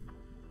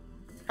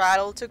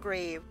 Cradle to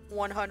grave,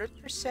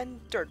 100%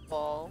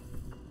 dirtball.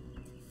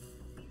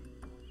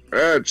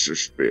 That's the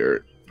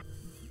spirit.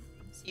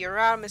 See you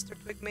around, Mr.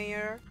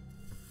 Twigmayer.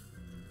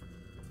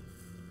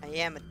 I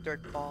am a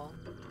dirtball.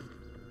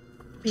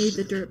 Me,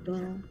 the dirt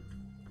ball.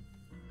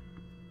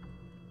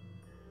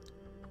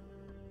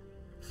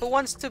 Who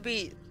wants to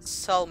be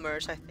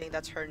Selmers? I think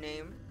that's her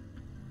name.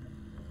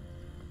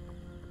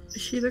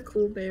 Is she the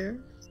cool bear?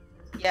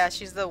 Yeah,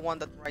 she's the one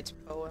that writes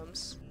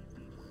poems.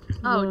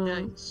 Oh, Whoa.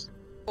 nice.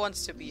 Who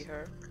wants to be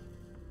her?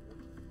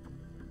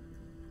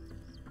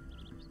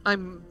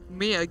 I'm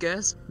me, I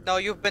guess. No,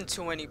 you've been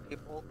too many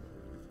people.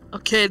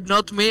 Okay,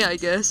 not me, I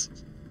guess.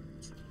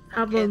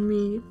 How Okay. about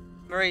me?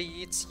 Marie,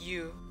 it's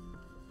you.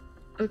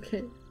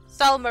 Okay.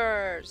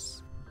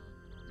 Selmers!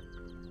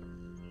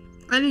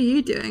 What are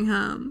you doing,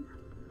 Hum?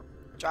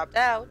 Dropped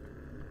out.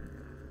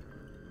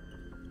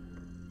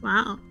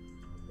 Wow.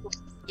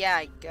 Yeah,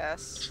 I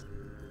guess.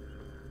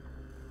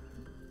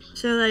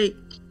 So, like,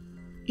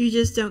 you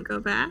just don't go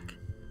back?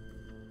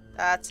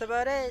 That's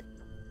about it.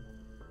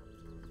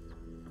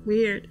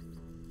 Weird.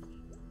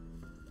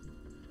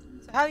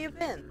 So how you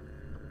been?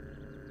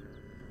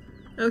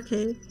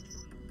 Okay.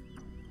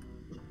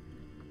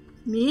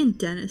 Me and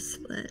Dennis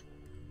split.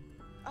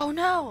 Oh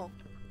no!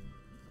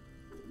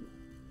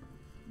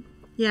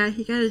 Yeah,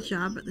 he got a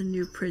job at the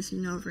new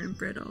prison over in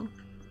Brittle.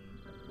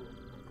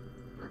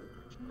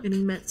 And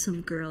he met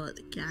some girl at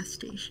the gas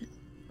station.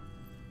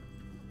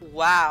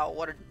 Wow,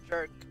 what a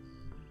jerk.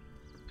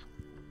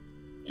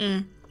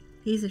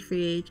 He's a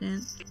free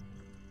agent.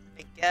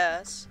 I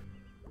guess.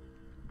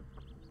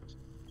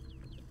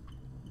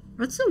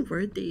 What's the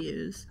word they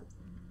use?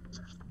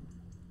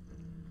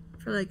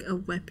 For like a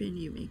weapon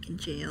you make in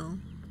jail.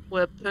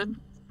 Weapon.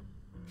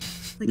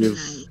 Like Yes.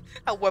 a knife.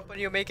 A weapon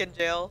you make in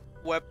jail?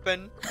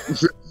 Weapon?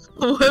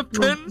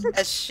 Weapon?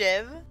 A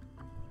shiv?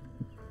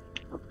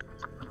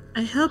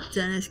 I hope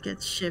Dennis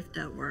gets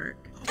shifted at work.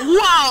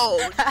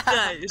 Wow!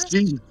 Nice.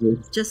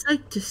 Jesus. Just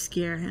like to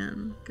scare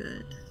him.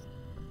 Good.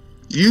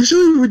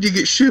 Usually when you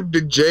get shipped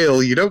in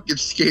jail, you don't get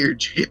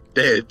scared, you get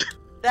dead.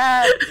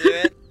 That do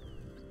it.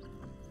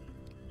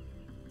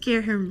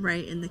 Scare him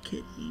right in the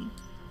kidney.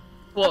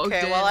 Well,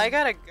 Okay, well I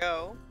gotta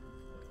go.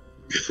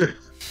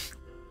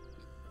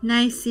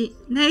 Nice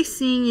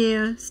seeing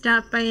you.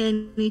 Stop by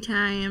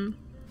anytime.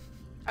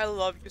 I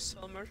love you,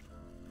 Selmer.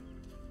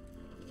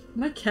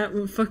 My cat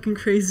went fucking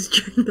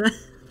crazy during that.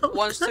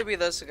 Wants to be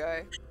this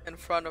guy in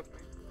front of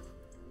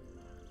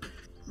me.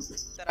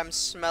 That I'm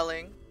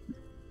smelling.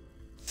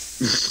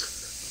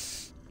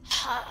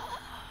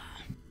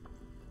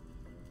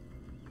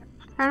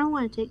 I don't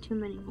want to take too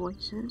many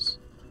voices.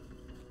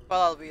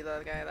 Well, I'll be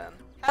that guy then.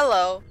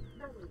 Hello.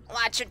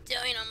 What you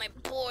doing on my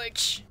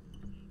porch?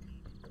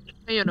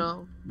 you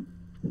know.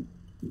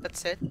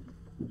 That's it.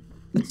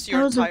 That's That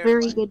your was a entire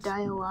very line? good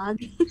dialogue.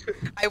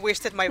 I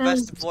wasted my That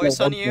best was- voice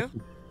on you.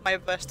 My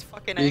best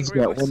fucking He's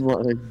angry got voice.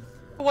 one line.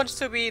 Who wants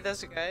to be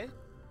this guy?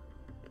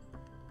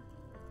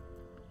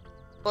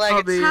 Like, I'll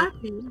it's... be-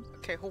 Happy.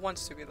 Okay, who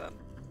wants to be them?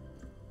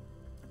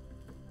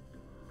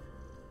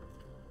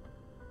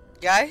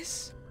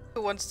 Guys?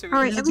 Who wants to be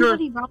Alright, Is it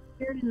everybody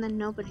volunteered and then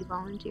nobody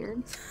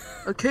volunteered.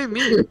 Okay, me.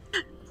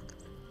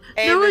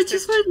 Hey, No, I Mr.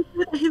 just wanted to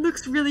say that he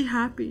looks really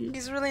happy.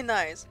 He's really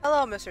nice.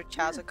 Hello, Mr.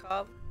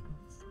 Chazakov.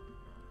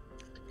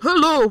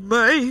 Hello,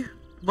 May.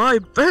 My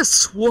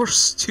best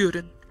worst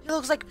student. He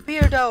looks like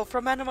Beardo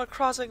from Animal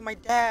Crossing, my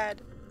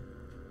dad.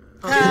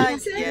 Oh, Ah,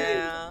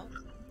 yeah.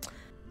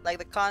 Like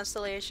the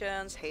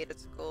constellations, hated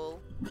school.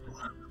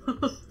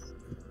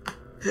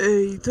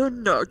 Hey,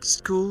 don't knock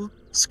school.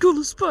 School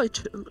is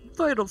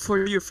vital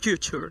for your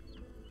future.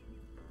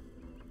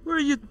 What are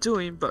you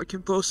doing back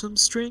in Bosom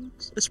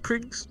Springs?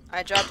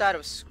 I dropped out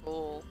of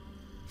school.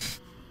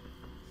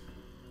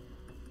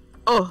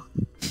 Oh.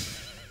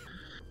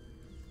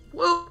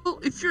 Well,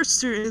 if you're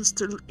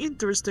still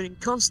interested in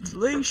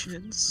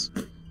constellations,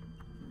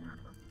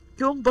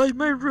 come by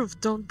my roof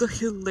down the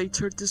hill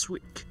later this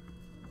week.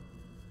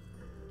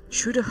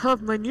 Should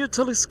have my new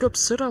telescope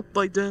set up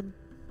by then.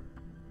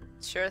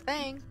 Sure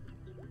thing.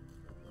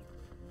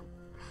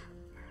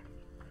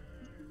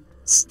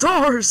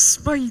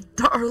 Stars, my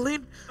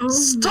darling! Oh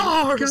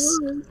Stars!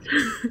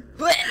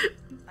 my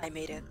I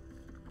made it.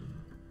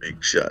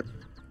 Big shot.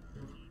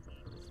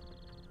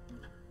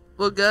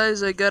 Well,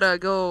 guys, I gotta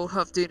go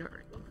have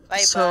dinner. Bye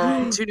So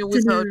bye. continue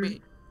without Dinner.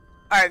 me.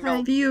 Alright, no.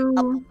 God.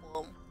 You.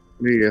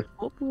 Yeah.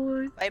 Oh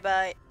boy. Bye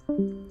bye.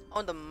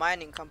 Owned a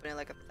mining company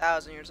like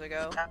 1,000 years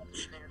ago.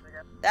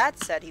 Dad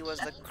said he was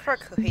the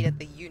crook who hated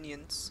the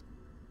unions.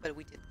 But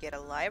we did get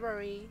a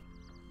library.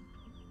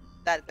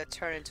 That got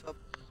turned into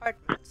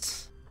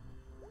apartments.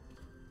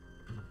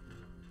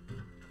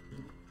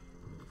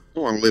 I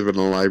want to live in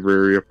a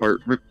library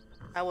apartment.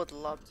 I would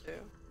love to.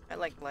 I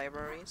like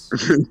libraries.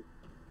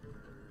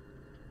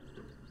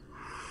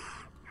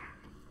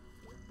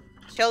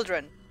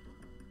 Children.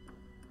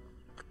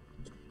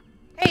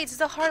 Hey, it's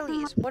the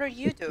Harleys. What are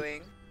you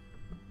doing?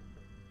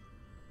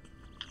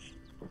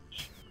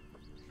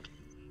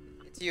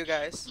 It's you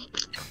guys.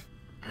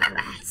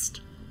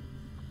 Rest.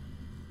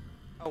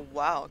 Oh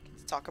wow,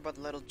 let's talk about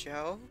little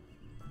Joe.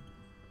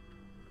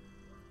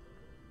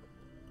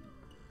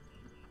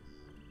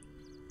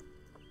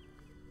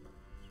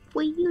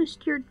 We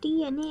used your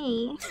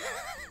DNA.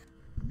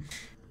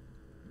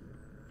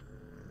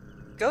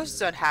 Ghosts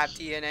don't have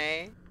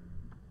DNA.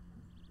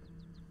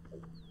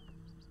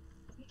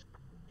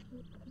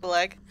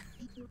 Bleg.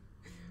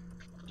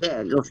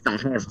 Yeah, just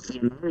don't have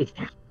DNA.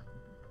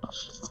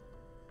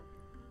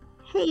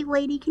 Hey,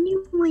 lady, can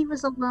you leave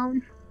us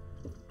alone?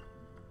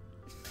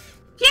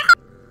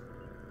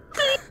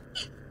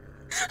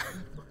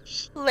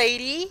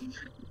 Lady.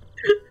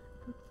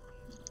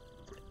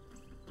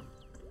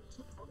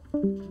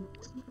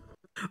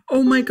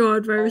 Oh my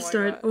god, virus my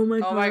died. god. Oh my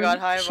god. Oh my god,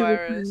 hi She was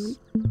virus.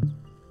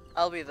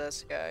 I'll be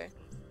this guy.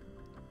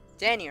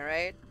 Danny,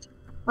 right?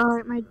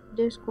 Alright, my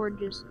Discord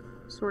just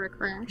sort of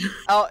crashed.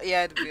 Oh,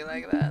 yeah, it'd be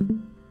like that.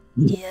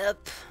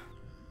 Yep.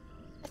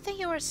 I think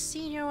you were a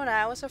senior when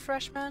I was a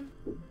freshman.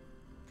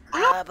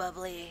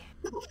 Probably.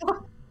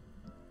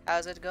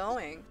 How's it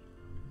going?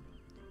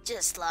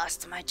 Just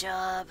lost my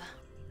job.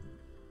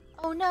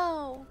 Oh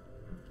no.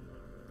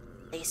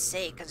 They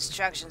say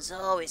construction's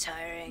always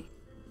hiring,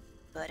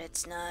 but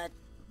it's not.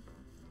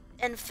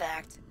 In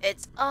fact,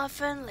 it's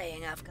often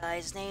laying off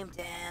guys named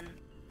Dan.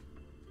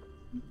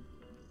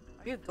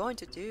 What are you going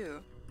to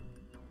do?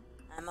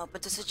 I'm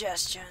open to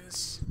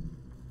suggestions.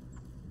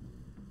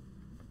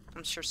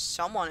 I'm sure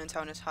someone in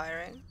town is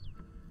hiring.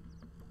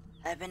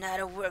 I've been out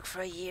of work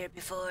for a year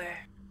before.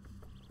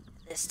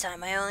 This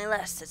time I only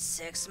lasted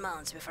 6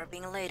 months before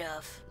being laid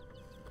off.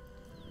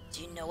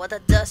 Do you know what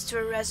that does to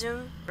a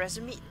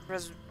resume?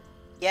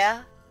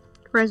 Yeah?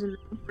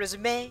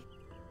 Resume?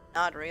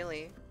 Not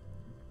really.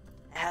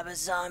 I have a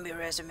zombie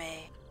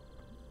resume.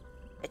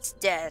 It's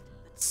dead,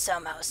 but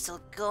somehow still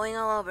going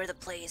all over the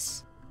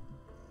place.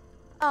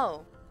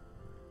 Oh.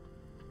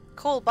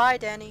 Cool, bye,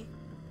 Danny.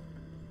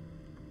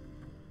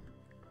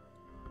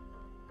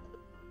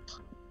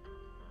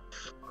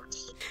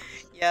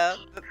 Yeah,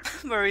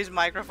 Marie's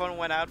microphone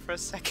went out for a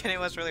second. It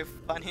was really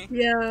funny.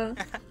 Yeah.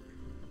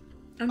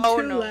 I'm Oh,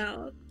 too no.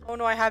 loud. Oh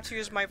no, I have to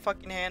use my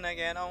fucking hand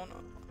again. Oh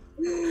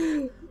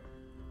no.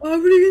 What are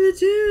you gonna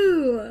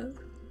do?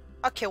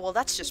 Okay, well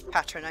that's just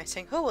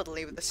patronizing. Who would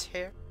leave this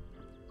here?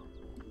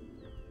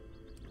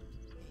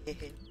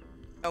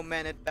 Oh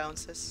man, it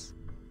bounces.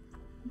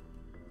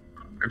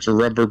 It's a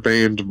rubber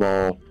band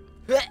ball.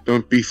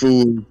 Don't be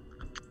fooled.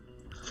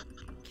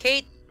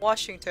 Kate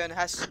Washington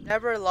has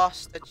never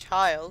lost a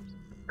child.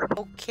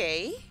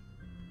 Okay.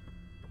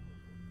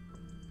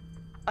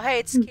 Oh hey,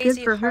 it's Good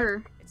Casey for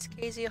her. It's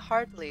Casey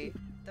Hartley,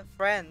 the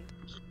friend.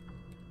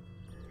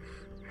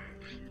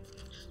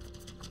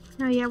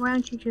 Oh yeah, why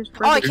don't you just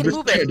Oh, I rub can You're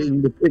move just it.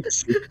 petting the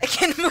pixie. I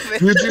can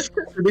move You're it. just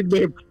sitting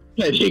there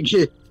petting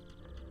it.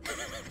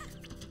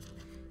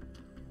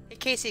 Hey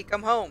Casey,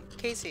 come home.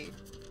 Casey,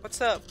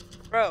 what's up,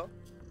 bro?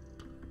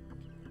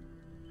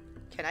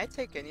 Can I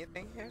take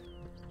anything here?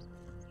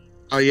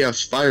 Oh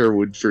yes,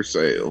 firewood for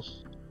sale.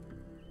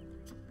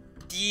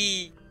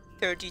 D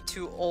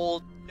 32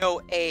 old,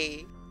 no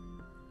A.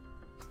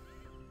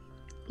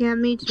 Yeah,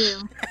 me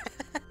too.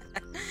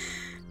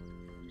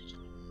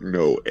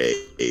 No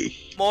A.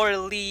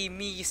 Morley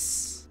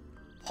Meese.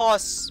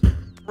 Pause.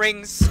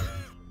 Rings.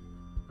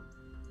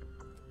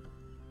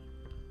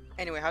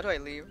 Anyway, how do I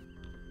leave?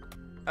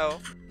 Oh,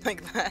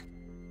 like that.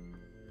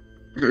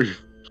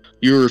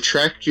 You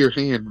retract your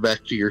hand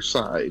back to your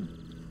side.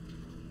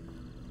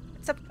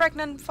 It's a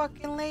pregnant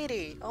fucking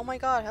lady. Oh my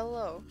god,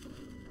 hello.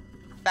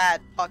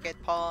 Fat pocket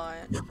pawn.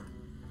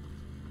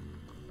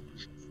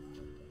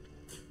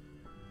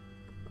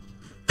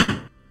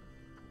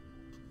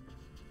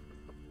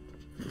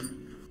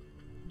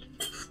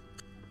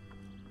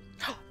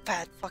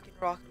 Fat fucking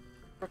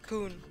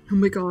raccoon. Oh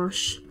my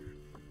gosh.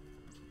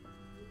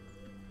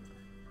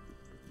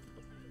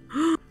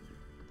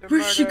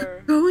 Where's she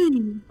murder.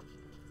 going?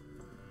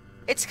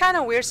 It's kind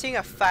of weird seeing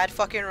a fat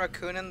fucking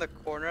raccoon in the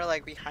corner,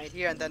 like behind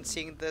here, and then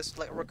seeing this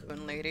like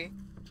raccoon lady.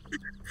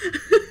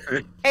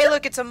 Hey,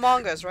 look, it's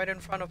Among Us right in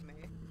front of me.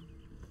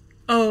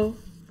 Oh,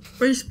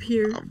 where's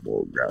Pierre?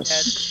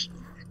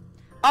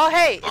 Oh,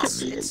 hey,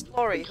 it's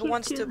Lori. Who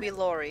wants to be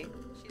Lori?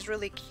 She's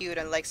really cute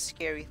and likes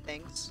scary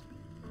things.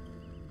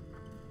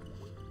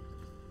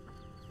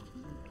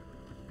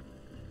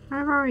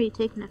 I've already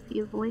taken a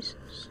few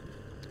voices.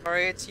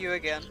 Lori, it's you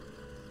again.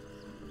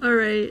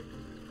 Alright.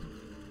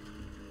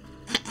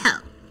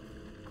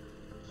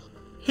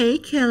 Hey,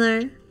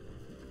 killer.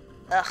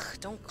 Ugh,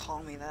 don't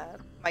call me that.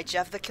 My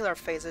Jeff the Killer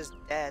face is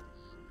dead.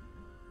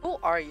 Who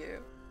are you?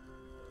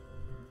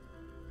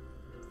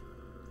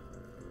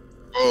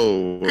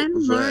 Oh, what I'm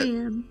was that?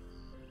 Lorium.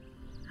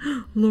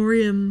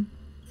 Lorium.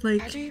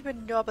 Like, How do you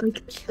even know about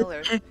like the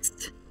killer?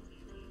 text.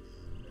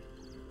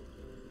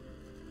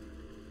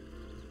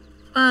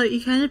 Oh,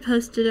 you kind of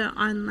posted it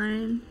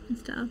online and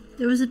stuff.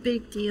 It was a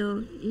big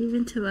deal,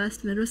 even to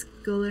us middle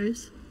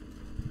schoolers.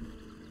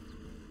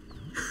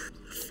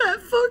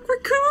 Fat fuck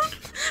raccoon!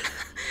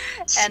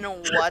 And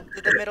what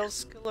did the middle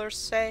schoolers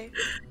say?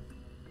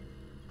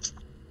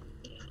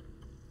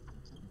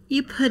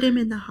 You put him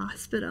in the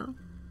hospital.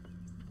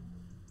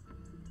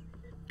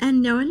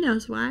 And no one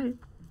knows why.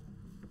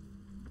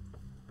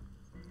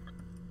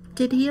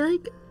 Did he,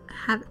 like,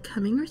 have it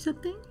coming or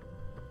something?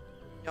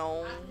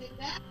 No.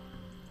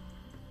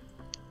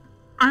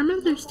 Our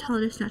mothers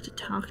told us not to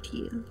talk to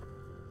you.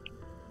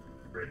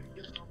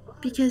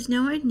 Because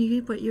no one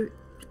knew what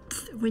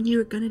when you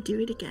were gonna do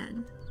it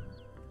again.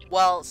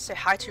 Well, say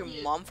hi to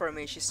your mom for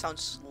me. She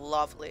sounds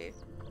lovely.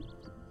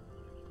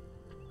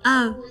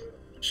 Oh,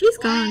 she's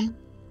gone.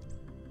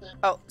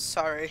 Oh,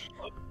 sorry.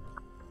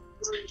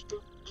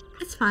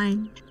 It's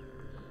fine.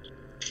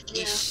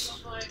 Yeesh.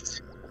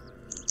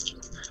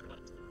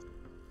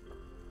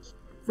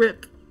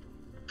 Rip.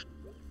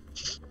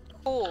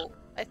 Cool.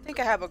 I think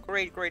I have a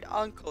great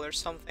uncle or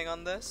something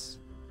on this.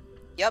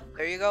 Yep,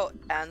 there you go.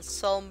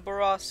 Anselm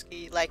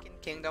Borowski, like in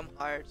Kingdom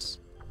Hearts.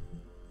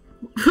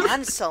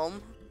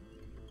 Anselm?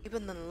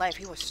 Even in life,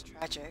 he was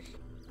tragic.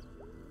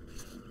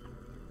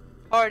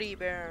 Party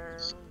bear.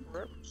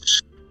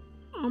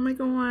 Oh my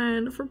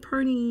god, for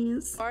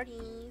parties.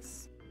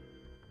 Parties.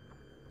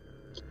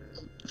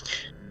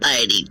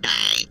 Party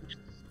time.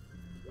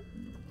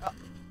 Oh.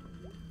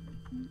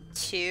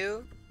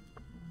 2?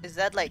 Is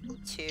that like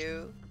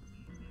 2?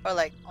 Or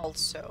like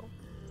also?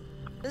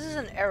 This is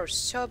an error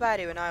so bad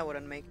even I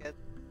wouldn't make it.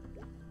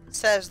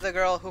 Says the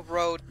girl who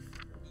wrote,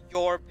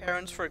 "Your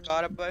parents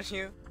forgot about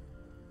you."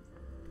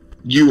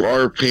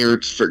 Our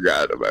parents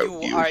forgot about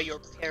you. You are your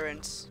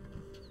parents.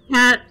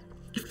 Cat.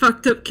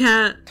 Fucked up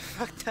cat.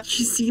 Fucked up. Did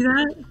you see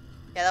that?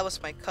 Yeah, that was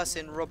my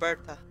cousin,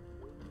 Roberta.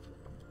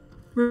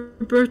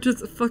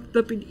 Roberta's fucked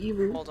up and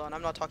evil. Hold on,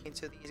 I'm not talking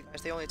to these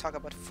guys. They only talk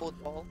about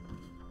football.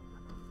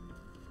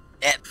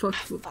 Fuck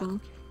football.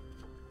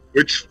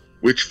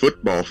 Which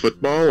football?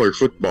 Football or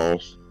football?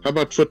 How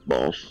about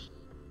football?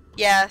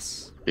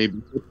 Yes.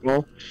 Maybe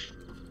football?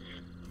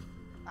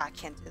 I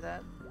can't do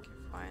that. Okay,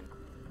 fine.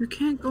 You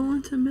can't go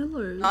into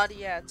Miller's. Not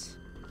yet.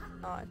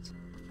 Not.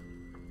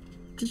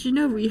 Did you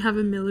know we have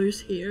a Miller's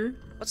here?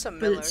 What's a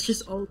But Miller's? it's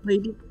just old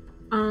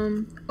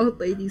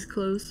ladies'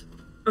 clothes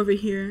over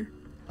here.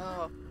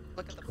 Oh,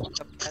 look at the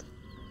fucked up cat.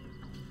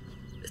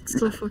 It's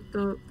so fucked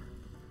up.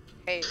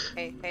 Hey,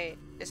 hey, hey.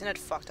 Isn't it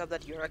fucked up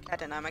that you're a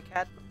cat and I'm a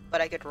cat? But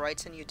I get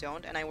rights and you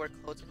don't, and I wear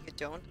clothes and you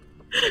don't?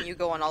 And you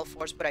go on all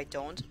fours but I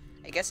don't?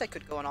 I guess I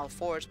could go on all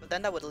fours, but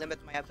then that would limit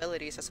my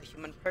abilities as a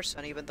human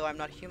person, even though I'm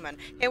not human.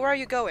 Hey, where are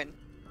you going?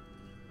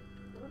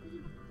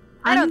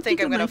 I don't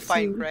think I'm gonna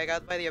find Greg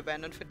out by the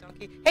abandoned food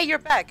donkey. Hey, you're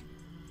back!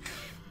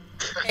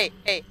 Hey,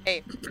 hey,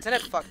 hey. Isn't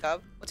it fucked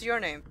up? What's your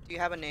name? Do you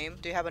have a name?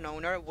 Do you have an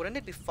owner? Wouldn't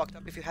it be fucked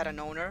up if you had an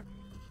owner?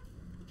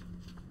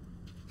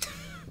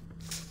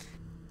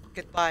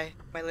 Goodbye,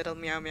 my little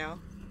meow meow.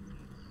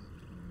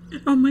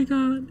 Oh my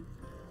god.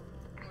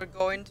 We're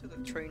going to the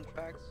train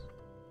tracks.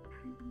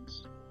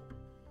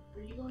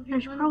 I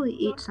should probably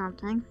eat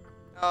something.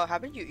 Oh,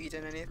 haven't you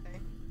eaten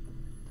anything?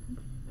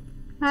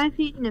 I've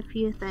eaten a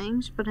few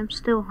things, but I'm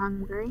still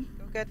hungry.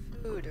 Go get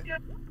food.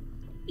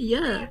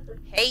 Yeah.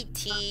 Hey,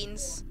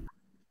 teens!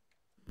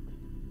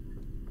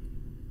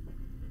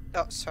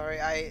 Oh,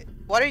 sorry,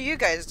 What are you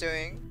guys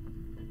doing?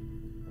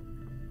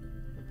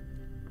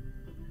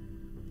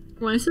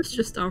 Why is this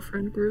just our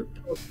friend group?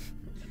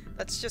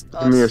 That's just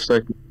Give me a us.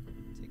 second.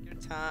 Take your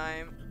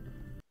time.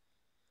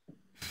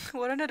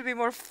 Wouldn't it be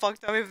more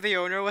fucked up if the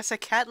owner was a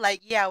cat?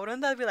 Like, yeah,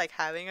 wouldn't that be like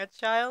having a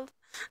child?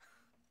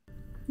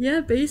 Yeah,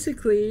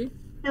 basically.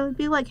 It would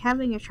be like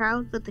having a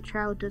child, but the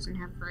child doesn't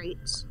have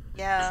rights.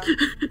 Yeah.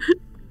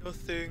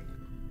 Nothing.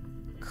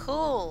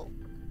 Cool.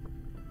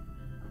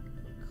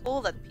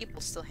 Cool that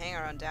people still hang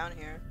around down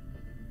here.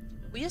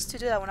 We used to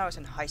do that when I was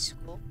in high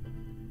school.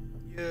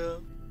 Yeah.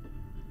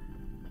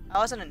 I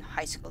wasn't in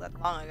high school that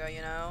long ago,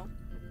 you know?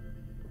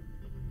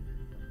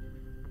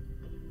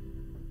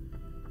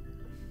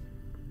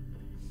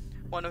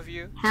 One of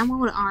you. How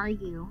old are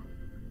you?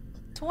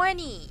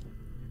 20!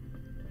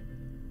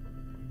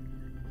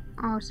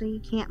 Oh, so you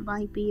can't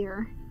buy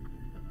beer.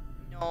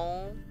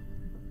 No.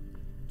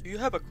 Do you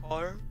have a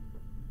car?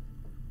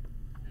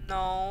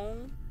 No.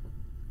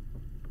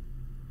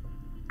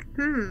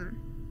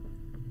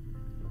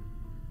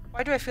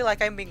 Why do I feel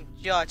like I'm being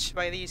judged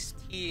by these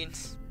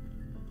teens?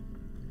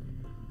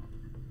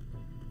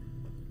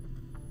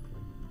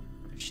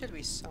 There should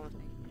be something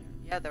here.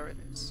 Yeah, there it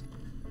is.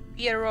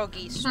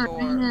 Pierogi Sorry,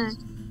 store.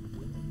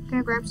 I'm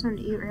gonna grab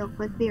something to eat real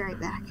quick. Be right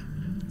back.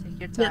 Take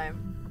your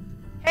time.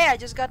 Hey, I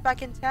just got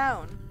back in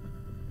town.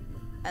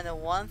 And the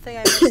one thing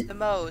I missed the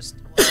most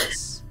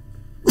was...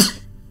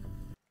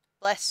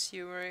 Bless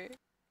you, Marie.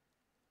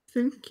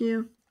 Thank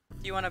you.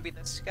 Do you want to be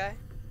this guy?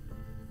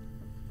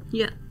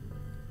 Yeah.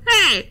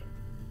 Hey!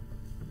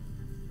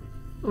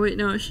 Oh, wait,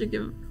 no, I should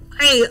give him.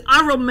 Hey,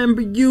 I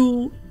remember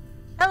you!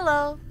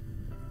 Hello!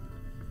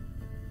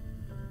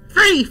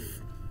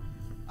 Faith!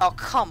 Oh,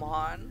 come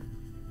on.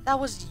 That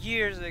was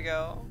years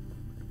ago.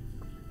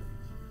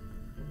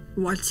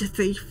 What's a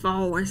thief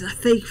always a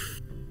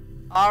thief?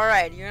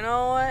 Alright, you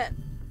know what?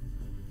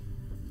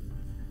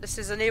 This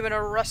isn't even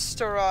a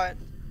restaurant.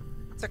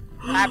 It's a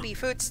crappy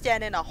food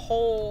stand in a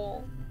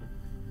hole.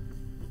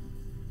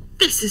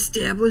 This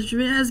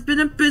establishment has been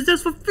in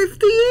business for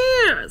 50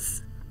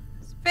 years!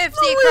 50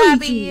 Luigi.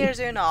 crappy years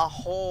in a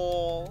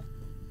hole.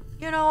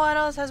 You know what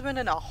else has been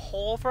in a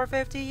hole for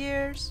 50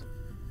 years?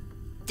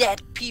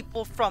 Dead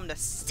people from the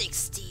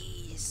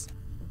 60s.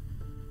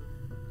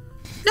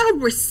 No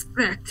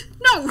respect!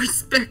 No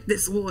respect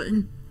this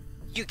one!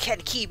 You can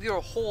keep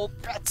your whole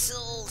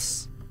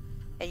pretzels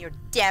and your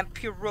damn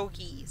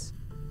pierogies.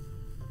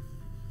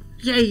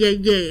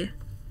 Yeah.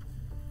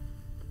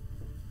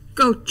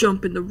 Go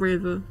jump in the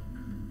river.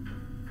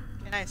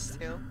 Can I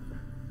steal?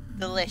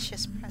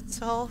 Delicious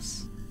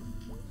pretzels.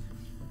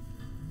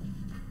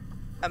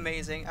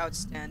 Amazing,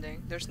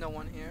 outstanding. There's no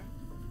one here.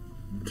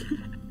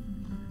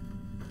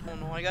 Oh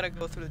no, I gotta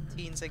go through the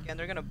teens again.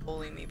 They're gonna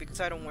bully me because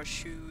I don't wear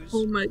shoes.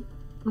 Oh my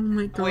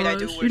gosh. Wait, I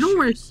do wear you don't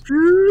wear shoes.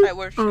 shoes? I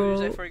wear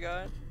shoes, I Oh.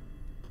 forgot.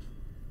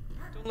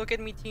 Don't look at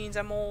me, teens,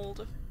 I'm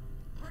old.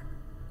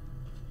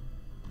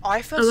 Oh,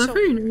 I feel I love so how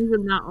you're weird. not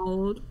even that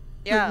old.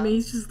 Yeah. Like,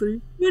 May's just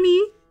like,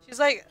 20. She's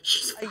like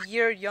She's a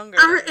year younger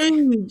our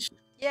than me. age.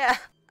 Yeah.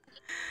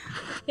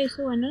 Okay,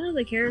 so none of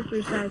the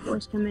characters that I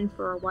voiced come in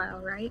for a while,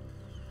 right?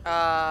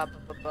 I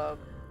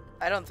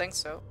don't think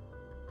so.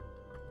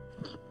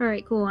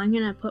 Alright, cool. I'm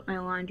gonna put my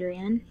laundry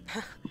in.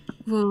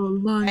 Whoa,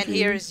 laundry. And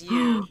here's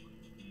you.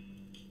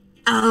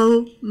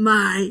 Oh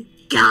my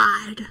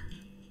god.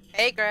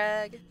 Hey,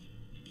 Greg.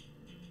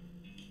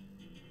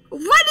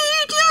 What are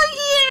you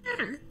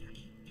doing here?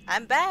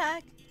 I'm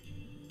back.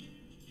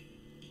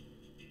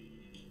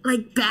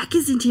 Like, back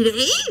as in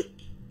today?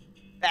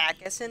 Back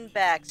as in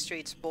back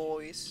streets,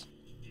 boys.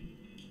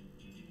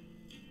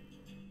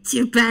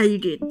 Too bad you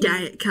didn't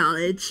die at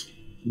college.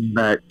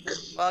 Back.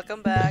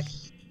 Welcome back.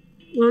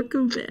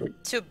 Welcome back.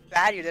 Too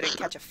bad you didn't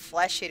catch a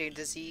flesh-eating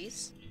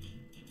disease.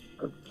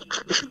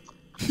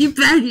 Too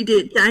bad you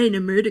didn't die in a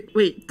murder.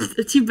 Wait,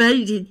 too bad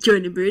you didn't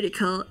join a murder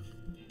cult.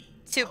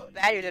 Too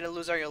bad you didn't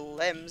lose all your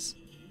limbs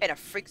in a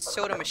freak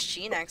soda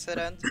machine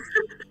accident.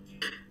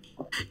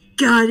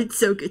 God, it's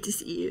so good to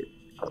see you.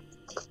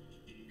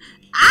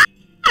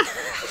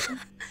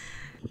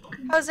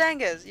 How's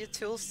Angus? Your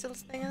tool's still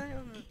staying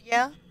there?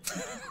 Yeah?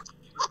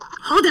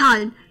 Hold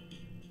on.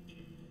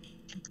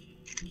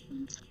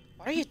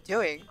 What are you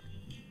doing?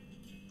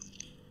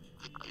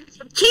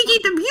 Changing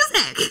the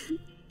music.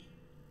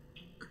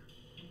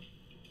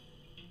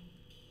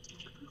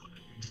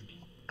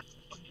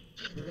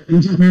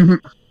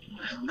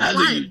 How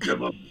did you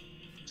come up?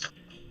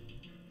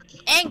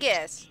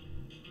 Angus!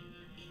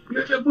 What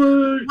are you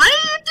doing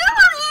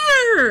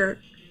here?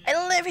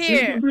 I live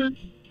here!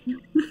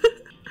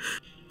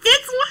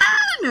 Since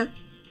when?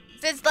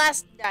 Since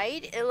last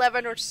night,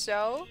 11 or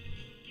so.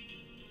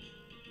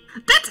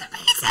 That's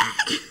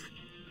amazing.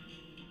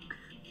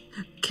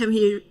 Come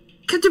here.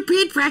 Come to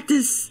band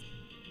practice.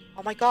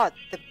 Oh my god,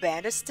 the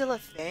band is still a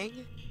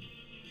thing?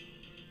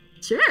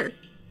 Sure.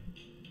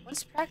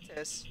 When's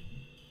practice?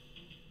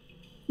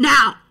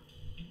 Now.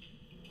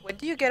 When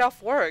do you get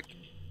off work?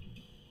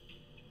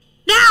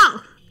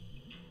 Now.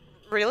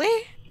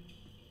 Really?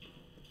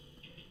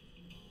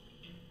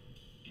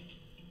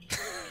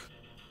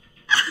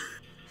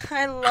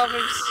 I love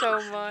him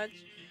so much.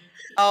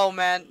 Oh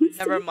man,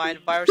 never mind.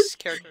 Virus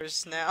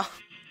characters now.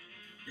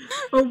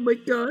 Oh my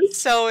gosh.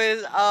 So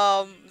is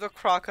the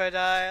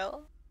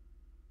crocodile.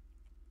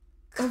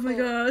 Oh my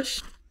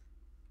gosh.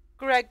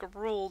 Greg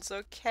rules,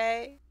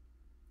 okay?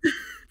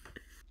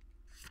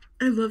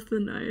 I love the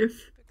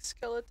knife. Big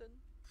skeleton.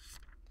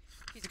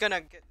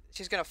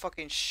 She's gonna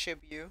fucking shib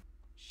you,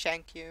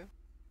 shank you,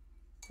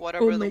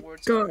 whatever Oh the my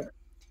words god. are.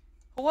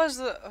 Who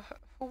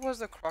was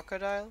the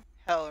crocodile?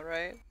 Hell,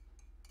 right?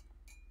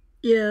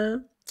 Yeah.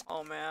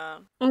 Oh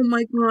man. Oh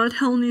my god.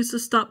 Hell needs to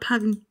stop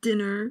having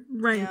dinner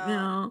right Yeah.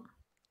 now.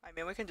 I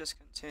mean, we can just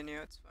continue.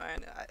 It's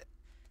fine.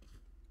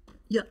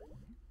 Yeah.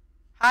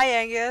 Hi,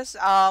 Angus.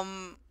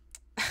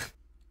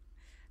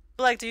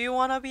 Like, do you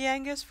wanna be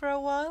Angus for a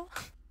while?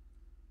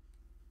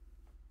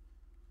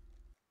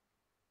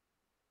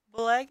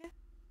 Bleg?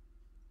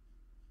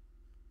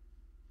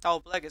 Oh,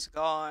 Bleg is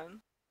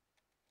gone.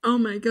 Oh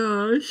my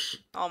gosh.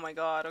 Oh my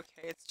god,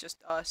 okay, it's just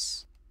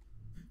us.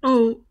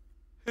 Oh,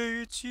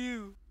 Hey, it's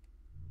you.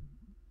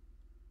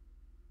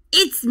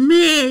 it's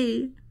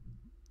me.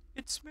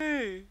 It's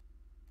me.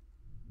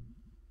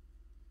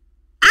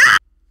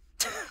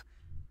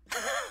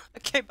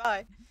 Okay,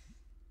 bye.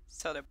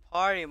 So the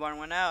party barn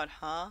went out,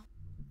 huh?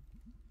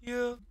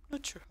 Yeah,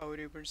 not sure how it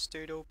even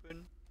stayed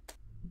open.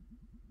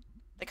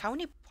 Like, how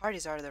many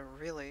parties are there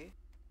really?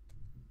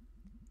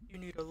 You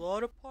need a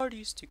lot of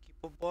parties to keep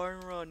a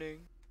barn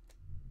running.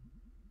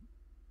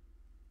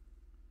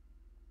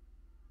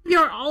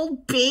 You're all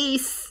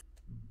base.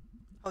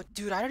 Oh,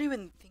 dude, I don't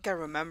even think I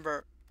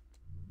remember.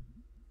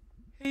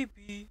 Hey,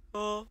 B,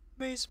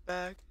 May's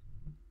back.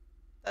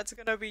 That's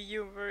gonna be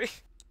you, Marie.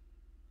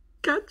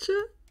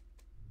 Gotcha.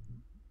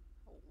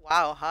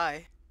 Wow,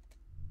 hi.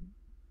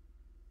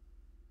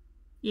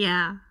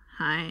 Yeah,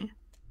 hi.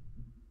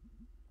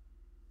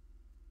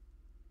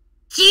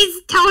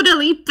 She's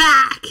totally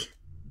back!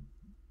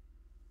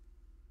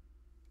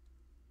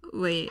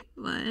 Wait,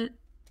 what?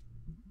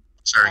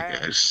 Sorry,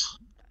 Alright. guys.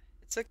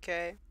 It's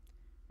okay.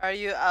 Are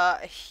you,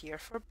 here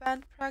for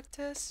band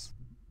practice?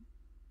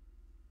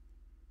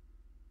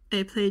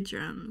 I play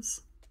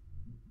drums.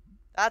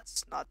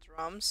 That's not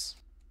drums.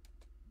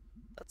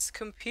 That's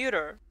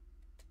computer.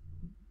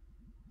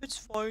 It's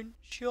fine.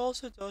 She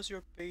also does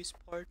your bass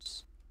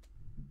parts.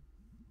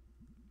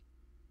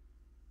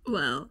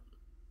 Well,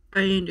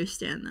 I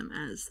understand them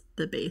as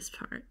the bass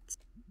parts.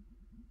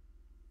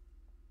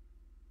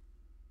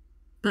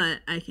 But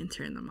I can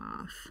turn them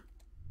off.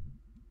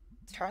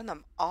 Turn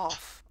them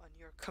off on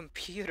your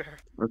computer.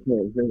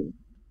 Okay.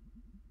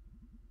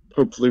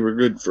 Hopefully we're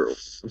good for.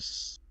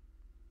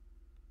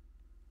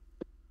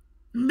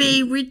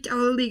 May, we're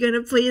totally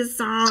gonna play a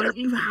song.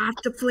 You have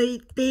to play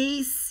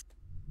bass.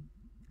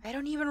 I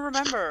don't even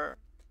remember.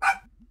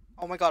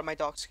 Oh my god, my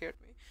dog scared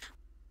me.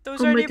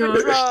 Those Oh aren't my even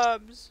gosh.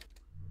 drums.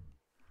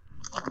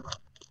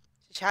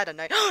 She had a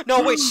knife.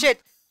 No, wait,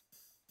 shit.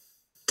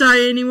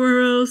 Die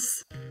anywhere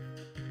else.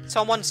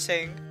 Someone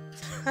sing.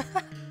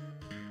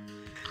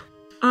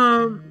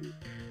 I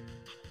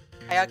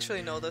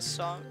actually know this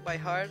song by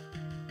heart.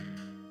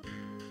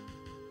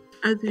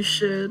 As you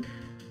should.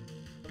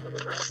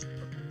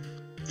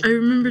 I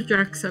remember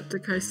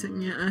Jacksepticeye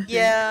singing it, I think.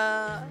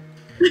 Yeah.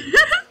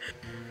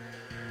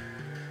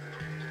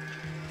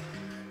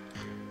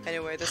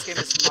 Anyway, this game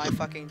is my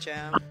fucking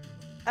jam.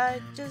 I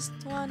just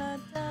wanna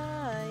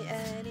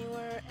die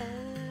anywhere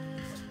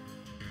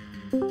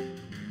else.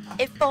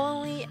 If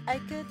only I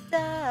could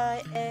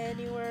die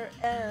anywhere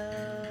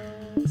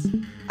else.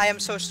 I am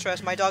so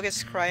stressed. My dog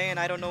is crying and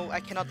I don't know.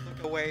 I cannot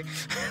look away.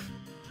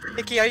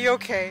 Nikki, are you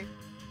okay?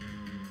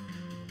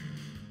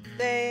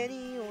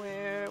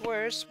 Anywhere.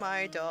 Where's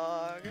my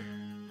dog?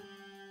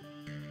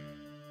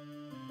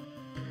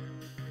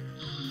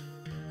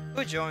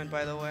 Who joined,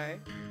 by the way?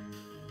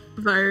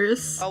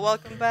 Virus. Oh,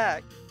 welcome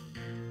back.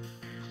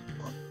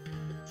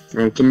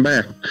 Welcome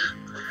back.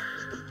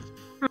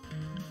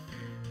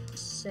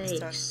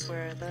 Stuck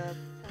where the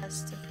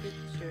past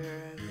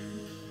future.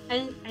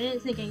 I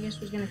didn't think Angus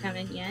was gonna come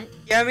in yet.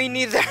 Yeah, me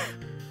neither.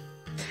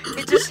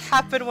 It just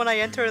happened when I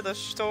entered the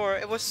store.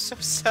 It was so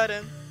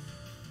sudden.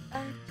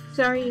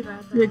 Sorry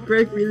about that. Yeah,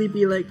 Greg really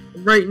be like,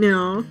 right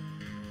now.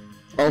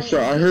 Also,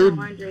 I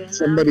heard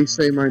somebody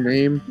say my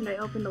name And I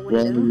opened the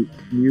while window.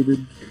 you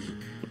muted.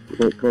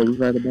 What was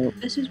that about?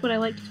 This is what I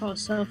like to call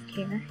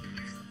self-care.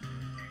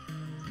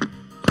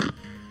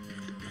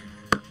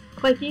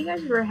 Like, do you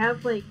guys ever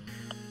have, like,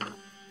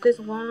 this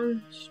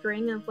long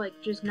string of, like,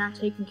 just not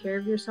taking care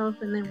of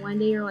yourself, and then one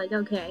day you're like,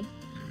 okay,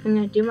 I'm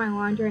gonna do my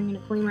laundry, I'm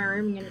gonna clean my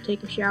room, I'm gonna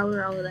take a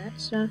shower, all of that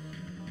stuff?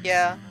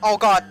 Yeah. Oh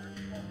god.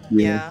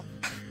 Yeah.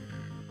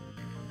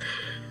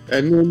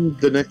 And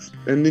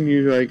then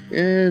you're like,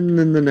 and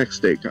then the next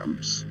day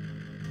comes.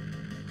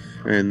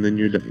 And then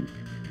you're done.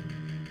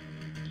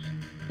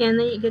 Yeah, and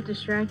then you get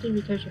distracted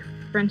because your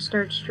friends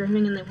start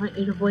streaming and they want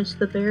you to voice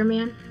the bear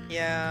man.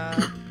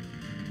 Yeah.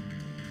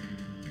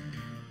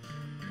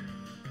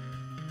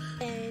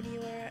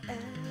 Anywhere else.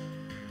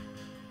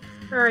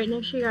 Alright,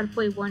 next you gotta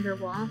play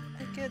Wonderwall.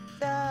 I could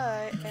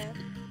die and...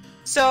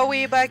 So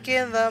we back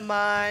in the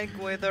mine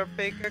with our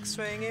pickaxe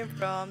swinging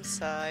from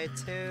side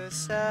to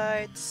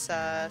side,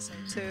 side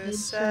to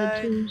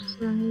side,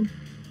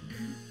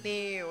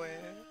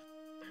 anywhere.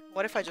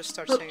 What if I just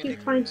start Hope singing you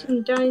the find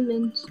some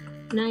diamonds,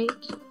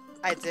 Knight.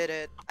 I did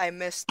it. I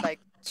missed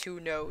like 2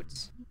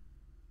 notes.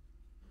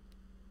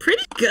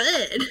 Pretty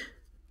good.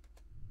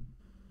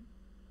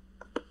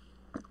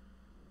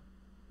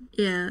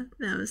 Yeah,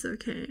 that was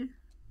okay.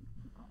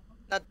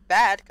 Not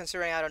bad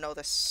considering I don't know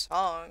the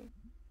song.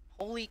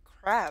 Holy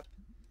crap.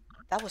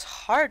 That was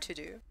hard to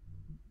do.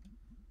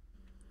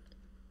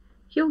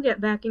 He'll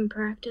get back in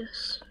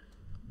practice.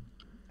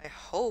 I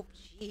hope,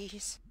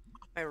 jeez.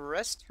 My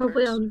wrist hurts.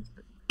 Hopefully I'll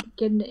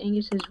get into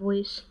Angus's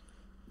voice.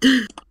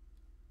 That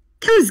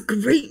was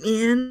great,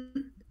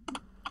 man.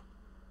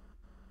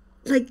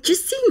 Like,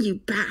 just seeing you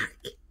back.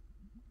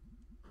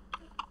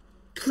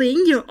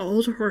 playing your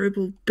old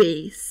horrible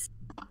bass.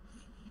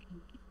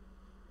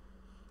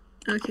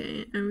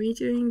 Okay, are we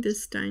doing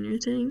this diner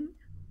thing?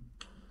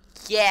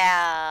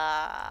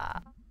 Yeah.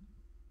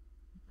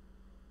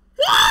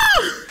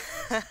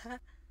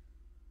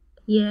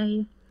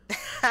 Yay.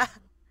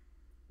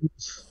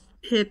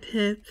 Hip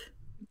hip.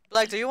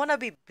 Like, do you want to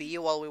be B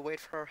while we wait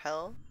for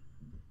hell?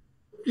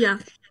 Yeah.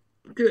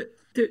 Do it.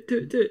 Do it. Do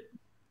it. Do it.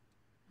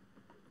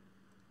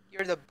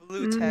 You're the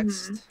blue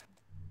text.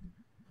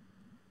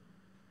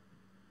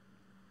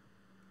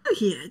 Oh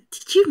yeah.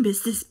 Did you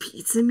miss this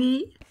pizza,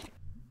 mate?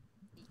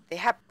 They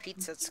have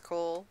pizza at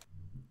school.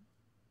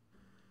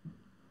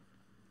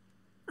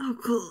 Oh,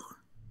 cool.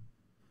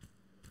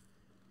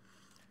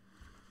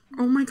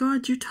 Oh my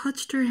god, you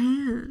touched her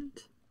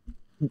hand.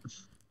 I'm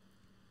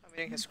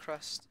eating his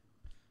crust.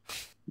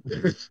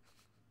 Wow,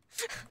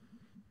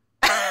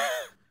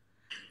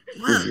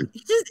 you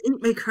just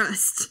ate my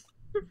crust.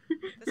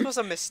 This was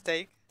a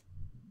mistake.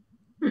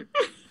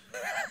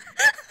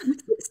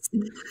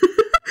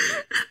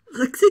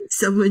 Looks like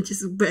someone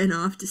just went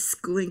off to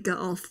school and got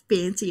all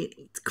fancy and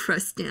ate the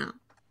crust now.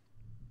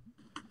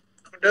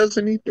 Who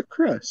doesn't eat the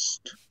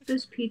crust?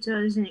 This pizza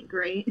isn't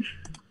great.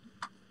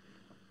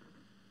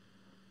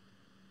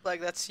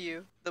 Like, that's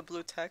you, the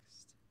blue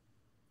text.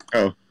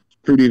 Oh,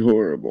 pretty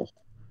horrible.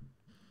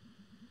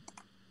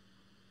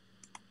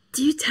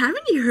 Dude,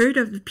 haven't you heard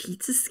of the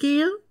pizza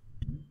scale?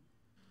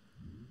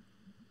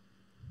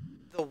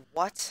 The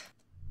what?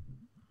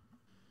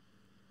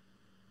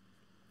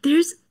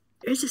 There's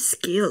a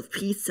scale of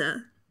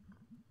pizza.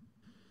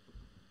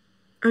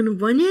 On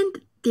one end,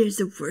 there's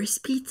the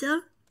worst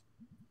pizza.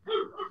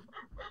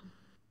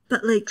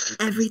 But like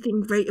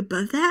everything right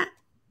above that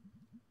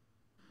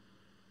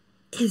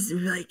is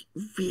like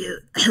real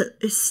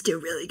is still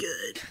really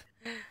good.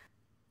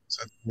 It's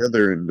at the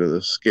other end of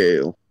the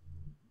scale.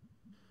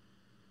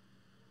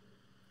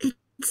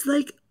 It's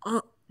like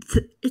all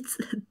it's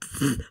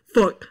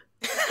fuck.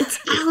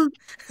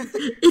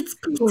 It's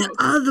pizza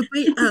all the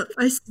way up.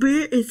 I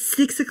swear it's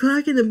 6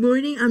 o'clock in the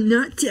morning. I'm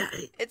not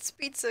dying. It's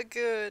pizza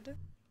good.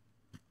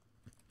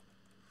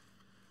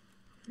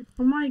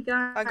 Oh my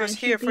god. Angus,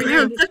 here for Wow,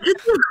 you.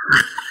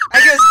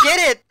 Angus, get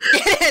it!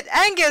 Get it!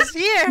 Angus,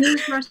 here! Eat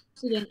this rust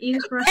again. Eat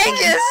this rust Angus,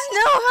 again.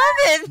 no, have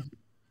it!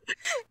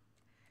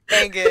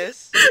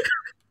 Angus.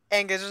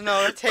 Angus,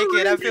 no, take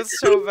it. I feel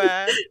so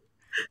bad.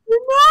 No,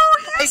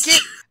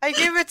 I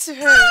gave it to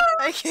her.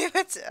 I gave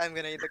it to... I'm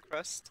gonna eat the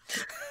crust.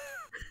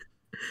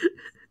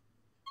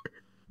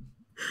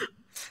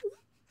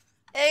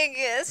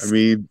 Angus. I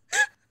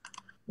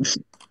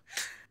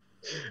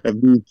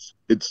mean,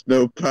 it's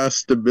no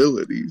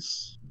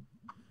possibilities.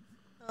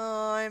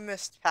 Oh, I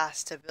missed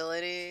past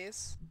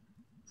abilities.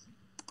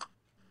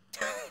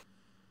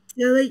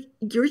 You're like,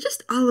 you're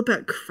just all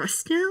about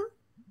crust now?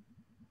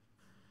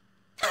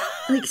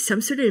 Like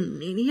some sort of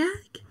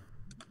maniac?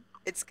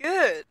 It's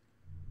good.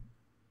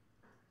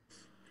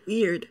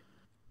 Weird.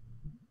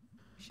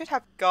 Should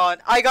have gone.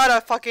 I got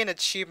a fucking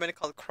achievement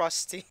called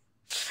Krusty.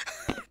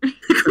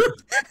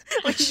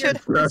 we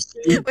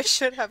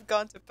should have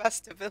gone to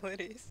past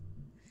abilities.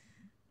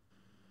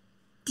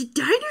 The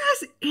diner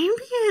has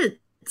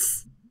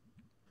ambience.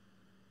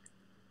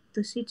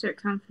 The seats are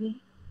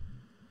comfy.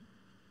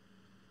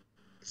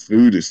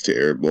 Food is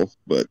terrible,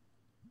 but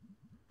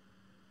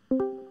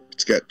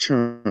it's got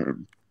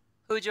charm.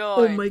 Who Oh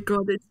joined? my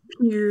god, it's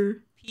pure.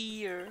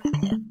 Here.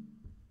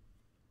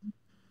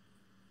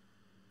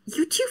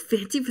 You too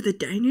fancy for the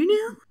diner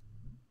now?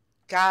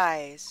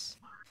 Guys,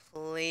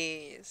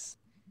 please.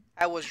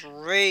 I was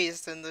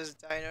raised in this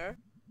diner.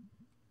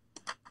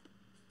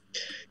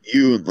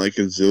 You and like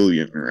a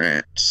zillion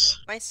rats.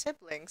 My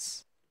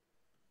siblings.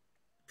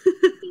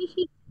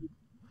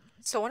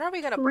 So when are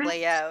we gonna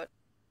play out?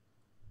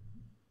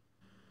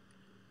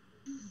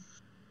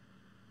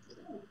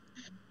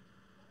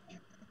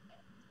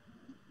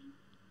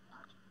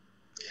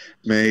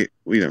 Mate,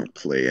 we don't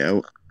play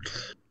out.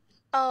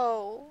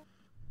 Oh.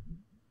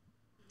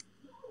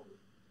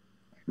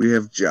 We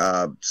have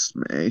jobs,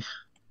 May.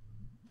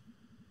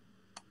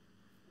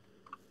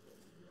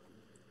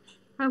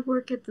 I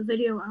work at the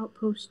video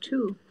outpost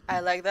too. I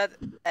like that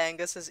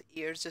Angus's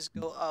ears just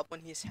go up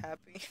when he's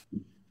happy.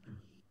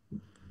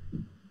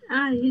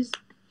 Ah,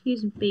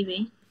 he's a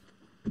baby.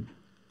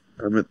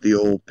 I'm at the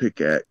old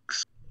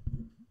pickaxe.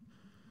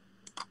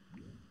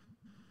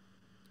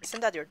 Isn't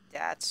that your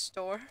dad's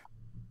store?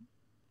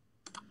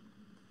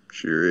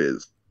 Sure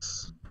is.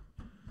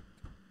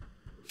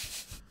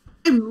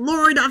 I'm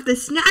Lord of the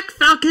Snack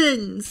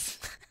Falcons!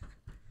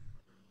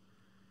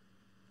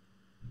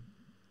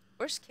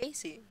 Where's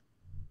Casey?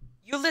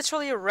 You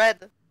literally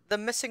read the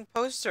missing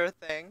poster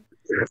thing.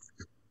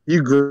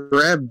 You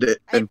grabbed it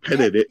and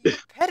petted it. You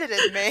petted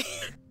it, May.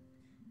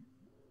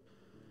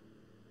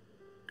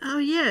 Oh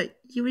yeah,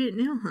 you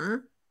didn't know, huh?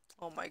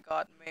 Oh my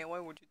god, May, why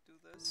would you do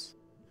this?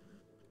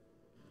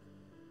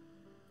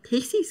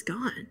 Casey's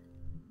gone.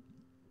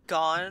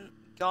 Gone?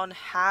 Gone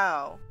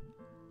how?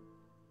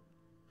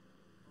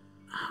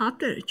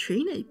 Hopped on a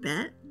train, I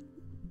bet.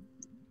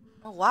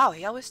 Oh wow,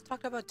 he always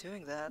talked about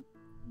doing that.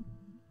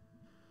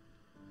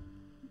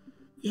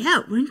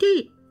 Yeah, one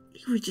day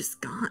he was just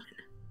gone.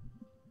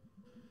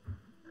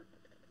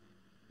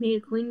 Made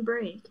a clean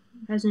break.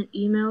 Hasn't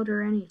emailed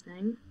or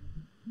anything.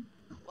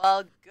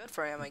 Well, good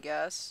for him, I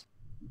guess.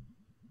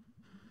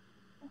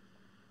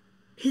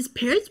 His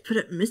parents put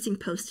up missing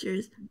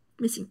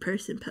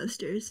person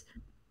posters,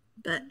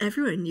 but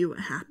everyone knew what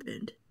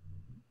happened.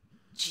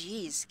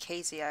 Jeez,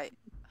 Casey,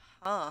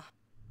 Huh.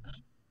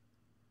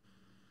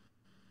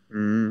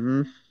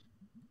 Mm-hmm.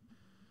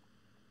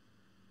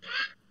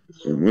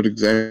 So what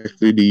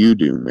exactly do you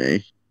do,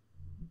 May?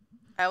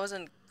 I was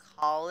in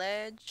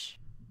college.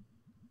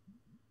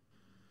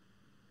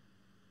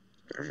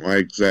 And why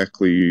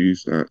exactly are you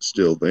not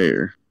still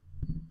there?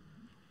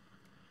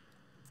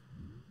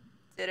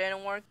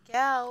 Didn't work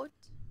out.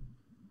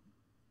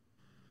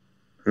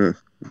 Huh.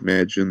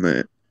 Imagine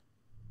that.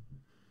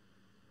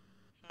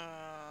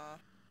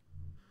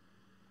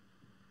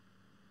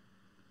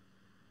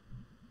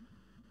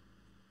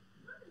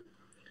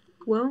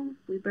 Well,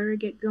 we better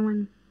get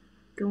going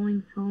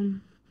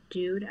home,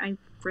 dude. I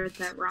read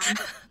that wrong.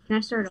 Can I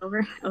start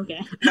over?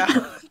 Okay.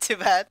 No, too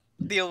bad.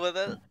 Deal with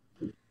it.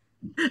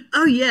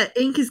 Oh yeah,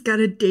 Ink has got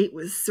a date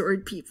with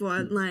sword people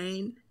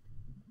online.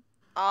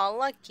 Aw,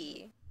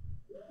 lucky.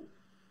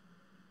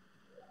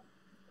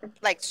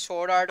 Like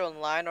sword art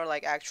online or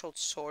like actual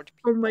sword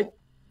people? Oh my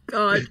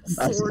god,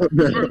 sword. I'm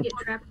gonna get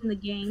trapped in the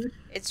game.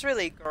 It's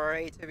really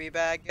great to be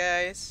back,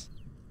 guys.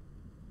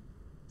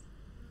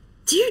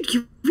 Dude,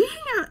 can we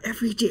hang out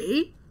every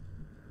day?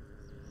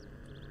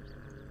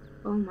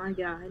 Oh my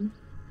god.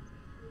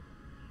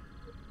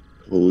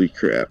 Holy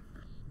crap.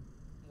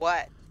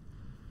 What?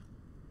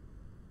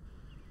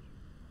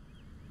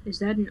 Is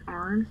that an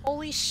arm?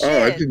 Holy shit!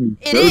 Oh, I didn't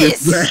It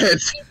notice is!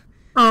 that.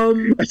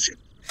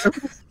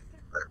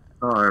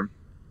 Arm.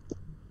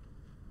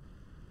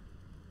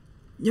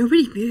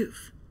 Nobody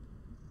move.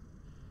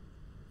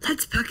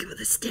 Let's poke it with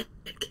a stick.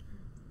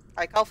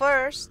 I call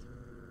first.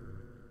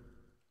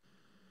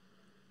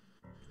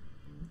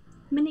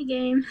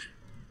 Minigame.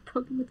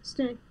 Poking with a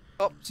stick.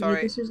 Oh, sorry.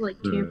 Maybe this is like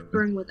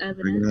tampering with I'm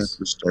gonna have evidence.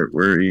 to start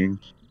worrying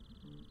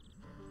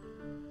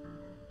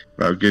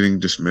about getting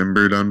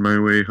dismembered on my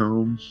way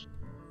home.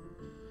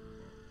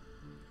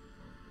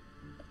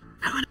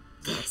 I want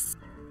this.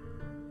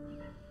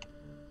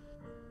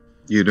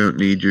 You don't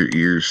need your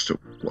ears to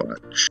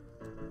watch.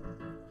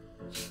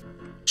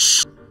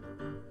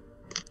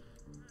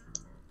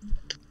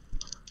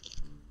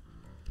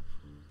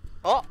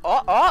 Oh.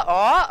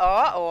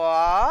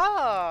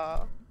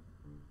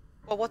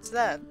 Well, what's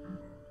that?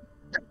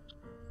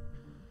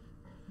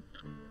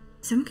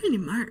 Some kind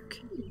of mark.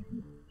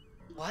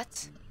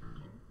 What?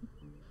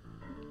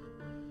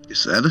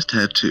 Is that a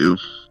tattoo?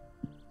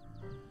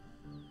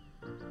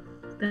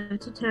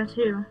 That's a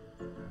tattoo.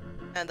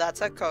 And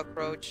that's a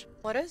cockroach.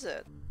 What is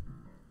it?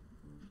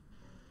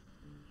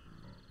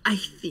 I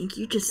think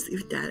you just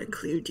left out a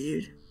clue,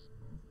 dude.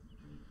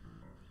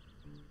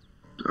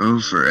 Oh,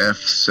 for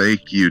F's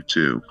sake, you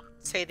two.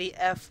 Say the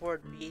F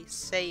word, B.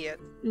 Say it.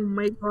 Oh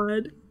my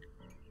god.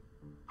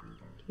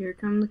 Here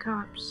come the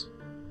cops.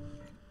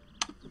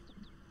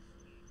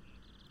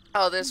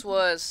 Oh, this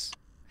was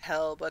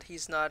hell, but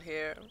he's not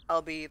here.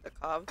 I'll be the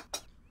cop.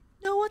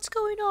 No, what's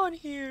going on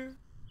here?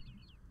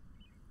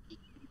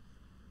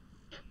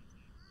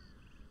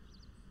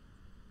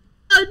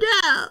 Oh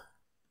no!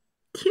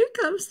 Here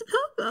comes the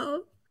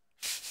popo.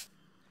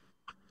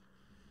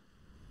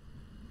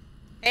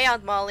 Hey,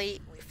 Aunt Molly,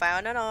 we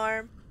found an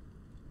arm.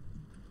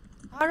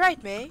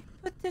 Alright, May,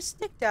 put this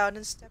stick down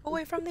and step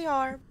away from the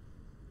arm.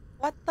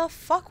 What the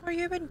fuck were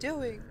you even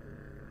doing?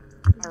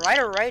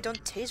 Alright,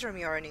 don't taser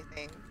me or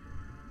anything.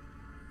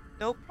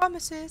 No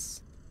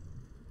promises.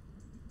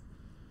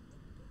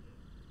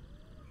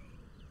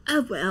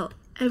 Oh well,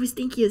 I was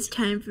thinking it's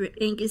time for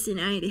Angus and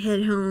I to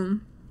head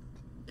home.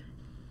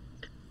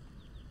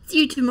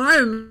 See you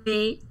tomorrow,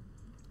 mate.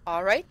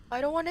 Alright,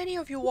 I don't want any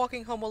of you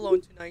walking home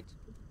alone tonight.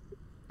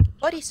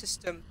 Buddy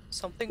system,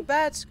 something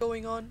bad's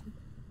going on.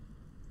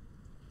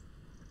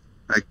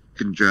 I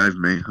can drive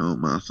May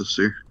home,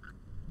 officer.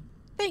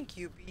 Thank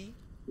you, B.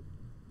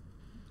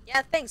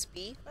 Yeah, thanks,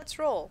 B. Let's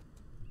roll.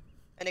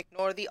 And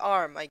ignore the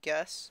arm, I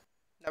guess.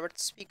 Never to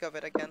speak of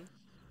it again.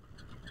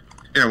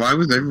 Yeah, why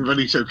was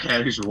everybody so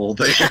casual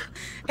there?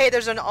 Hey,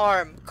 there's an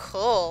arm.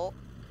 Cool.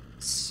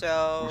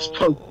 So...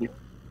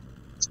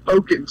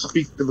 Spoke it and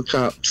speak to the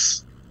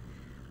cops.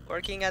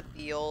 Working at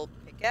the old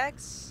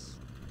pickaxe?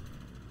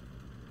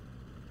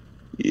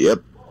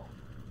 Yep.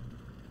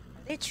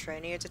 Are they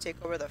training you to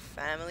take over the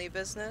family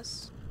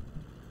business?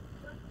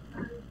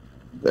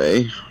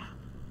 They?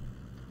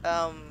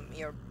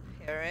 Your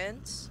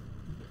parents?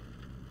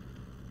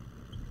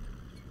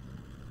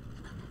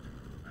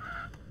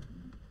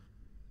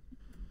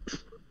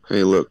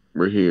 Hey, look,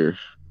 we're here.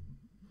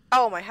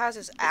 Oh, my house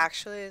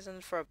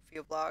isn't for a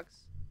few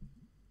blocks.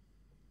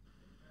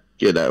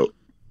 Get out.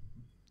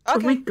 Oh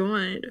my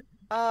Okay.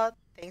 god.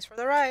 Thanks for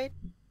the ride.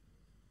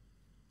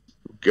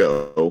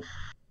 Go.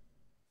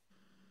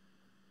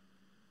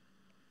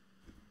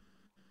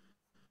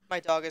 My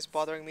dog is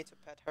bothering me to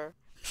pet her.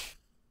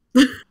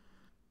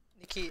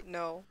 Nikki,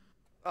 no.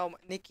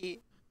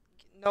 Nikki.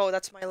 No,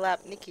 that's my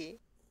lap, Nikki.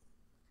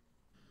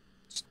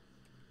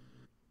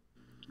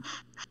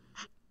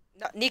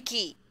 No,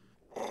 Nikki.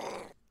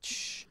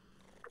 Shh.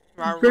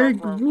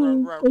 Greg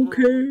rule,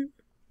 okay.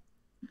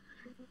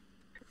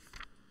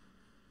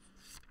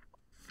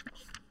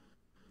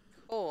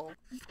 Cool.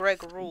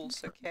 Greg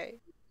rules, okay.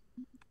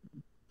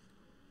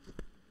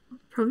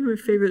 Probably my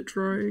favorite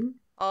drawing.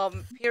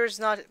 Pierre's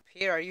not.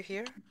 Pierre, are you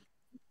here?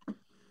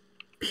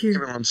 Pierre,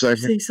 Give me 1 second.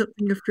 say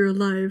something if you're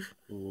alive.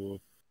 Ooh,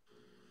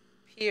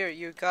 Pierre,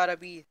 you gotta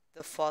be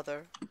the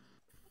father.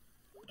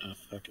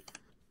 fuck it.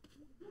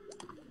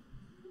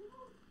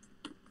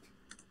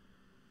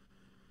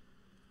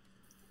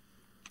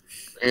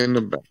 And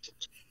the back.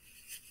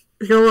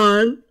 Go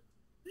on.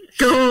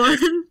 Go on.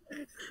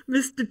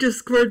 Mr.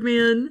 Discord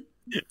man.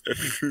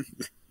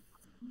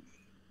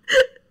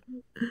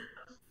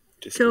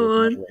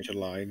 Discord on. moderator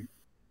line.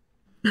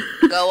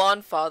 Go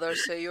on, father,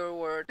 say your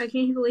word. I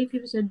can't believe he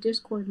was a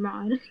Discord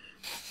mod.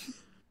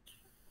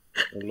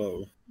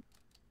 Hello.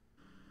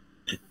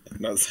 I'm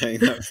not saying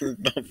that. I'm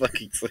not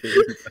fucking saying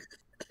that.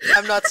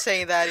 I'm not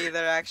saying that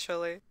either,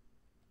 actually.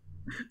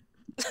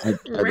 I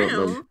don't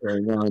know what's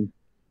going on.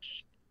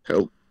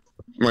 Help.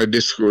 My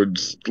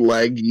Discord's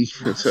laggy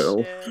as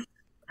hell. Shit.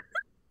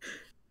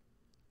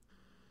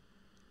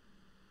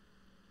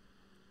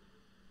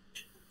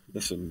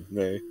 Listen,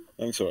 no,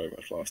 I'm sorry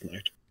about last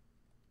night.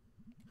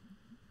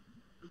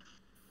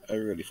 I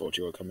really thought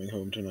you were coming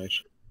home tonight.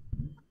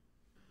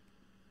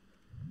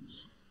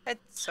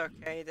 It's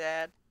okay,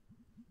 Dad.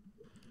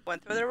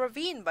 Went through the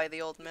ravine by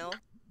the old mill.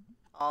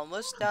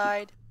 Almost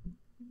died.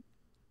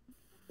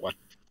 What?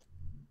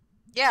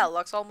 Yeah,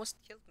 Lux almost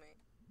killed me.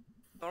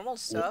 Normal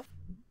stuff.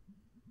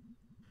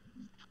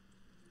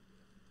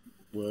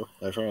 Well,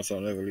 I promise I'll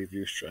never leave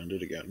you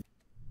stranded again.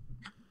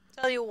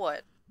 Tell you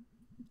what.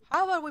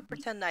 How about we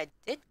pretend I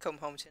did come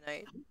home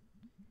tonight?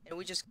 And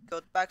we just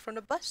got back from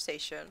the bus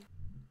station.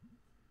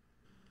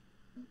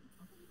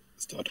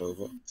 Start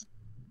over.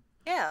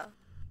 Yeah.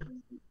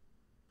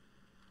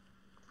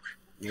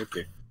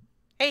 Okay.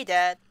 Hey,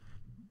 Dad.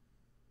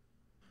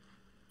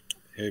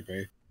 Hey,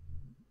 May.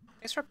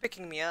 Thanks for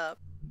picking me up.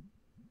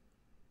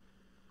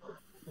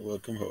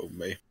 Welcome home,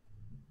 May.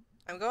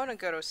 I'm going to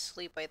go to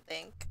sleep, I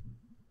think.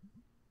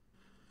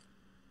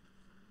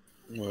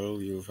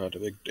 Well, you've had a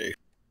big day.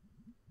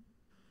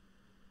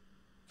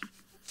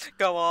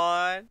 Go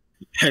on.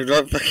 I'm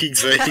not fucking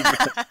saying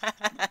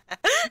that.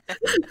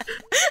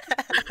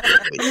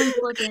 Someone's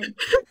looking.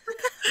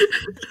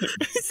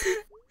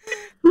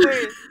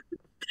 Wait.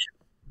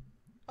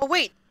 Oh,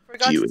 wait.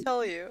 Forgot Cute. to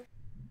tell you.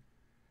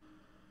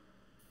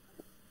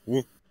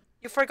 Whoop.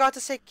 You forgot to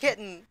say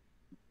kitten.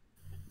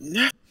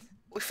 No.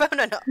 We found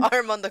an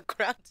arm on the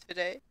ground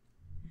today.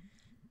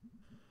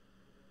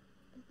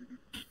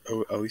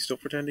 Oh, are we still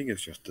pretending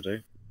it's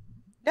yesterday?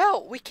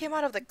 No, we came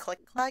out of the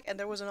click-clack and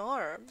there was an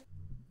arm.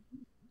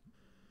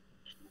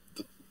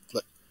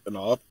 An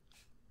arm?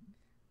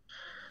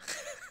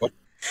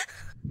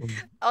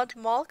 Aunt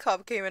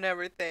Malcolm came and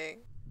everything.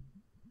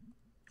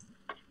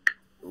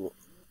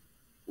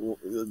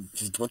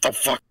 What the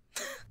fuck?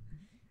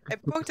 I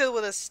poked it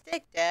with a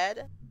stick,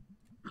 Dad.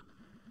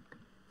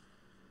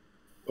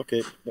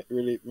 Okay,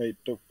 really, mate,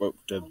 don't poke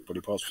dead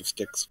body parts with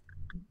sticks.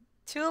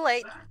 Too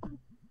late.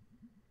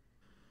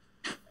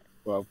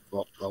 Well,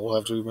 I'll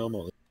have to email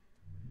Molly.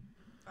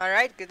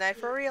 Alright, good night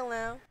for real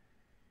now.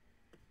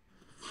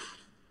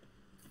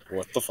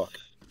 What the fuck?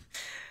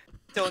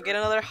 Don't get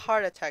another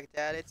heart attack,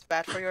 Dad. It's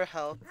bad for your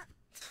health.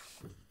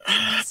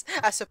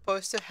 As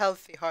opposed to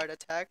healthy heart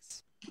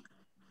attacks.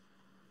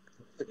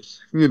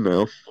 You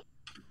know.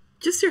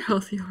 Just your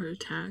healthy heart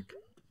attack.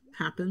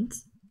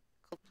 Happens.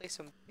 I'll play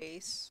some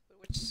bass.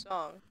 Which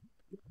song?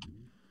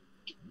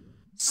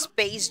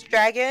 Space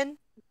Dragon?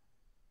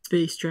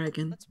 Space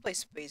Dragon. Let's play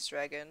Space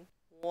Dragon.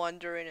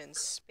 Wandering in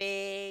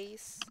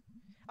space.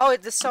 Oh,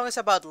 this song is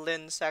about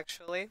Linz,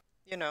 actually.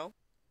 You know,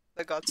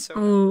 the god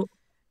Sona. Oh,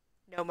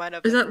 No man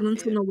of is that ever Lince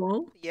on been- the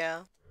wall?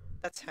 Yeah,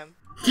 that's him.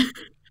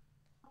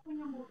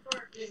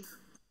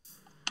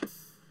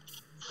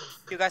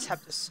 You guys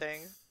have to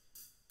sing.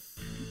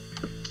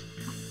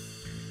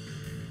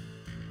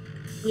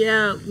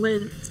 Yeah,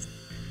 Lince.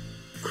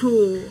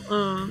 Cool.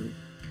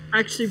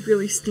 Actually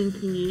really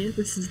stinky.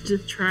 This is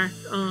diss track.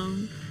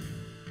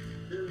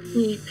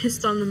 He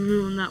pissed on the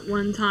moon that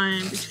one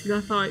time because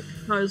I thought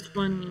it was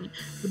funny.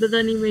 But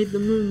then he made the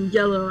moon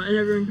yellow and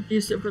everyone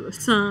confused it for the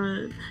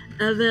sun.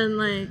 And then,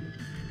 like,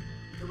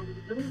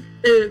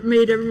 it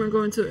made everyone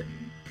go into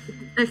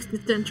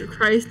existential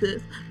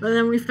crisis. But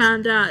then we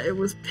found out it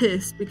was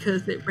piss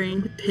because it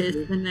rained piss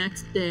the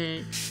next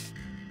day.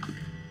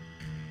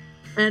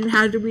 And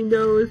how did we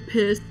know it was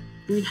piss?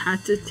 We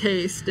had to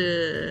taste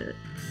it.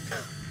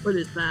 What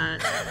is that?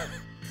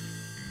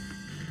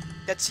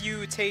 That's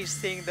you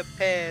tasting the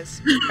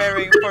piss,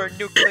 preparing for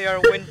nuclear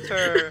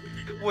winter,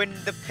 when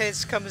the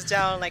piss comes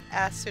down like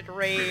acid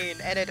rain,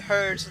 and it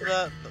hurts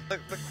the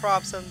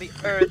crops and the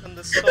earth and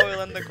the soil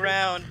and the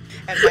ground,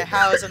 and my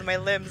house and my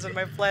limbs and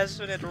my flesh,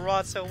 and it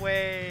rots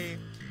away,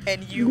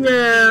 and you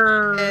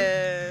Yeah. eat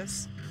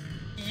piss.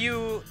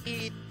 You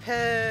eat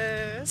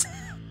piss.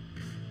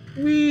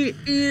 We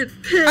eat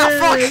piss.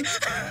 Ah,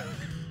 fuck!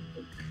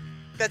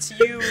 That's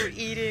you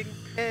eating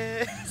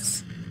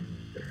piss.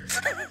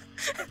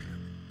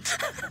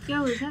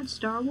 Yo, is that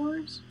Star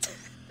Wars?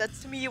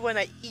 That's me when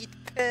I eat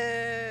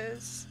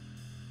piss.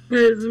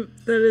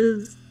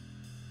 That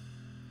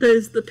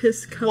is the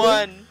piss color.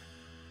 1.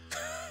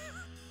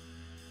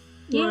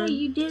 Yeah, One.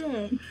 you did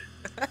it.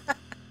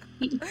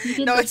 You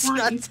did No, the it's one.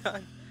 not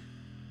done.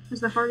 It was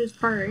the hardest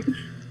part.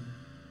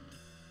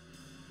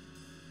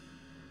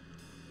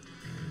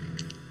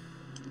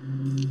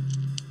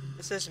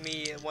 This is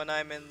me when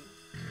I'm in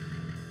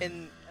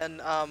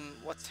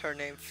what's her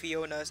name?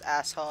 Fiona's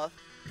asshole.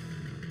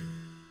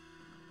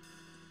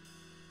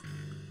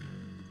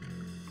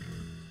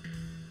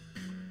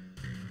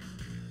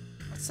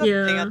 What's that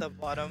thing Yeah. at the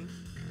bottom?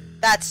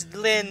 That's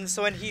Lynn's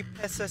when he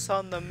pisses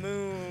on the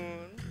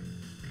moon.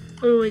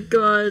 Oh my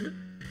god.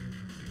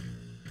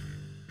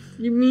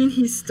 You mean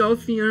he stole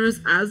Fiona's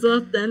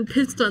Azoth, then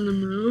pissed on the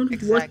moon?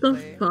 Exactly.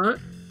 What the fuck?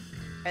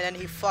 And then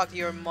he fucked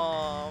your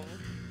mom.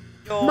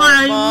 Your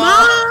My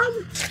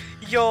mom!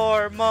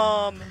 Your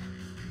mom!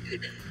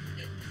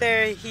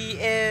 There he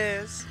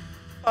is.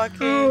 Fucking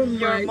Oh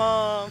your my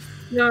mom.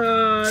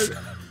 God.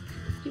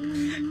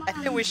 I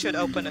think we should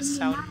open a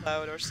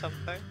SoundCloud or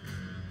something.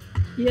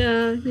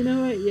 Yeah, you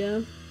know what?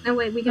 Yeah. Oh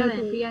wait, we gotta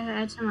Okay.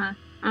 add some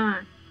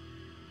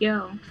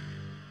yo,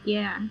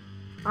 yeah,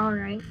 all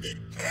right,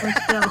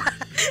 let's go.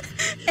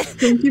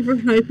 Thank you for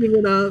hyping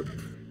it up.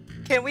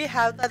 Can we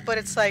have that, but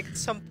it's like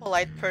some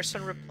polite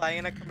person replying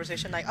in a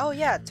conversation like, oh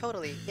yeah,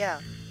 totally, yeah,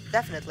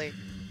 definitely,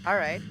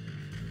 alright.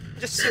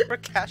 Just super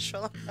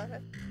casual about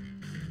it.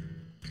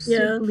 Yeah.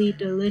 Simply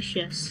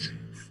delicious.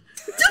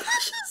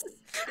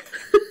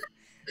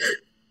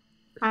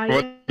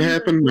 What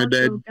happened? My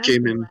dad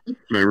came in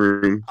my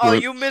room. Oh,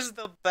 What? you missed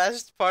the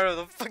best part of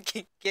the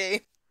fucking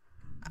game.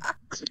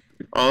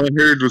 All I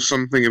heard was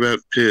something about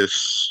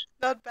piss.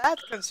 Not bad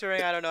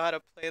considering I don't know how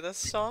to play this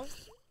song.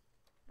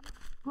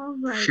 All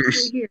right, we're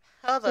here.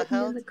 How the Put me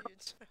in hell the do you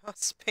turn on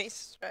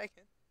Space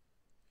Dragon?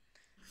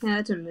 Yeah,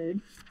 that's a mood.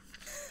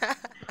 I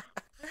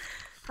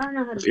don't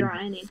know how to draw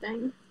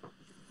anything.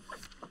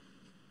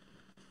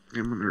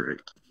 I'm gonna write.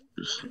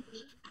 Just-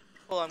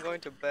 Well, I'm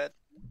going to bed.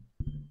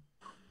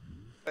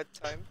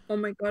 Bedtime. Oh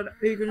my god,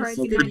 are you gonna Alright,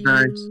 see good the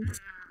night. memes?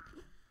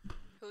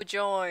 Who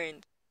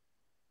joined?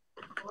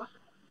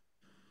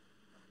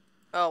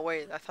 Oh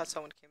wait, I thought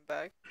someone came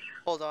back.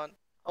 Hold on.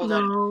 Hold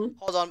on. No.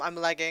 Hold on, I'm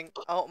lagging.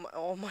 Oh my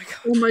Oh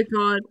god. my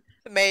god.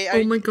 May,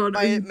 Oh my god,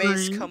 are you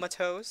May's dying?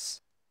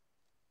 comatose.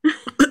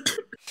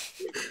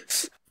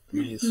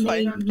 He's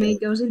May fucking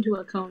goes into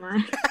a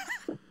coma.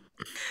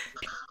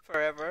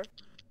 Forever.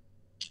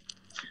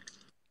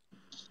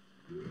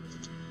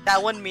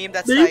 That one meme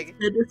that's This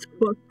like, head is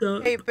fucked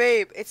up. hey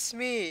babe, it's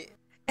me.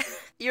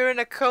 You're in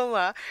a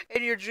coma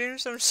and you're dreaming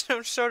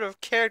some sort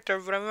of character,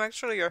 but I'm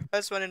actually your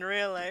husband in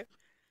real life.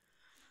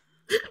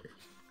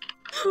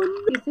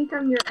 You think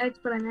I'm your ex,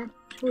 but I'm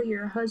actually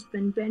your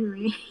husband,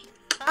 Benry.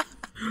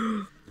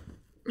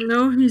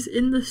 No, he's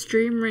in the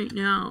stream right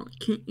now.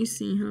 Can't you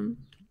see him?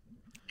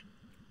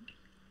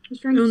 He's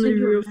trying to Only send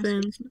you a real message.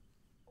 fans.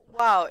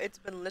 Wow, it's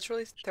been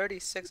literally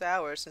 36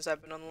 hours since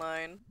I've been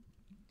online.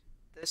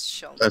 This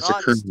shall That's a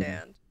not criminal.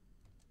 stand.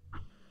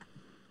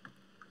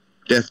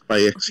 Death by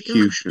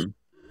execution.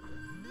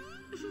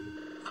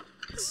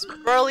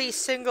 Burly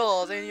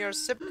singles in your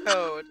zip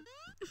code.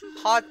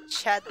 Hot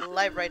chat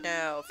live right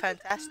now.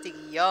 Fantastic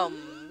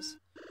yums.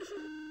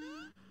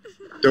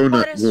 Donut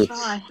What is wolf.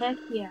 Oh, heck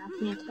yeah.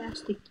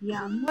 Fantastic.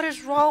 Yum. What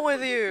is wrong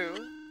with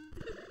you?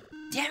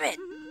 Damn it!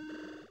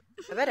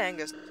 I bet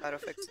Angus knows how to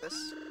fix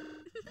this.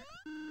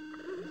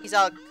 He's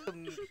all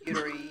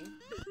computery.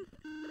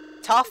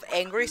 Tough,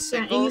 angry Yeah,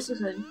 singles.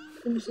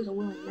 Angus is a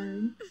little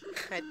nerd.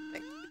 I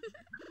think.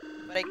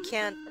 But I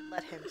can't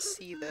let him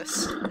see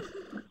this.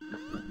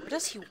 Where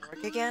does he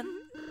work again?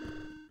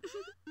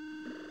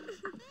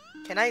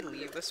 Can I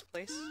leave this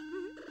place?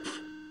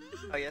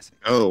 Oh, yes.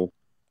 Oh,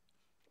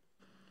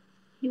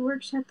 He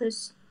works at the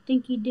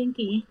Stinky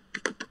Dinky.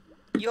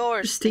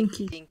 You're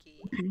Stinky. stinky.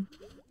 the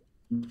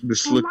Oh my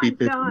slippy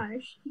pit.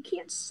 gosh. You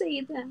can't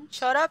say that.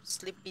 Shut up,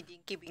 slippy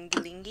dinky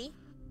bingy lingy.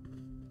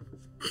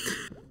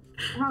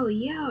 Oh,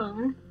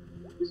 yeah.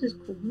 This is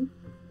cool.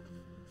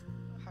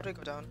 How do I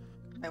go down?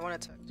 I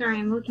wanted to. Sorry,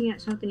 I'm looking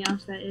at something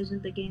else that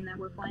isn't the game that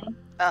we're playing.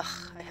 Ugh,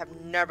 I have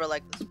never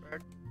liked this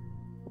bird.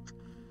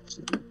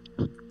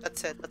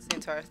 That's it, that's the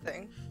entire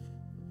thing.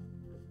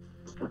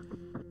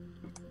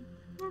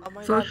 Oh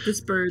my Fuck god.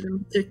 this bird in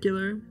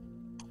particular.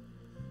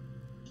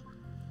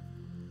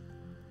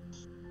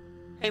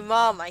 Hey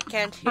mom, I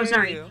can't hear Oh,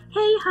 sorry. you.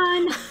 Hey,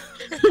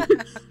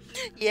 hon.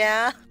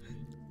 Yeah?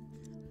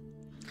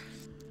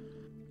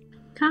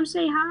 Come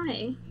say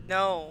hi.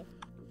 No.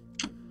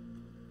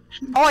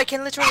 Oh, I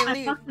can literally I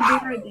leave. fucked the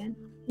door again.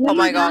 Oh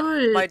my god,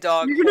 my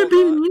dog. You're gonna hold be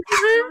on. mean to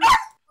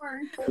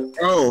her?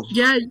 Oh,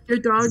 Yeah, your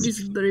dog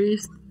is literally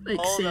like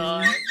Hold saying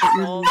on, that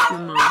you're hold mean to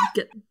your on. mom.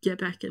 Get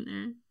back in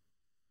there.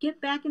 Get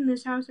back in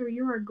this house or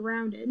you are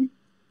grounded.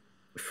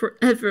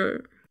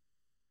 Forever.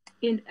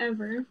 And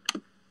ever.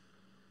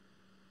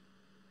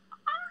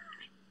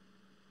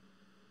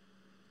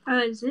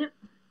 Is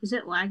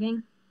it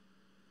lagging?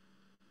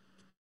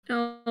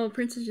 Oh,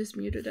 Prince is just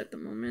muted at the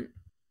moment.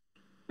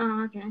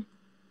 Oh, okay.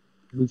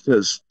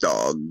 Because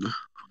dog.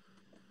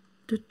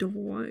 The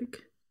dog.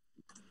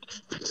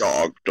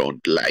 Dog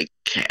don't like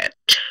cat.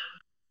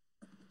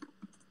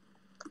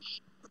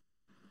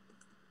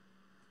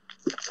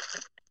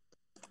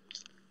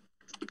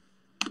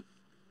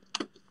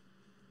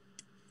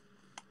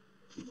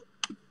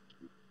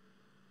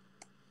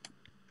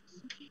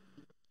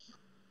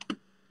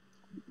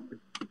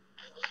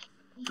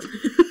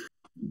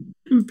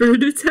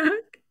 Bird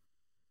attack?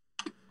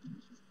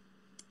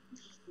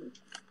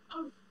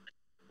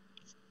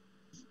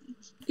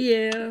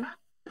 Yeah.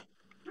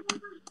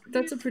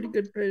 That's a pretty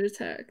good bird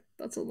attack.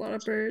 That's a lot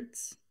of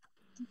birds.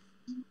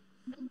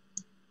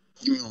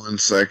 Give me 1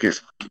 second.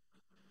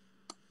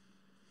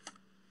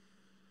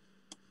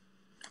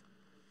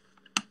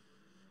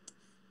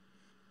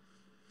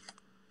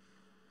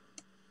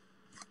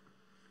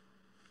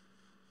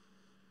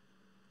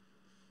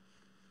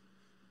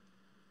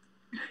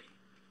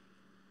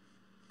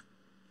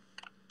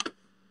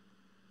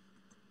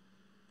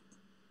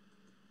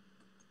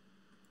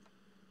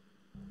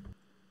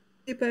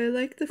 Hey, but I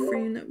like the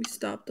frame that we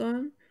stopped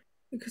on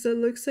because it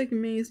looks like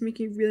May is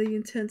making really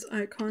intense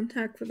eye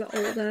contact with the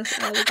old ass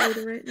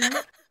alligator right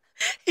now.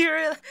 It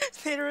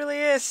really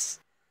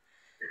is.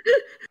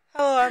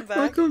 Hello, I'm back.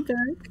 Welcome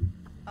back.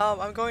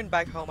 I'm going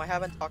back home. I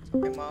haven't talked to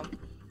my mom.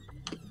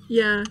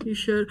 Yeah, you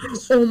should.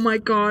 Oh my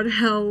god,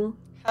 hell.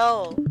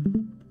 Hell.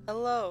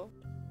 Hello.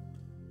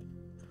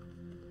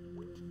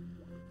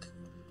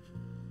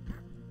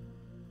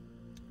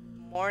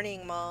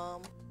 Morning,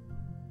 Mom.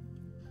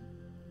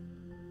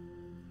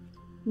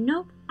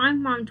 Nope,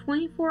 I'm on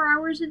 24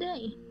 hours a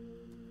day.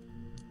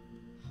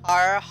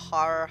 Har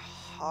har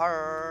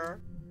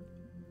har.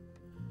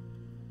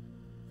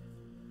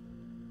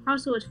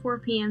 Also, it's 4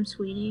 p.m.,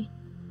 sweetie.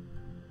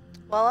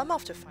 Well, I'm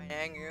off to find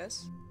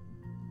Angus.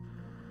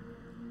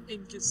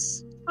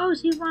 Angus. Oh,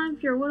 is he one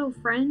of your little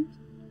friends?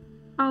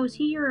 Oh, is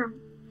he your...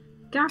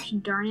 Gosh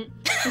darn it.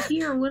 Is he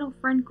your little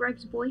friend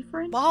Greg's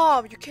boyfriend?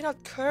 Mom, you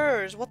cannot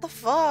curse. What the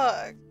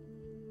fuck?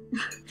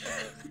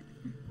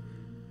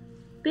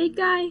 Big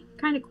guy,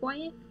 kind of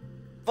quiet.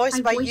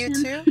 Voiced by voice you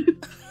him. too?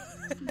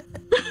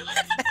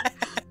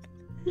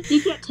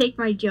 You can't take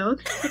my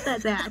joke. Put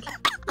that back.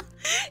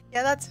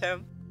 Yeah, that's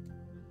him.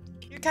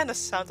 You kinda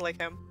sound like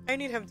him. I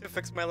need him to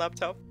fix my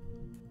laptop.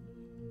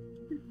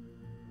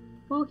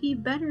 Well, he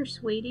better,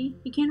 sweetie.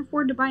 You can't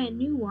afford to buy a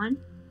new one.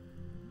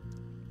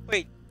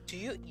 Wait, do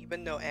you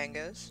even know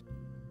Angus?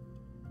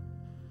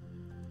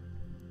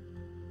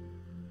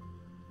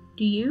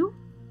 Do you?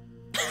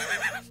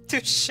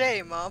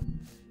 Touché, Mom.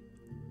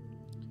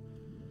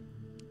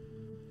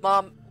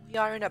 Mom, we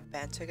are in a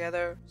band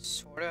together,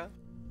 sorta.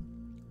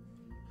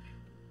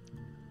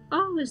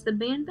 Oh, is the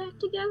band back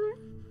together?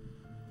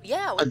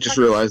 Yeah, I just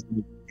realized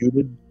you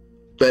muted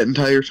that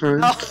entire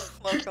time. Oh,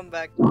 welcome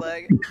back,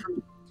 Leg.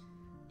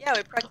 Yeah,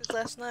 we practiced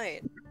last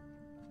night.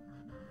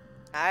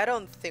 I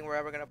don't think we're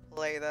ever gonna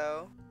play,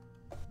 though.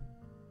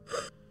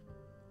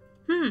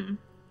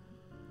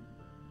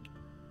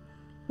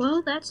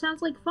 Well, that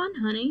sounds like fun,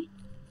 honey.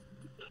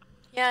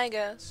 Yeah, I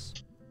guess.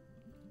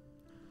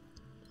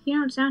 You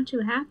don't sound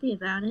too happy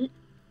about it.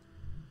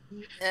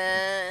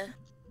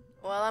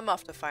 Well, I'm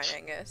off to find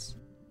Angus.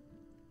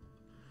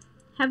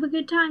 Have a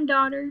good time,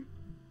 daughter.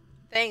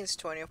 Thanks,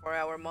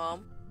 24-hour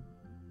mom.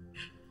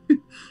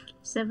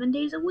 7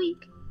 days a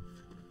week.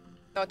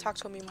 No, talk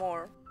to me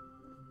more.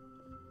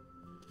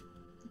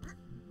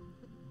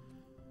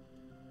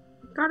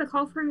 Got a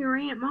call from your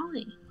Aunt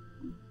Molly.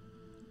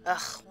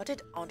 Ugh, what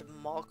did Aunt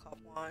Mall Cop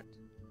want?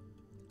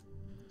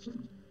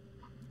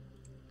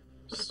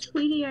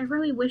 Sweetie, I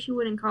really wish you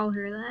wouldn't call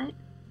her that.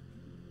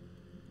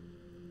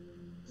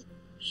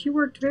 She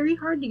worked very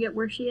hard to get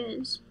where she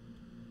is.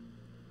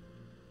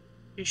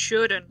 You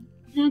shouldn't.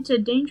 And it's a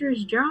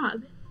dangerous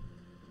job.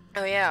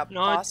 Oh yeah,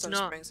 No, it's Possum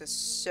not. Springs is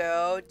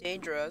so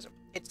dangerous.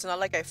 It's not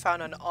like I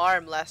found an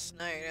arm last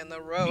night in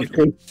the road.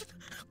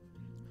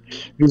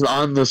 He's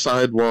on the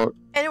sidewalk.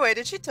 Anyway,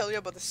 did she tell you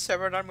about the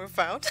severed arm we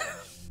found?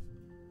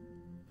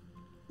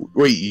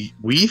 Wait,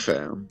 we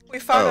found? We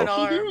found an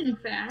Oh. She arm. did, in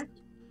fact.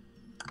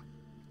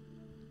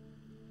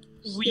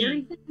 We-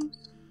 Scary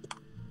things.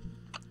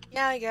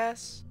 Yeah, I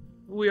guess.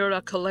 We are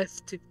a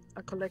collective.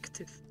 A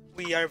collective.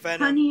 We are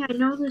Venom. Honey, I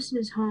know this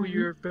is home. We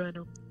are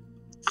Venom.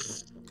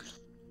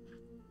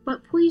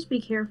 But please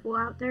be careful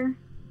out there.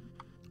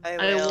 I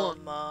I will,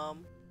 won't.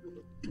 Mom.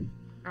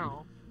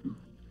 Oh.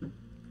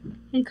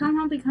 And come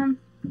home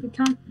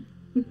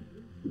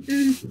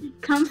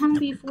come home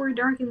before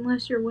dark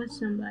unless you're with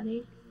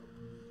somebody.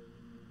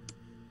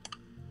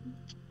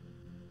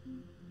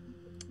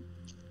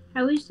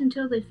 At least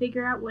until they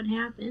figure out what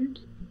happened.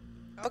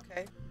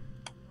 Okay.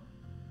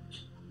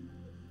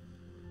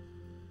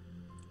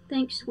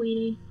 Thanks,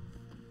 sweetie.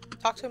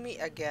 Talk to me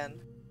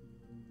again.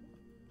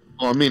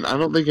 Well, I mean, I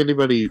don't think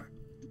anybody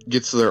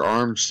gets their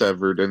arm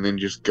severed and then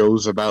just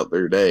goes about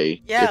their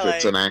day Yeah, if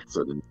it's like- an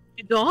accident.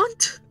 You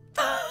don't?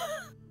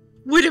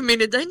 Wait a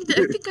minute, I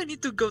think I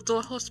need to go to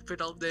a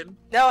hospital then.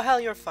 No, hell,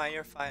 you're fine,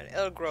 you're fine.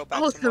 It'll grow back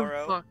Oh,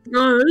 tomorrow. the fuck.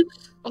 Good.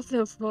 Oh,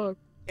 the fuck.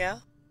 Yeah?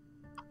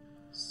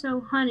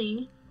 So,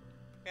 honey,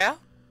 Yeah?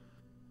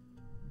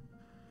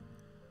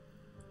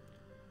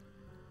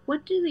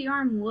 what did the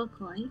arm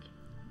look like?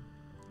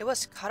 It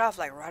was cut off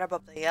like right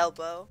above the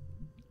elbow.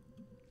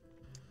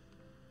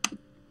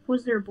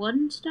 Was there blood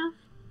and stuff?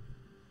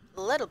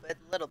 A little bit,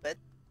 little bit.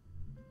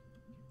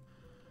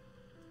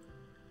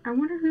 I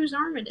wonder whose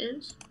arm it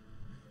is.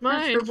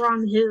 Mine. That's the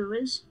wrong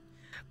whose.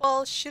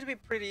 Well, should be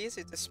pretty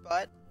easy to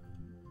spot.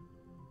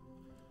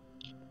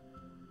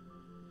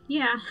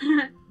 Yeah.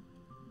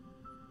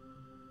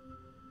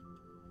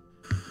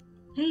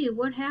 Hey,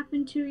 what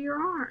happened to your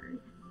arm?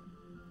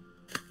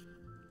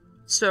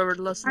 Severed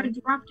last I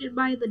night. dropped it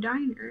by the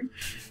diner.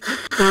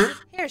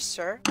 Here,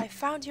 sir, I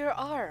found your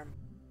arm.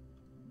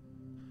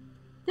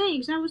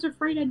 Thanks, I was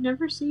afraid I'd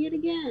never see it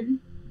again.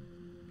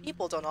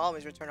 People don't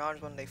always return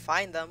arms when they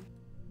find them.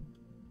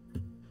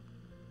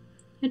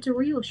 It's a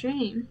real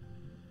shame.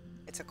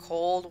 It's a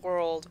cold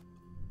world.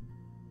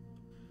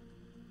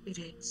 It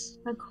is.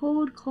 A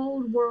cold,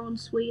 cold world,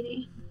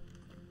 sweetie.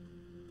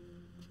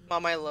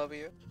 Mom, I love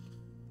you.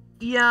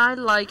 Yeah, I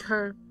like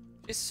her.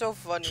 She's so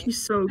funny.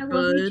 She's so I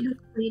love you good. too,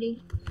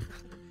 sweetie.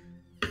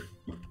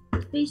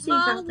 Stay safe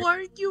Mom, out there. why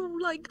are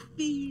you like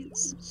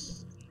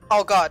this?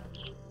 Oh god.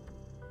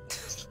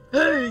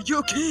 Hey,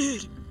 you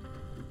kid!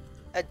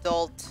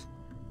 Adult.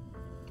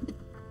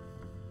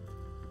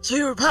 So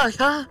you're back,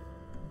 huh?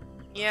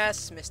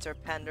 Yes, Mr.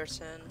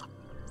 Penderson.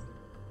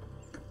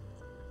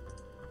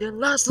 Didn't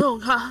last long,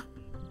 huh?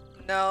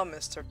 No,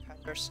 Mr.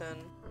 Penderson.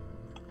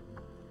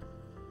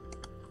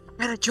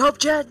 Got a job,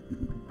 Jed?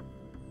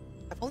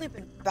 I've only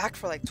been back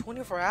for like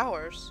 24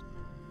 hours.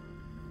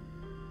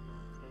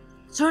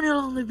 So it'll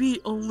only be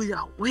a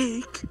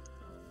week.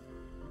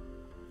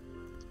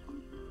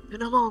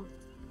 In a month.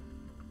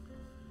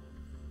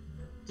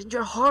 In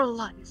your whole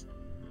life.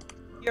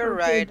 You're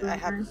Okay, right, I boomer.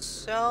 have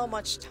so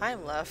much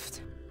time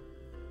left.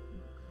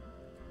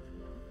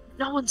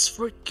 No one's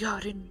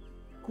forgotten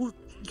who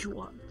you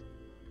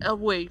are.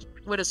 Wait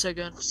a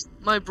second.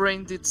 My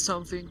brain did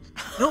something.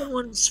 No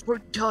one's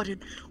forgotten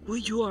who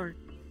you are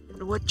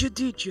and what you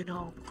did, you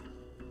know.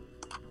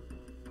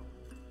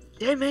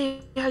 They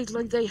may act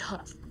like they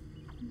have.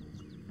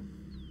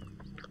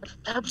 But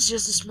that's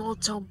just a small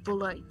town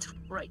polite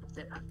right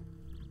there.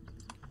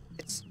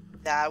 Is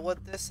that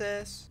what this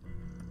is?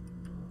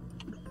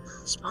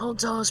 Small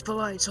town's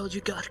polite's all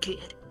you got,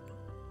 kid.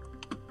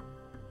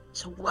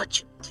 So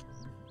watch it.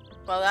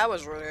 Well, that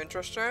was really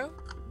interesting.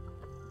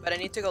 But I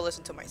need to go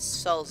listen to my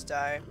cells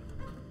die.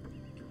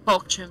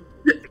 Fuck him.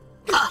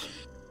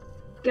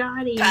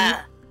 Got him.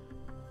 Pa!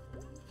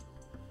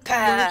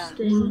 Pa!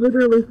 Roasted.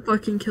 Literally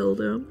fucking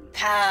killed him.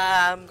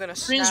 Pa! I'm gonna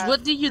Prince, stab.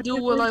 what did you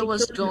do while I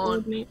was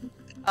gone?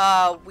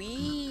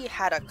 We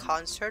had a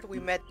concert. We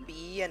met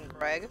B and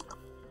Greg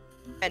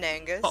and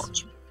Angus. Fuck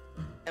you.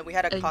 And we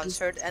had a Angus.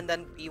 concert, and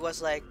then B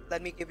was like,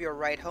 let me give you a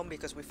ride home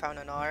because we found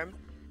an arm.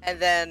 And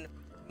then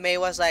May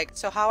was like,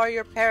 so how are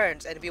your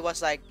parents? And B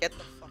was like, get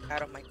the fuck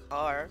out of my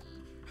car.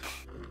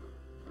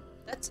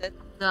 That's it.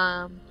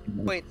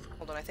 Wait,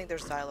 hold on, I think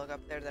there's dialogue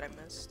up there that I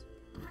missed.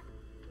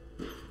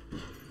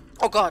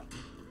 Oh god!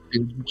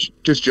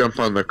 Just jump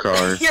on the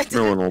car. Yeah,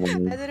 No one will I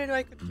know. didn't know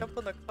I could jump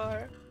on the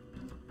car.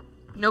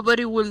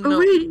 Nobody will Oh know.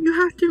 wait, you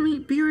have to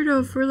meet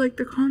Beardo for like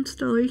the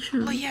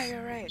constellation. Oh yeah,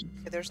 you're right.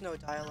 Okay, there's no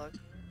dialogue.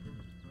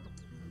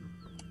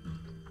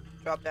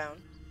 Drop down.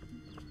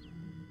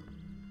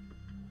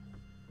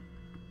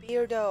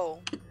 Beardo.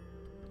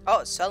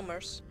 Oh,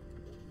 Selmers.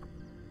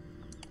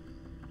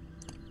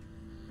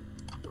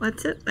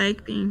 What's it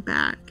like being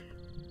back?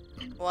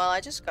 Well,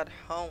 I just got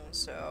home,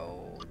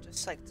 so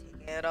just like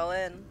taking it all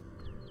in.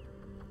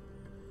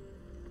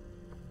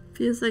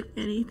 Feels like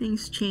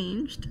anything's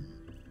changed.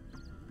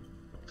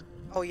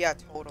 Oh yeah,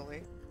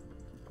 totally.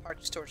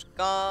 Party store's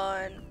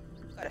gone.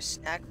 Got a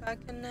snack pack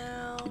in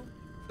now.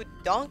 Food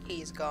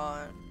donkey's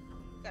gone.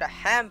 Got a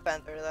ham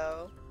panther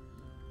though.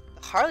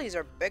 The Harleys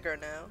are bigger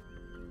now.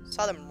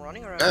 Saw them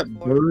running around That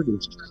before. bird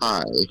is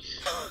high.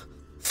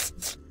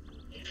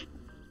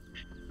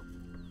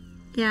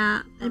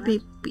 Yeah, I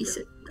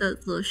babysit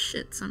those little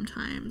shit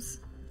sometimes.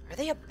 Are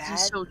they a This bad?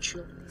 is so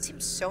chill. They seem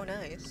so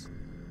nice.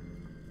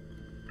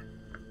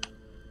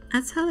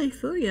 That's how they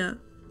fool you.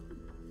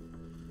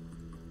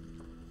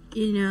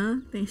 You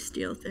know, they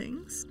steal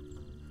things.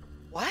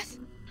 What?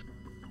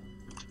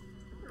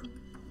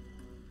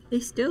 They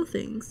steal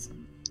things.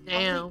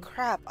 Damn. Holy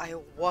crap! I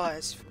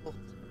was fooled.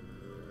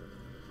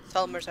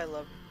 Selmers, I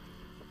love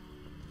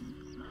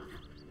you.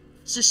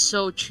 This is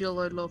so chill,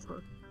 I love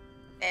her.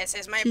 This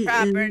is my She is.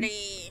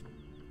 property.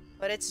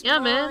 But it's Yeah,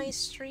 my man.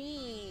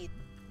 street.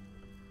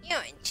 You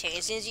ain't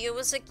changed since you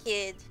was a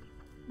kid.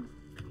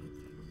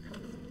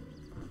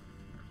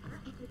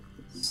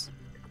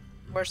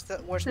 Where's my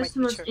That's the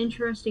most teacher?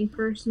 interesting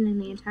person in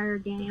the entire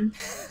game.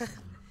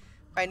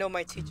 I know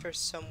my teacher's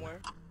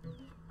somewhere.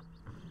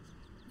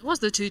 It was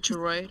the teacher,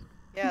 right?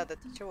 Yeah, the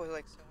teacher was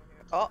like somewhere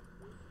here. Oh,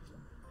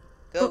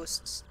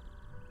 ghosts.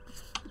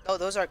 Oh,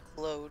 those are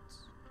clothes.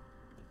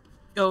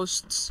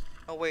 Ghosts.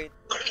 Oh wait,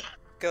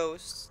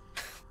 ghosts.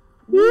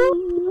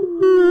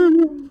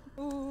 Woo!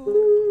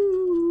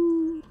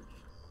 Ooh.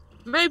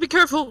 May be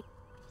careful.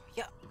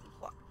 Yeah.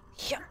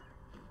 Yeah.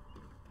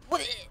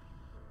 What?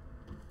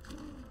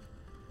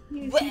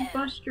 If you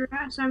bust your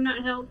ass, I'm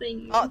not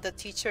helping you. Oh, the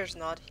teacher's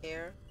not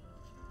here.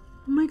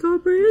 Oh my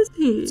god, where is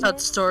he?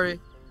 Sad story.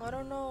 I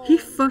don't know. He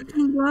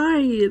fucking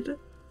lied.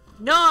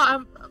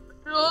 No,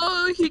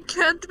 he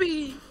can't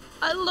be.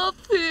 I love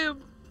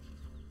him.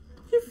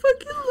 He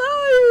fucking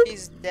lied.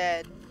 He's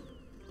dead.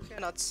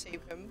 Cannot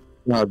save him.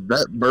 God,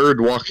 that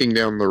bird walking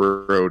down the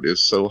road is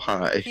so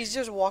high. He's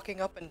just walking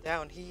up and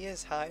down. He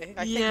is high.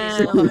 I Yeah.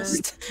 think he's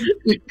lost.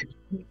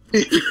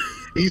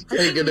 He's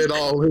taking it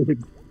all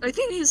in. I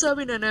think he's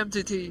having an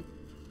MTT.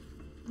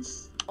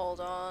 Hold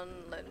on,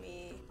 let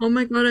me. Oh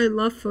my god, I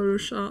love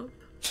Photoshop.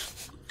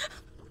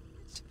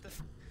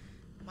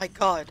 My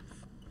god.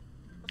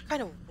 What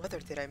kind of weather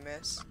did I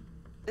miss?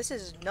 This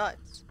is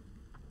nuts.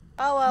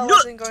 Oh well, I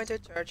wasn't going to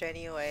church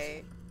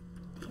anyway.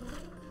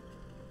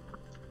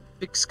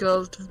 Big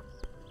skeleton.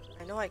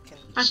 I know I can.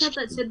 I thought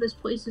that said this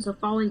place is a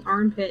falling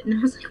armpit, and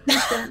I was like,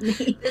 what's that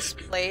mean? This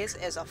place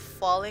is a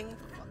falling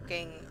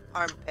fucking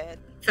armpit.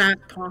 Fat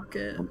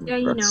pocket. Yeah,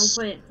 you know,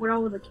 but what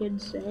all the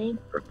kids say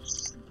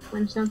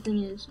when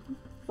something is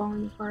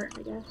falling apart,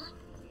 I guess.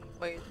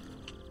 Wait.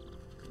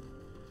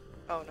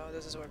 Oh no,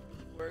 this is where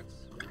P works.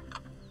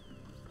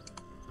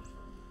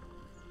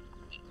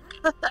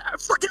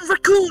 Fucking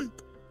raccoon!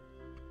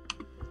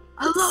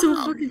 I It's love so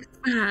him. fucking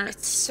fat.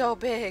 It's so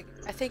big.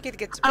 I think it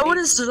gets I big. want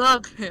to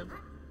slug him.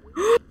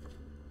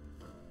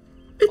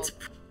 It's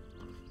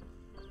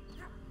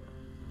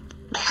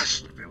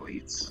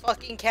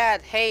Fucking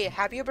cat. Hey,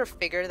 have you ever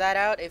figured that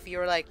out? If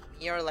you're like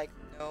me or like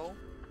no?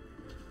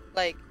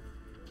 Like,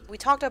 we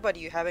talked about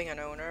you having an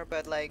owner,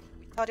 but like,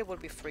 we thought it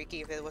would be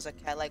freaky if it was a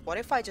cat. Like, what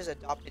if I just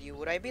adopted you?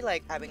 Would I be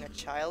like having a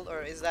child,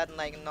 or is that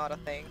like not a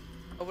thing?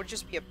 Or would it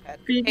just be a pet?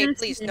 Hey, Previous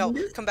please, no,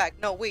 vendors? come back.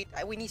 No, wait,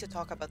 we need to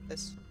talk about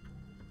this.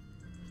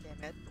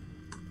 Damn it.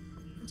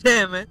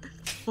 Damn it.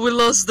 We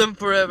lost them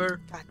forever.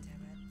 God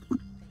damn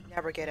it. I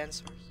never get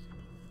answers.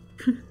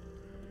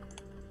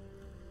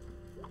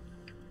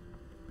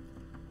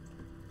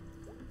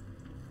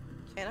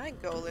 Can I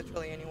go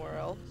literally anywhere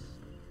else?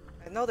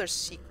 I know there's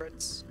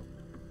secrets.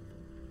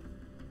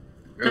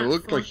 It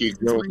looked like you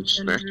go in the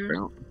snack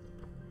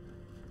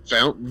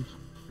fountain.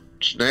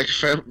 Snack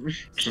fountain?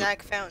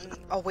 Snack fountain.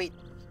 Oh, wait.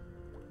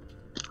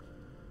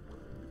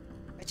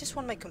 I just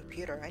want my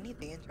computer. I need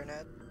the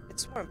internet.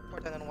 It's more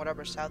important than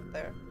whatever's out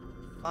there.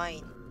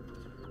 Fine.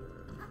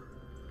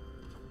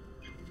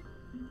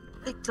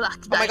 Oh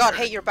my god,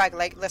 hey, you're back.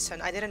 Like,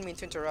 listen, I didn't mean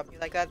to interrupt you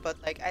like that,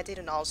 but, like, I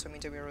didn't also mean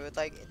to be rude.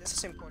 Like, this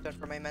is important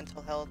for my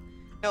mental health.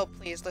 No,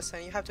 please,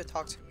 listen, you have to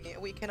talk to me.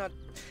 We cannot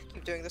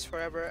keep doing this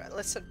forever.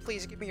 Listen,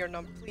 please, give me your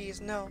number, please.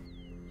 No.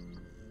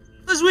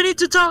 Because we need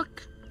to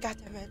talk. God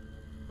damn it.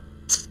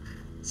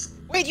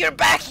 Wait, you're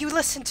back! You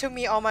listened to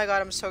me! Oh my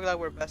god, I'm so glad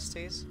we're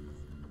besties.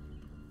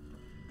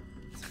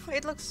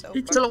 It looks so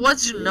It's So fucking...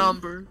 what's your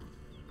number?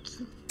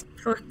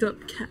 fucked up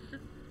cat. Can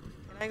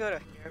I go to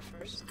here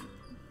first?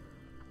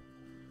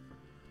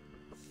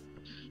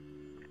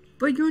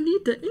 But you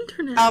need the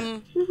internet.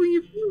 What will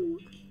you do?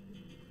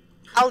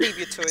 I'll leave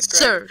you to it, Greg.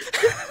 Sir.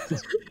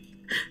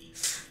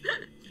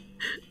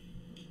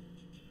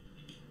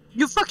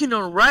 You fucking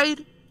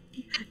alright?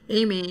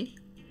 Amy.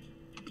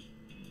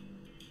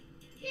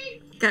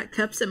 Got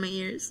cups in my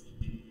ears.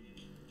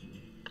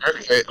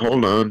 Okay,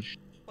 hold on.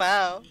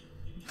 Wow.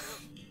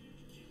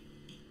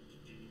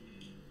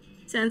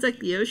 Sounds like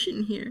the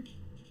ocean here.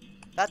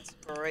 That's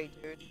great,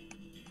 dude.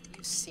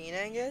 You seen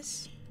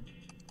Angus?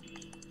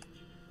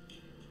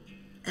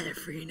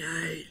 Every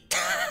night.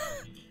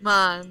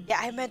 Man. Yeah,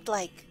 I meant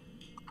like,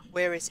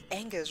 where is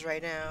Angus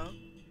right now?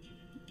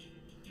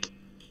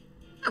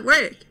 At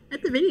work.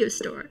 At the video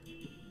store.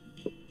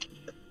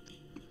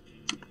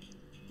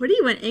 What do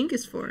you want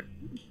Angus for?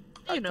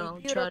 You know,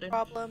 Computer try to...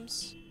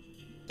 problems.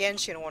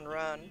 Genshin won't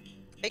run.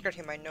 Figured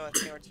he might know a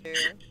thing or two.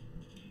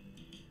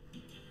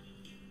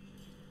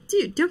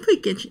 Dude, don't play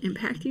Genshin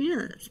Impact. You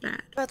know that's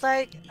bad. But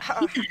like,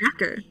 He's a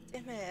hacker.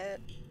 damn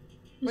it.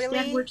 His Really?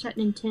 dad works at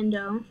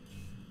Nintendo.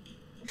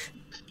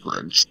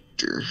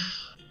 Monster.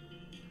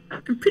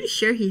 I'm pretty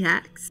sure he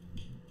hacks.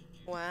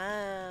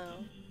 Wow.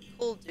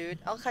 Cool, dude.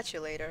 I'll catch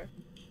you later.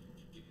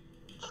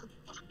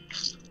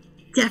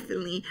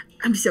 Definitely.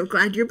 I'm so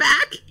glad you're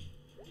back.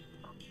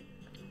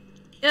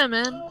 Yeah,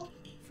 man.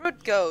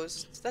 Fruit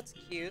ghosts. That's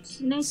cute.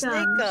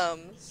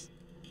 Snakeums.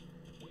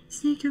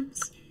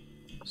 Sneakums.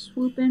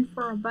 Swoop in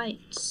for a bite.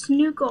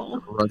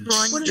 Snookle.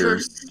 Monster.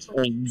 So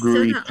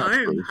Hungry the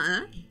arm, pepper.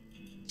 huh?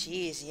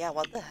 Jeez, yeah,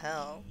 what the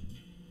hell?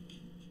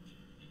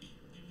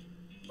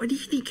 What do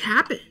you think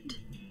happened?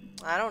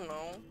 I don't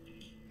know.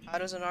 How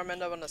does an arm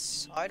end up on the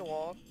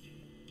sidewalk?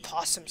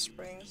 Possum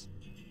Springs.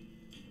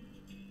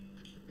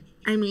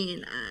 I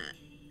mean,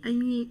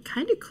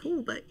 kinda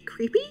cool, but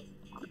creepy?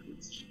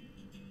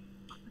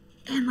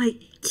 and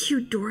like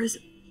cute doors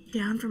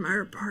down from our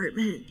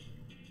apartment.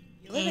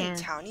 You live in And-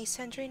 Townie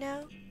Century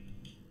now?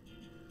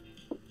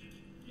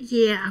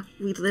 Yeah,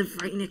 we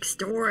live right next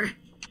door.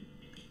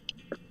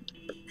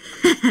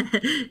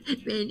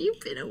 Man, you've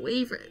been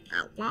away for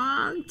a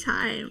long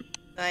time.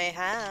 I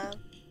have.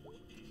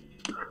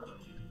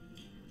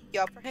 You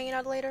up for hanging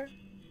out later?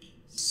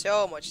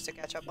 So much to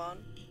catch up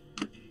on.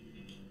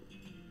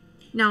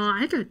 No,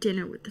 I got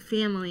dinner with the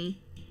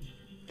family.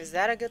 Is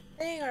that a good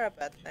thing or a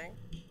bad thing?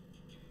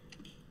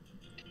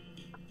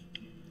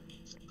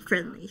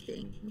 Friendly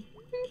thing.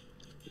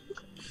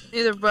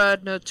 Neither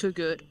bad, not too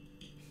good.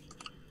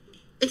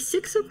 It's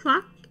 6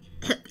 o'clock.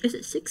 Is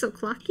it 6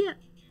 o'clock yet?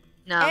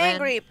 Nah,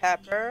 Angry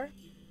Pepper. man.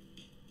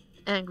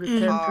 Angry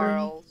Angry. pepper.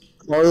 Carl.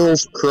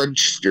 Carl's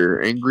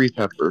Crunchster, Angry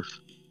Pepper.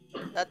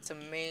 That's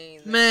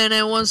amazing. Man,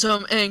 I want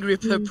some angry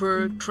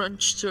pepper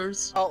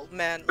crunchers. Oh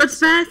man. What's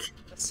back?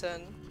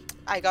 Listen.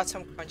 I got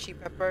some crunchy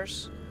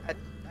peppers.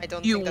 I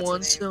don't You think that's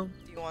want the name. some?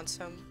 Do you want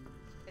some?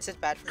 Is it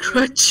bad for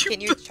you? Crunchy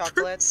Can you peppers?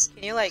 chocolate?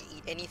 Can you like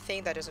eat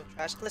anything that isn't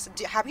trash? Listen,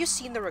 have you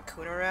seen the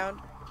raccoon around?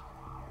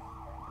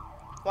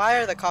 Why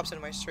are the cops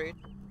in my street?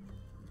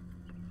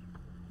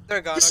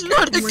 They're gone. He's okay.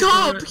 not the Oh my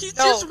cop! God. He's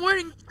No. just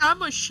wearing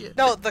camo shit.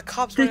 No, the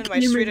cops They went in my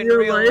came street in in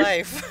real real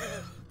life.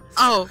 life.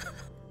 Oh,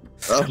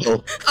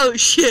 Oh, oh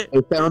shit.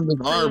 I found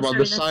an arm on sorry, the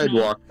that's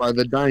sidewalk by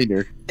the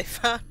diner. They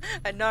found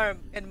an arm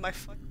in my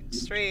fucking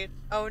street.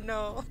 Oh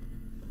no.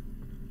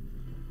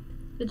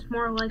 It's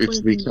more likely It's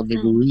than you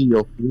becoming think.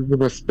 real. We're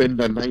gonna spend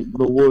the night in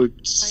the Oh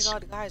woods. my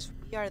god, guys,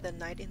 we are the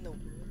night in the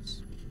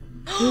woods.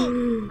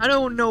 I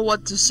don't know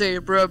what to say,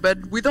 bro,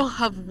 but we don't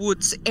have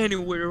woods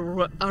anywhere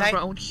Night,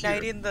 around here.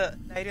 night in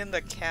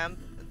the camp,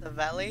 the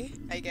valley,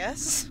 I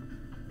guess.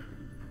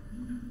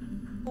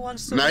 Who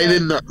wants to Night be a,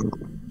 in the.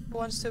 Who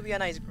wants to be a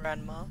nice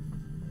grandma?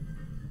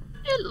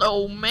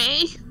 Hello,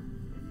 May.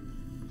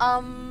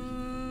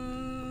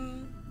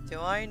 Do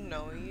I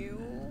know you?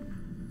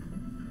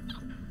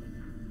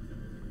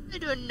 I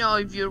don't know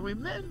if you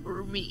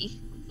remember me.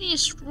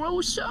 Miss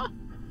Rosa?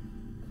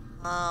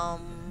 I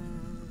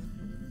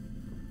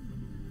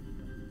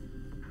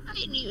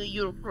knew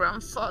your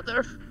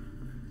grandfather.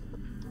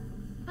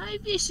 I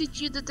visited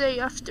you the day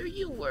after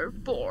you were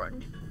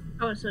born.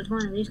 Oh, so it's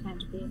one of these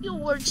kinds of people. You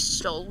were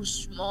so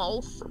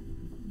small.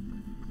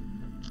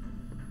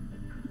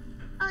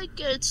 I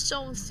guess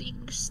some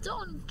things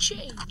don't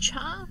change,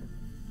 huh?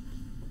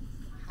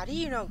 How do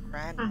you know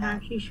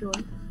Granddad? She's short.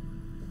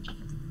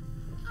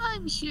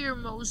 I'm here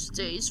most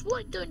days.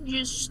 Why don't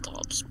you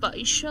stop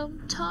by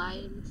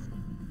sometime?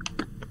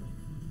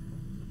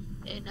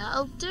 And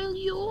I'll tell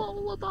you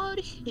all about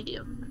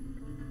him.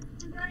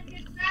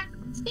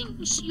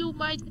 Things you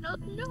might not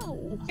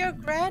know. Your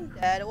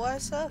granddad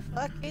was a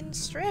fucking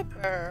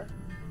stripper.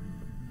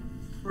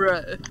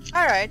 Bruh.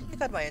 Alright, you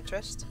got my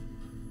interest.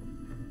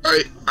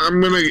 Alright,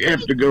 I'm gonna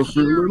have to go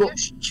for a little.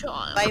 Curious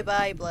child. Bye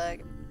bye,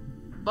 Black.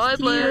 Bye,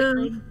 Black.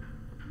 Yeah.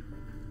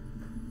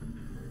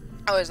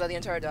 Oh, is that the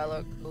entire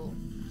dialogue? Cool.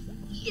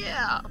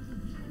 Yeah.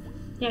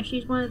 Yeah,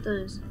 she's one of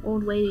those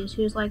old ladies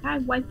who's like, I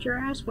wiped your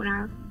ass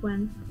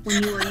when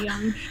you were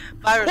young.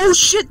 Virus. Oh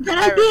shit, did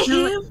I Virus. be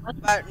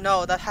him?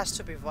 No, that has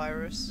to be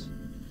Virus.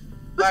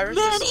 But Virus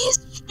man, is-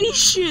 he's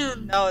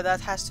fishing. No,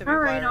 that has to be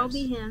Alright, Virus. I'll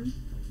be him.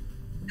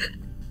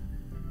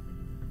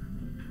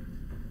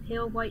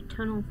 Pale white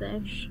tunnel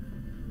fish.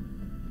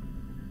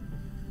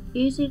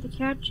 Easy to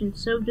catch and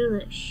so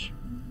delish.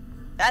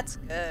 That's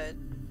good.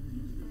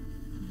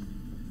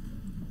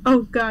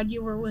 Oh god,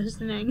 you were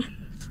listening.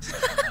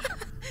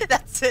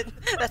 That's it.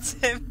 That's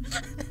him.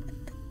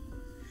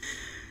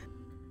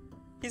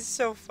 He's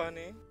so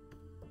funny.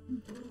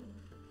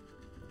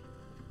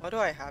 What do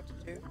I have to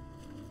do?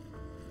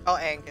 Oh,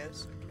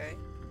 Angus. Okay.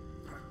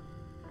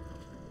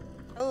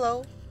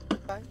 Hello.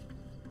 Bye.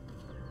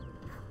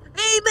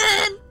 Hey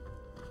man!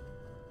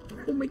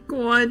 Oh my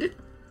god.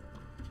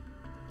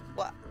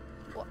 What?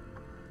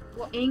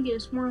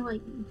 Angus, more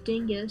like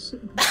dingus.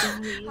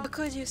 Daddy. How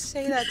could you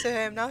say that to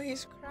him? Now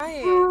he's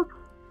crying. Oh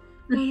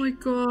my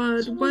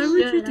god. Why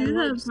would you Good, I do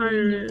like that, seeing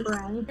you Virus?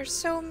 cry. You're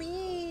so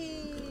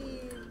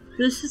mean.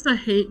 This is a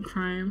hate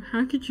crime.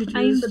 How could you do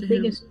I am this the to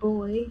biggest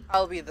boy.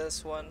 I'll be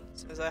this one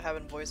since I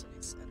haven't voiced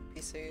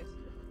any NPCs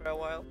for a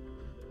while.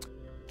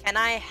 Can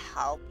I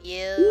help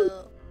you?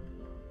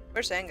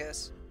 Where's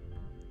Angus?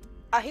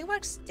 Oh, he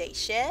works day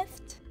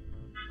shift.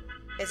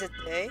 Is it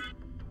day?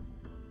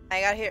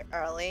 I got here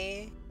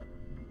early.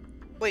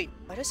 Wait,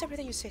 why does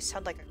everything you say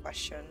sound like a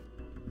question?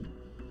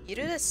 You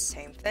do the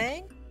same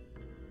thing?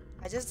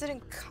 I just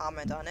didn't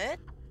comment on it.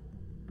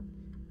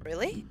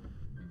 Really?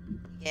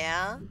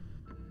 Yeah?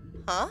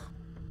 Huh?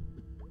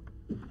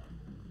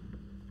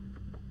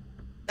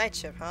 Night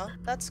shift, huh?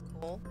 That's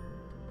cool.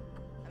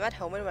 I'm at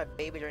home with my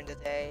baby during the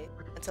day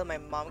until my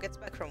mom gets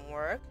back from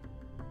work.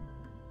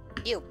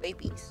 Ew,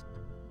 babies.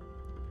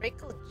 Pretty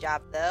cool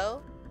job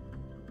though.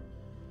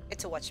 Get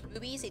to watch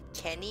movies, eat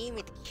candy,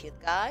 meet cute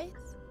guys.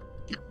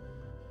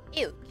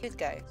 Ew, cute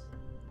guys.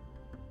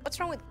 What's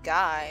wrong with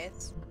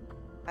guys?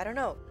 I don't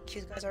know.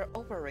 Cute guys are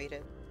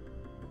overrated.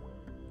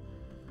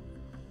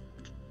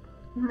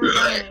 Oh my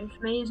gosh,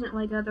 May isn't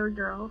like other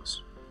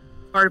girls.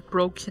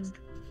 Heartbroken.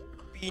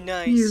 Be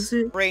nice.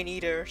 Music. Rain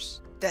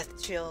eaters.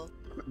 Death chill.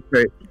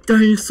 It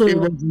Dinosaur.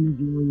 wasn't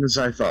as long as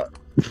I thought.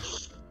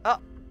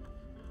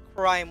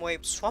 Crime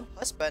wave. Swamp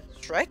husband.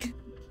 Shrek.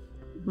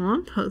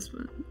 Swamp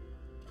husband.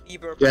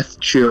 Bieber. Death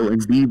Chill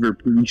and Beaver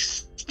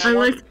Priest. I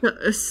like the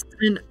S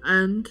and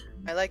end.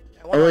 I want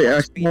Oh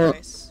wait, to be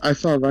nice. I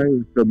thought that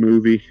was the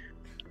movie.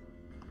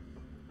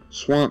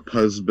 Swamp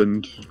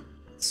Husband.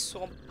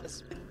 Swamp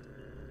husband.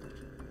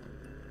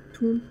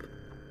 Swamp.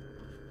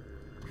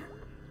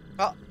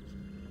 Oh.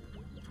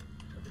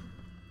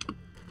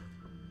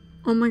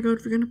 Oh my god,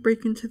 we're gonna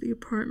break into the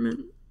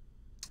apartment.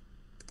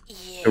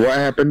 Yeah. So what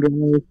happened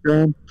while I was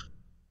gone?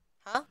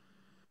 Huh?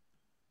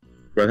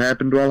 What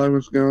happened while I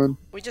was gone?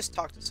 We just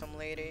talked to some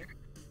lady.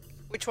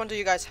 Which one do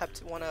you guys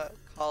wanna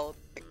call?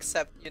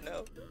 Except, you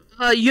know.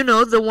 You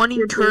know, the one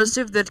in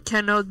cursive that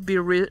cannot be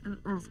written.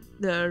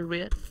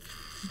 Read.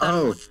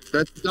 Oh,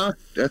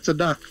 that's a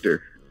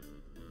doctor.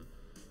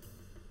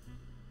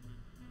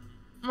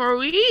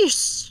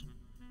 Maurice.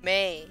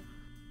 May.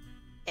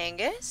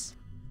 Angus?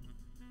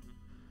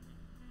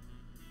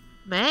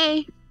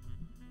 May.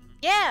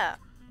 Yeah.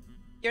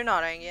 You're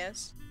not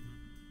Angus.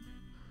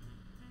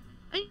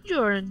 And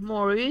you're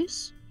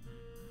Maurice.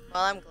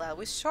 Well, I'm glad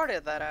we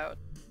sorted that out.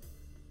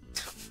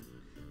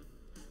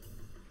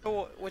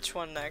 Which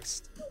one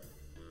next?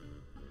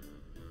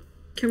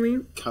 Can we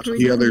Cut can we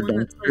The do other one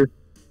that's, doctor.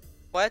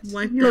 What?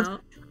 wiped Yes.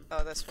 out?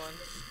 Oh, this one.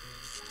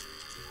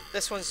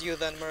 This one's you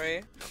then,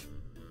 Marie.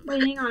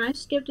 Wait, hang on, I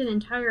skipped an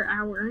entire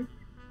hour.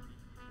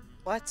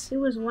 What? It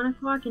was 1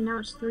 o'clock and now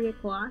it's 3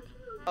 o'clock.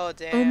 Oh,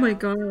 damn. Oh my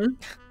god.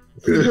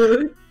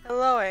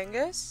 Hello,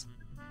 Angus.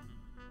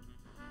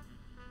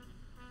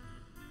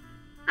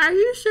 Are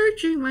you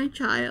searching my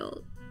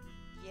child?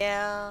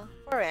 Yeah,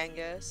 for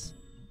Angus.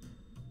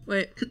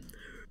 Wait.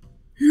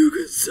 You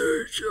can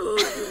search all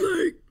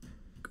you like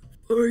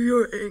for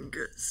your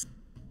Angus.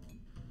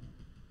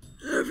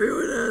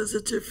 Everyone has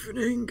a different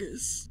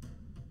Angus.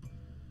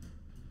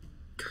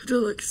 Kinda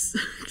like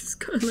it's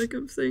kinda like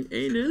I'm saying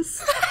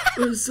anus.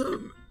 But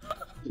some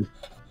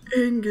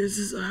Angus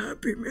is a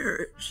happy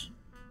marriage.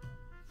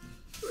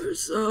 For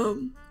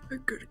some, a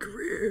good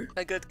career.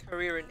 A good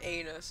career in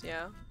anus,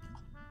 yeah.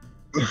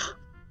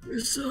 For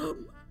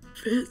some,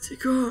 fancy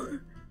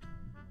car.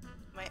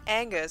 My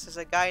Angus is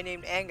a guy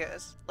named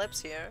Angus.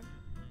 Lives here.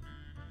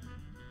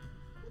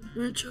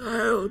 My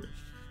child,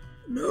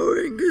 no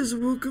Angus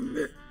will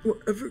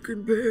ever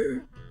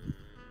compare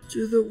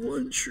to the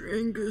one true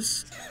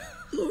Angus,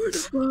 Lord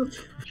above.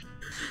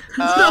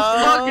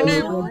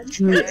 Oh,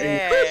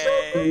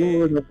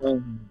 Hey.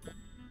 okay.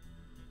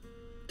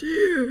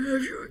 Dear,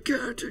 have you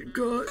encountered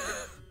God?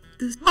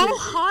 This How day?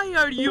 high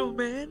are you,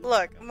 man?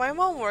 Look, my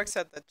mom works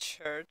at the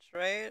church,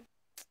 right?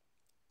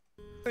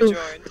 Who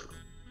joined?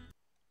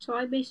 So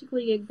I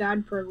basically get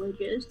God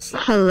privileges.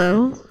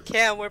 Hello?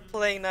 Cam, we're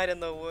playing Night in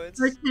the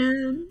Woods. I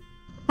can.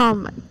 Oh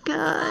my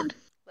god.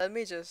 Let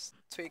me just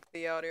tweak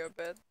the audio a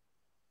bit.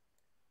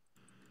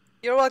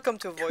 You're welcome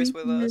to voice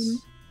with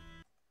us.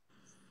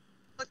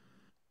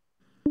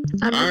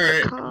 I'm in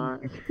Alright. the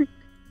car.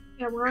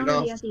 Yeah, we're Get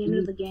already off. at the end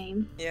of the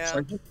game.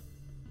 Yeah,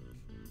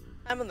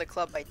 I'm in the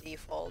club by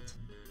default.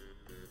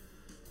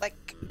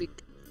 Like,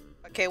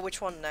 okay, which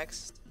one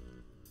next?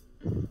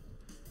 The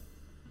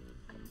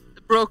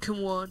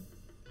broken one.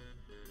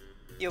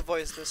 You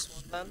voice this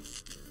one then.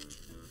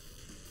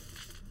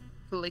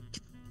 Click.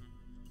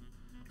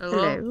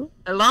 Hello? Hello?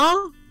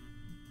 Hello?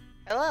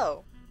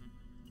 Hello.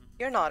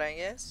 You're not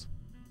Angus.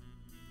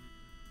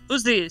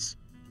 Who's this?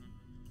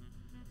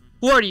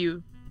 Who are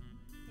you?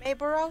 May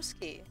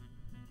Borowski.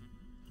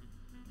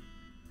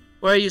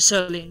 Where are you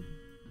selling?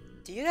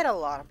 Do you get a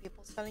lot of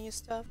people selling you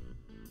stuff?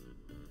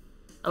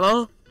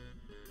 Hello?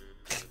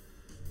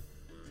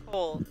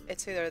 Cool.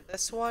 It's either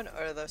this one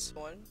or this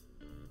one.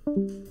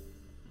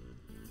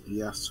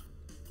 Yes.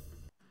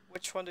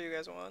 Which one do you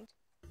guys want?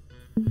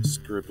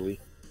 Scribbly.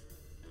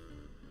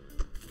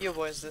 You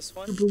voice this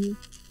one.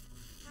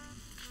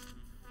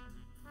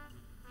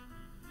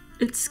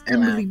 It's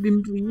Hello. Skimbly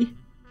Bimbly.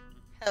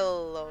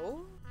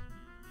 Hello?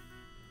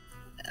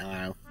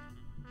 Hello.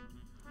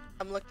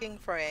 I'm looking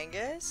for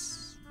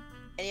Angus.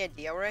 Any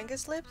idea where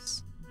Angus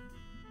lives?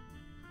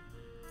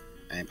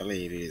 I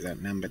believe he's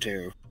at number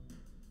 2.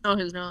 No,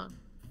 he's not.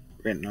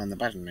 Written on the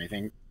button, I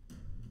think.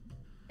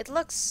 It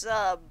looks,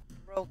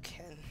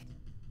 broken.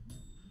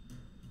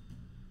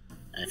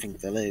 I think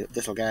the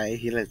little guy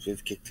he lives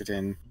with kicked it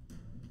in.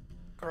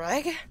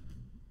 Greg?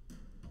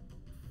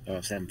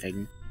 Or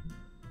something.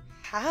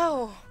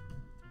 How?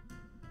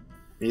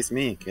 It's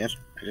me, kid.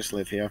 I just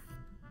live here.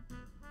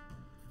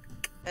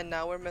 And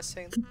now we're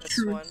missing this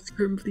True one.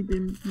 Scrimbly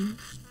Bimbly.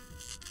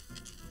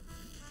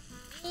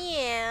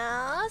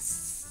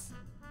 Yes.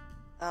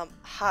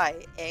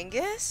 Hi,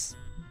 Angus?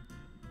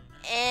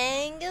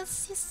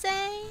 Angus, you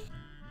say?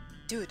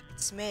 Dude,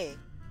 it's May.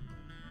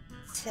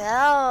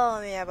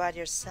 Tell me about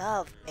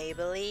yourself,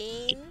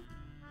 Maybelline.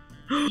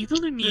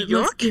 People in New It must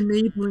York? be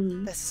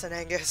Maybelline. This is an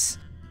Angus.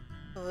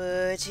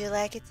 Would you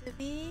like it to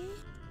be?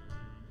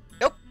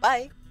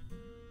 Bye.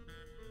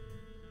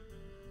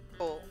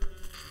 Cool.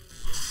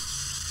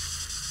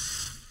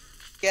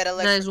 Get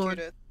Nice one.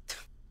 electrocuted.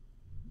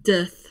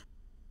 Death.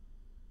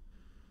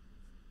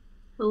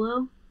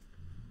 Hello?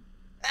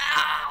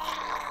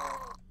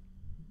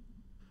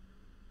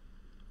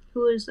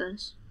 Who is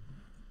this?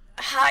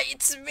 Hi,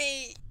 it's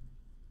me.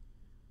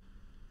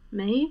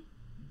 May?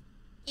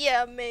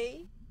 Yeah,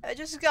 me. I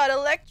just got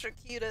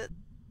electrocuted.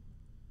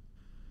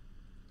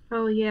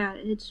 Oh yeah,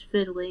 it's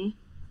Fiddly.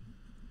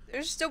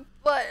 There's no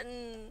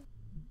button.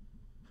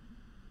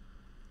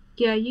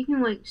 Yeah, you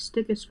can like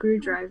stick a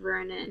screwdriver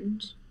in it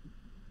and...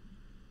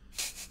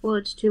 Well,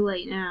 it's too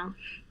late now.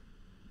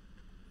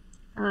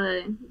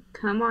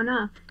 Come on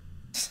up.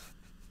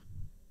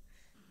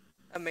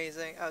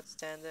 Amazing,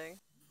 outstanding.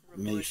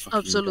 May fucking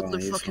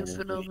Absolutely die, fucking so-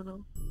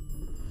 phenomenal.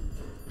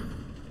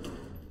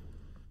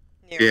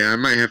 Nero. Yeah, I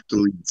might have to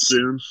leave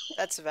soon.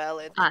 That's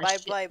valid. Ah, bye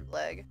shit. bye,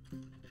 Bleg.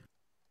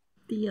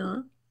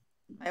 Yeah.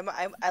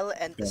 I'll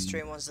end the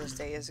stream once this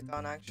day is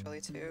gone, actually,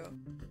 too.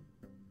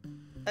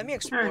 Let me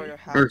explore Alright. your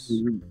house.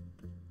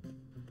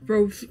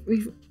 Bro,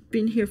 we've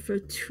been here for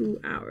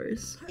 2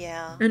 hours.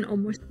 Yeah. And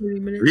almost 30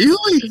 minutes.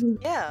 Really?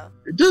 Yeah.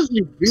 It doesn't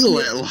even feel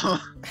that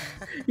long.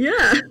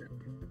 Yeah.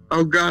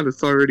 Oh god,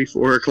 it's already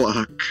 4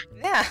 o'clock.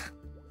 Yeah.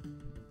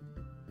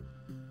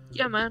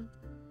 Yeah, man.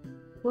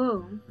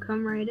 Whoa,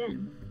 come right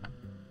in.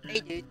 Hey,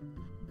 dude.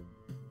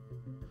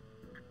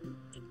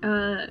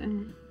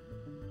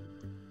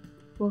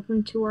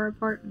 Welcome to our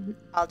apartment.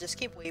 I'll just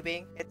keep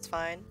weaving. It's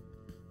fine.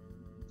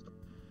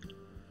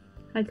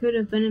 I could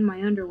have been in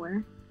my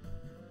underwear.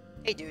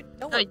 Hey, dude.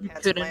 No No, one you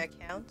pants on my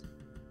couldn't. account.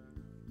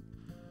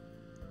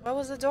 Why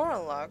was the door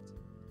unlocked?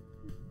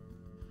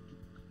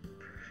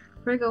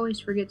 Greg always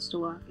forgets to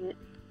lock it.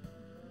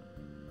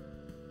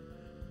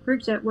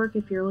 Greg's at work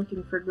if you're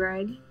looking for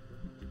Greg.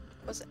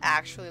 I was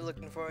actually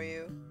looking for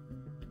you.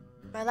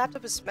 My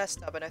laptop is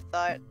messed up and I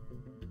thought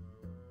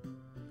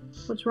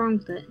What's wrong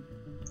with it?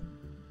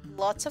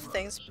 lots of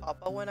things pop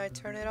up when I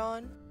turn it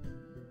on.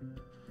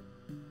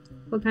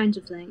 What kinds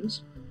of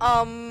things?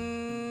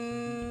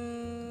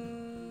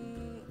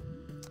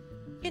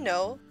 You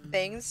know,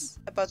 things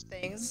about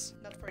things,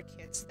 not for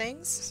kids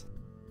things.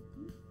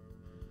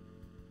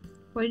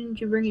 Why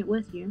didn't you bring it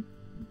with you?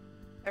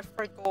 I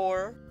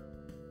forgot.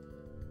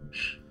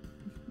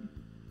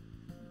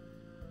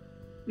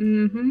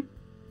 Mm-hmm.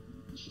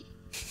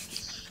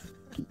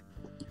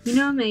 You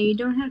know, May, you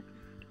don't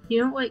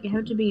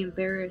have to be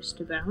embarrassed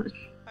about it.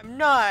 I'm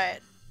not.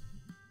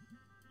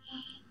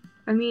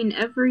 I mean,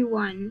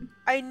 everyone.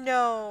 I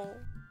know.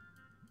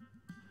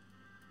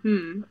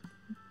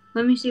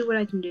 Let me see what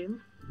I can do.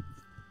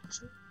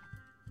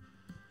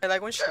 I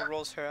like when she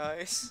rolls her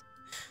eyes.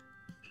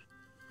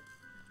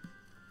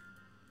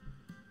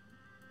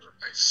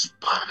 I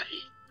spy.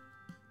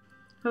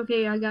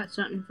 Okay, I got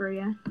something for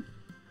you.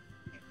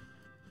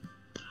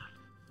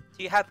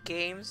 Do you have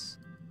games?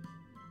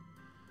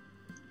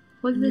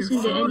 Plug this Your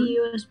into phone? any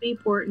USB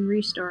port and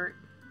restart.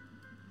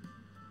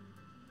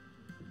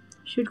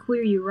 Should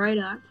clear you right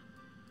up.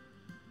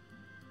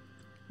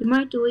 It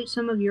might delete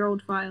some of your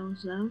old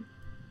files, though.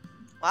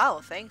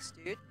 Wow, thanks,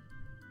 dude.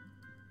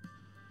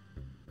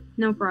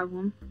 No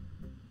problem.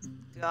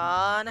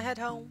 Gonna head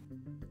home.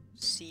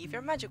 See if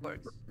your magic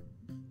works.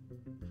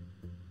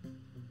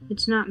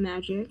 It's not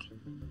magic.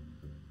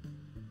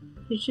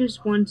 It's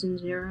just ones and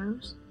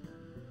zeros.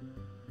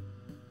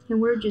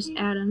 And we're just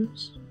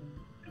atoms.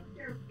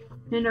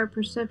 And our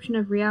perception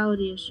of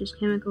reality is just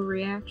chemical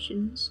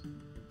reactions.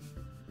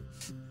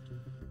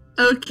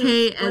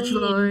 Okay, Explain.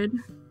 edgelord.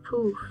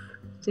 Poof.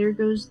 There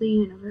goes the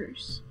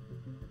universe.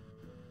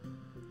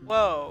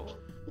 Whoa.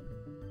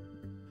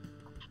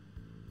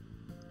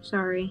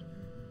 Sorry.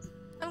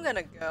 I'm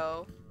gonna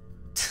go.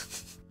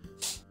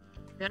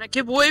 Gonna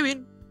keep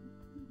waving.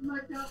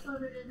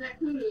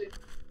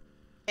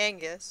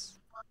 Angus.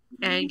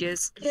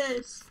 Angus.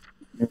 Yes.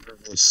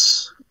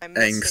 This I'm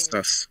angst missing.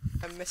 us.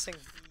 I'm missing B.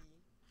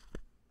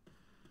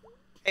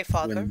 Hey,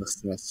 father.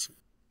 Windlessness.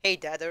 Hey,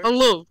 dadder.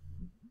 Hello,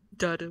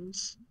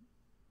 Dados.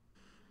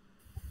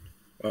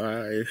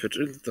 Why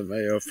shouldn't the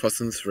mayor of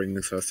Fossens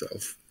rings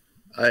herself?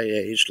 I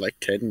aged like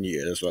 10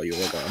 years while you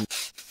were gone.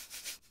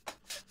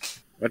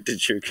 What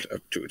did you get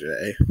up to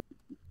today?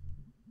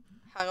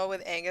 Hung out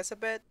with Angus a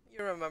bit.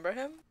 You remember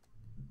him?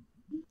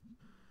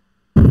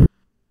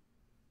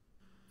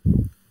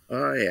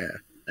 Oh yeah,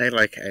 I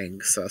like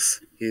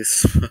Angsus.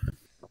 He's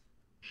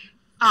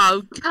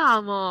Oh,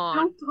 come on.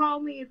 Don't call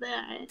me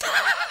that.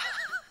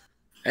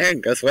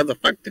 Angus, where the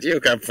fuck did you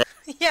come from?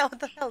 Yeah, what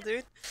the hell,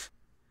 dude?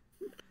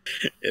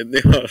 In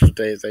the old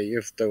days, I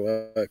used to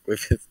work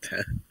with his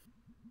dad.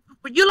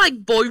 Were you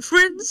like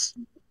boyfriends?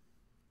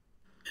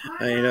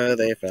 I know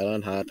they fell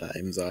on hard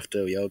times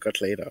after we all got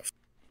laid off.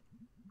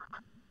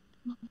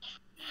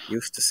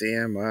 Used to see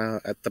him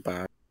at the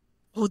bar.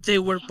 Oh, they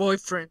were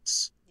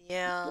boyfriends.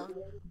 Yeah.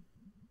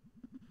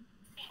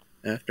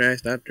 After I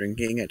stopped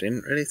drinking, I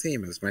didn't really see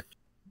him as much.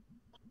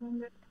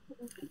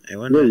 I No,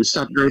 wonder. you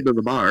stopped going to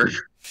the bar.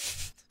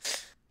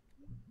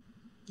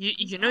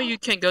 You know you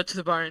can't go to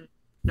the bar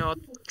not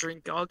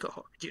drink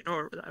alcohol. You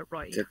know that,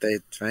 right? Did they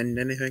find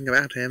anything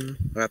about him?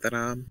 About that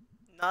arm?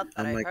 Not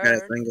that Oh I my god,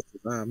 heard. Angus's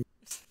arm.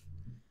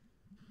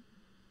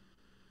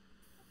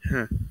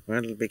 Huh.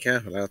 Well, be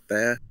careful out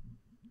there.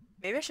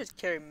 Maybe I should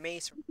carry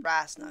mace or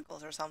brass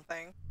knuckles or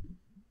something.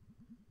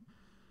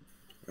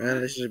 Well,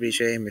 this would be a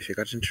shame if you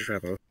got into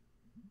trouble.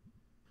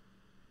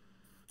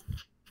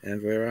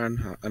 And we're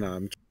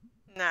unarmed.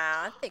 Nah,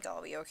 I think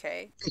I'll be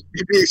okay.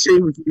 It'd be a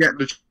shame if you got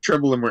into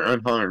trouble and were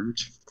unharmed.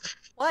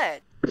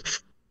 What?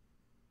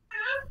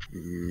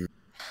 Mm,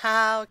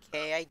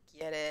 Okay, I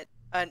get it.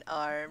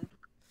 Unarmed.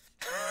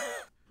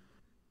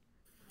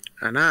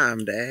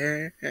 unarmed,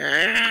 eh?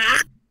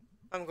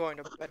 I'm going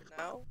to bed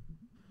now.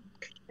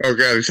 Oh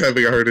god, he's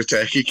having a heart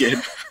attack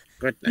again.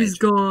 Good night. He's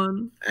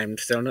gone. I'm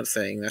still not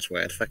saying that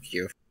word. Fuck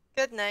you.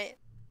 Good night.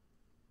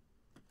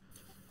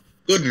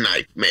 Good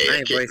night, My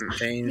man. voice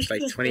changed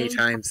like 20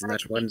 times in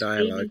that one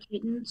dialogue.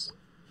 Do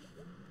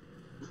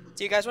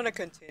you guys want to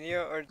continue,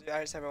 or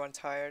is everyone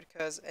tired?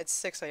 Because it's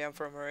 6 AM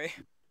for Marie.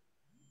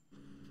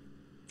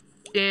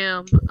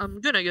 Damn, I'm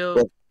gonna go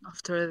Well,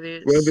 after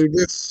this. Whether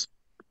this,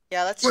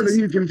 Yeah, let's whether just...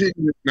 you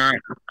continue or not,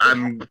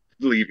 I'm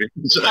leaving.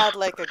 We had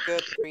like a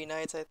good 3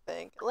 nights, I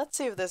think. Let's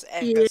see if this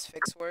Angus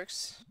fix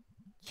works.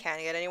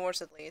 Can't get any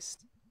worse, at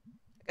least.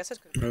 I guess it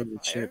could be Holy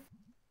fire. shit.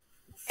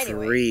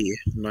 Anyway. 3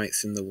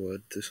 nights in the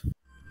woods.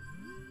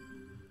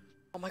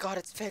 Oh my god,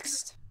 it's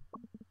fixed.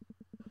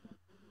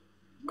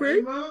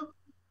 Great.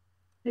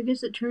 I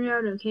guess it turned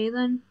out okay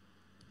then?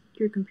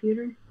 Your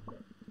computer?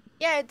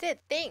 Yeah, it did.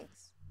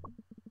 Thanks.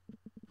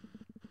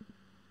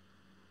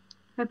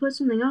 I put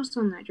something else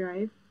on that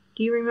drive.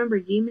 Do you remember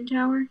Demon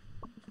Tower?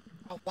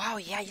 Oh wow,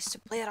 yeah, I used to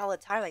play it all the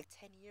time, like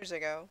 10 years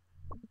ago.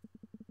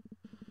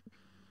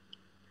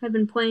 I've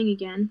been playing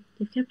again.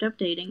 They've kept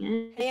updating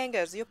it. Hey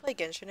Angus, do you play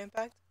Genshin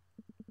Impact?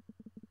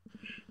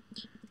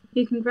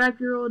 You can grab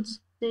your old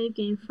save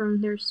game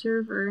from their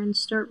server and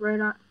start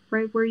right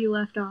where you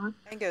left off.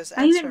 Angus,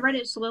 I answer even read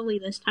me. it slowly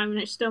this time and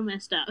I still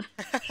messed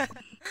up.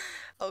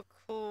 Oh,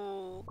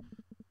 cool.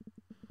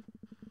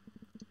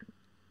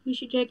 You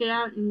should check it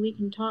out and we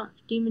can talk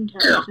Demon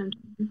Tower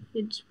sometime.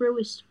 It's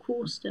really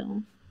cool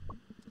still.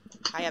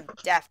 I am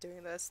deaf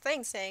doing this.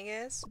 Thanks,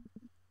 Angus.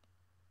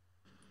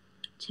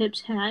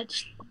 Tips hat.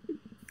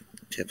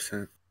 Tips,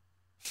 huh?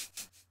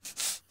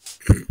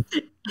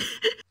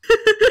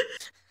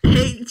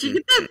 Hey, did you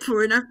get that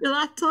porn off your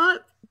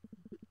laptop?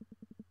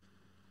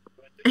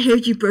 I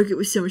heard you broke it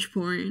with so much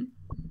porn.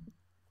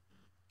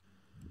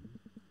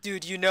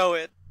 Dude, you know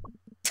it.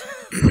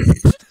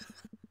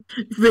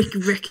 Rick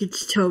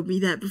Records told me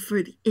that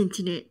before the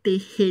internet,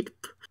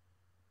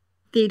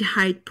 they'd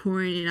hide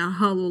porn in a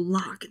hollow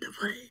log in the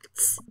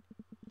woods.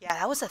 Yeah,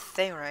 that was a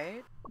thing,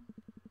 right?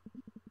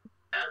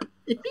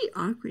 It'd be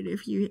awkward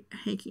if you were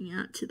hiking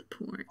out to the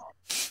porn.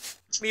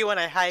 Me when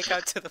I hike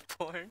out to the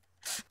porn.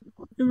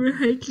 We were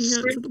hiking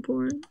out to the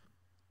porn.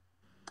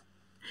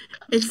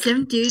 And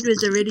some dude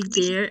was already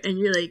there, and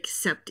you're like,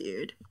 sup,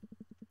 dude.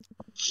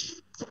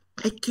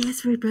 I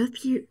guess we're both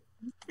here.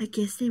 I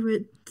guess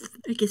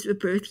we're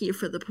both here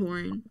for the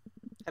porn.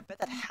 I bet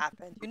that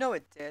happened. You know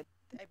it did.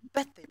 I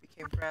bet they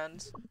became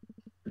friends.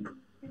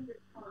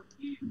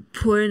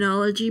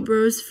 Pornology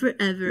bros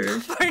forever.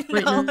 Wait,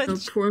 no,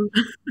 Pornology.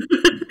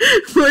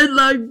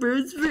 Pornolog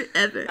bros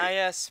forever. Ah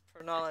yes,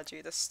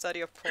 pornology, the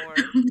study of porn.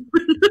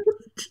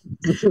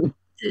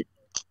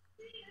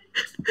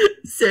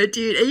 So,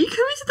 dude, are you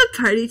coming to the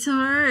party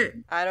tomorrow?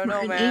 I don't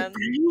know, man.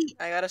 Martin, 8:30?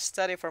 I gotta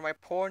study for my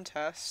porn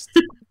test.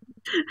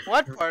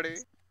 What party?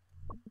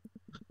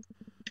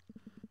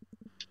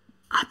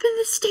 Up in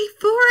the state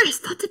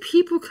forest. Let the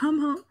people come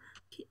home.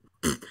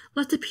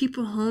 Let the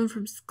people home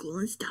from school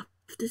and stuff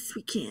this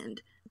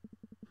weekend.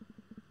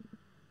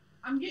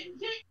 I'm getting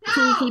kicked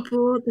Cool out.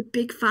 people, the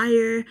big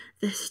fire,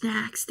 the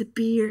snacks, the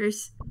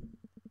beers.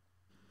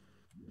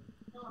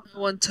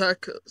 One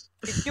tacos.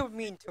 Did you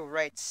mean to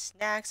write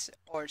snacks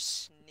or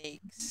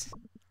snakes?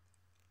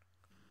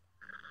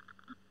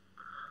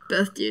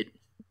 Both, dude.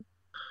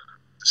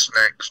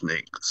 Snakes.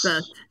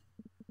 Both.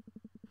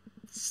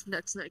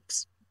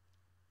 Snacks.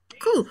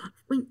 Cool.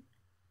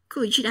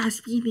 Cool, you should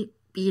ask me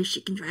if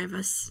she can drive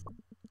us.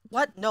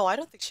 What? No, I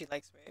don't think she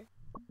likes me.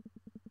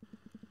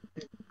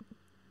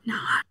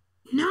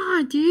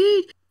 Nah,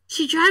 dude.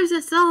 She drives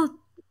us all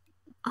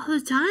the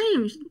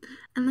time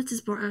and lets us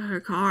borrow her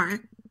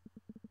car.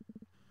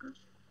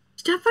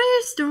 Stop by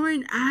her store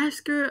and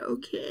ask her,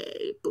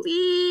 okay?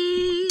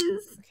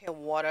 Please. Okay,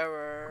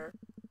 whatever.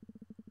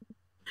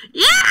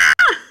 Yeah!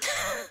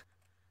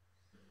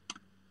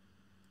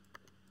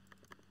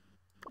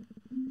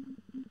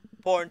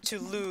 Born to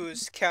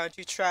lose, count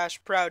you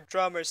trash, proud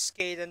drummer,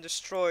 skate and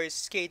destroy,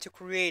 skate to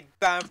create,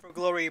 bound for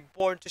glory,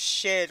 born to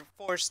shed,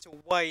 forced to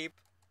wipe.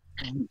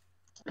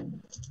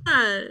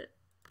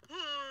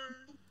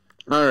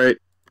 Alright.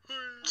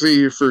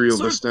 See you for real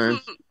this time.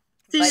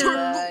 See ya.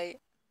 Bye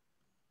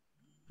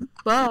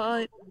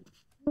Bye.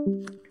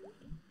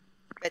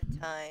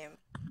 bedtime.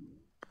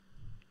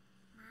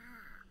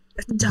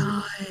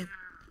 Time.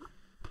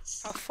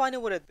 How funny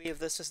would it be if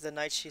this is the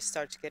night she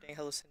starts getting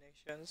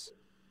hallucinations?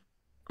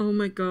 Oh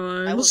my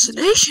god.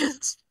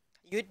 Hallucinations!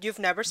 You've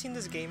never seen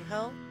this game,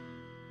 Hell?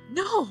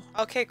 No!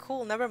 Okay,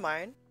 cool. Never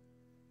mind.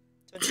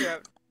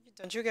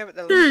 Don't you get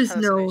the There is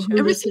no hallucination?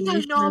 Everything I know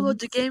hallucinations. about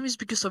the game is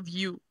because of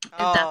you.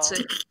 And that's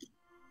it.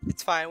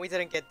 It's fine. We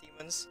didn't get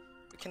demons.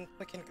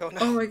 We can go now.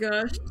 Oh my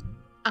gosh.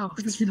 Oh,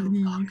 We can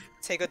leave.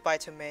 Say goodbye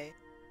to May.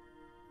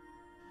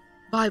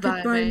 bye bye,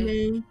 Goodbye, May.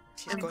 May.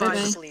 She's And going bye,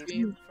 to Steve.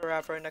 sleep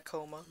forever in a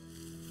coma.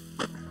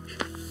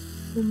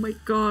 Oh my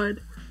god.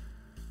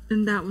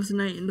 And that was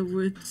Night in the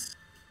Woods.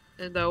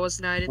 And that was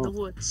Night in the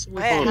Woods.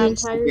 With I Oh, have-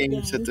 it's the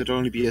game said there'd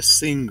only be a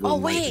single. Oh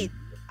night. wait,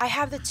 I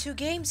have the 2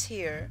 games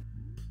here.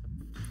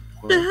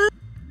 What?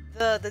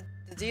 The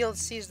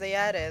DLCs they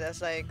added.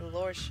 That's like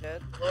lore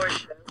shit. Oh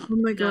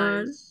my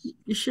god. Nice.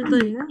 You should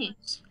like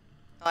Nice.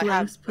 I Let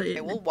have. us play Okay,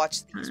 it we'll next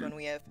watch these time. when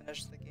we have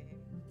finished the game.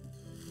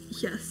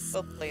 yes.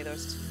 We'll play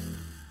those 2.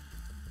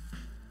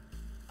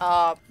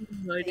 Night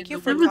Thank in you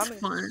the for That was coming.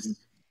 fun.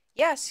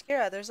 Yes,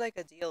 yeah, there's like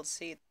a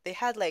DLC. They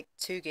had like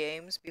 2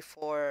 games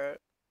before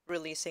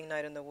releasing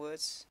Night in the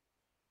Woods.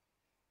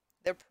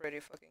 They're pretty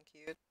fucking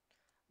cute.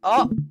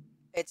 Oh,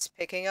 it's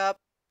picking up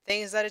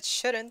things that it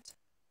shouldn't.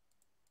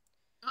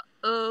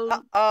 Uh-oh.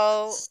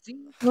 Uh-oh.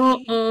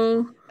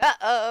 Uh-oh.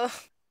 Uh-oh.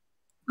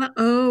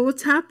 Uh-oh.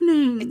 What's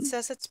happening? It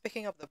says it's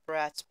picking up the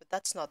brats, but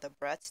that's not the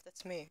brats,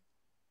 that's me.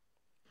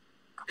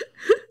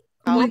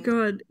 Oh my Um,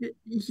 god.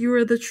 You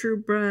are the true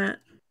brat.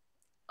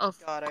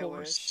 Of God, I course.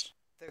 wish.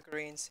 The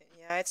green scene.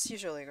 Yeah, it's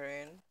usually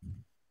green.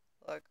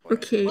 Look. where-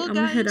 Okay, Well, I'm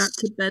gonna head out guys-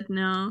 to bed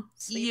now.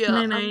 Sleep.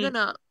 Yeah,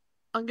 Night-night.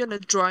 I'm gonna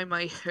dry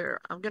my hair.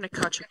 I'm gonna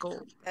catch a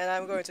cold. And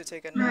I'm going to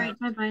take a Alright,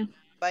 nap. bye bye.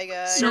 Bye,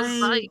 guys. So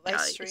Night. bye, Live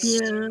guys. stream.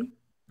 Yeah.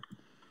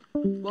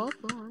 Bye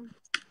bye.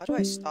 How do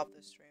I stop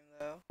this stream,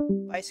 though?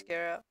 Bye,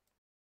 Scara.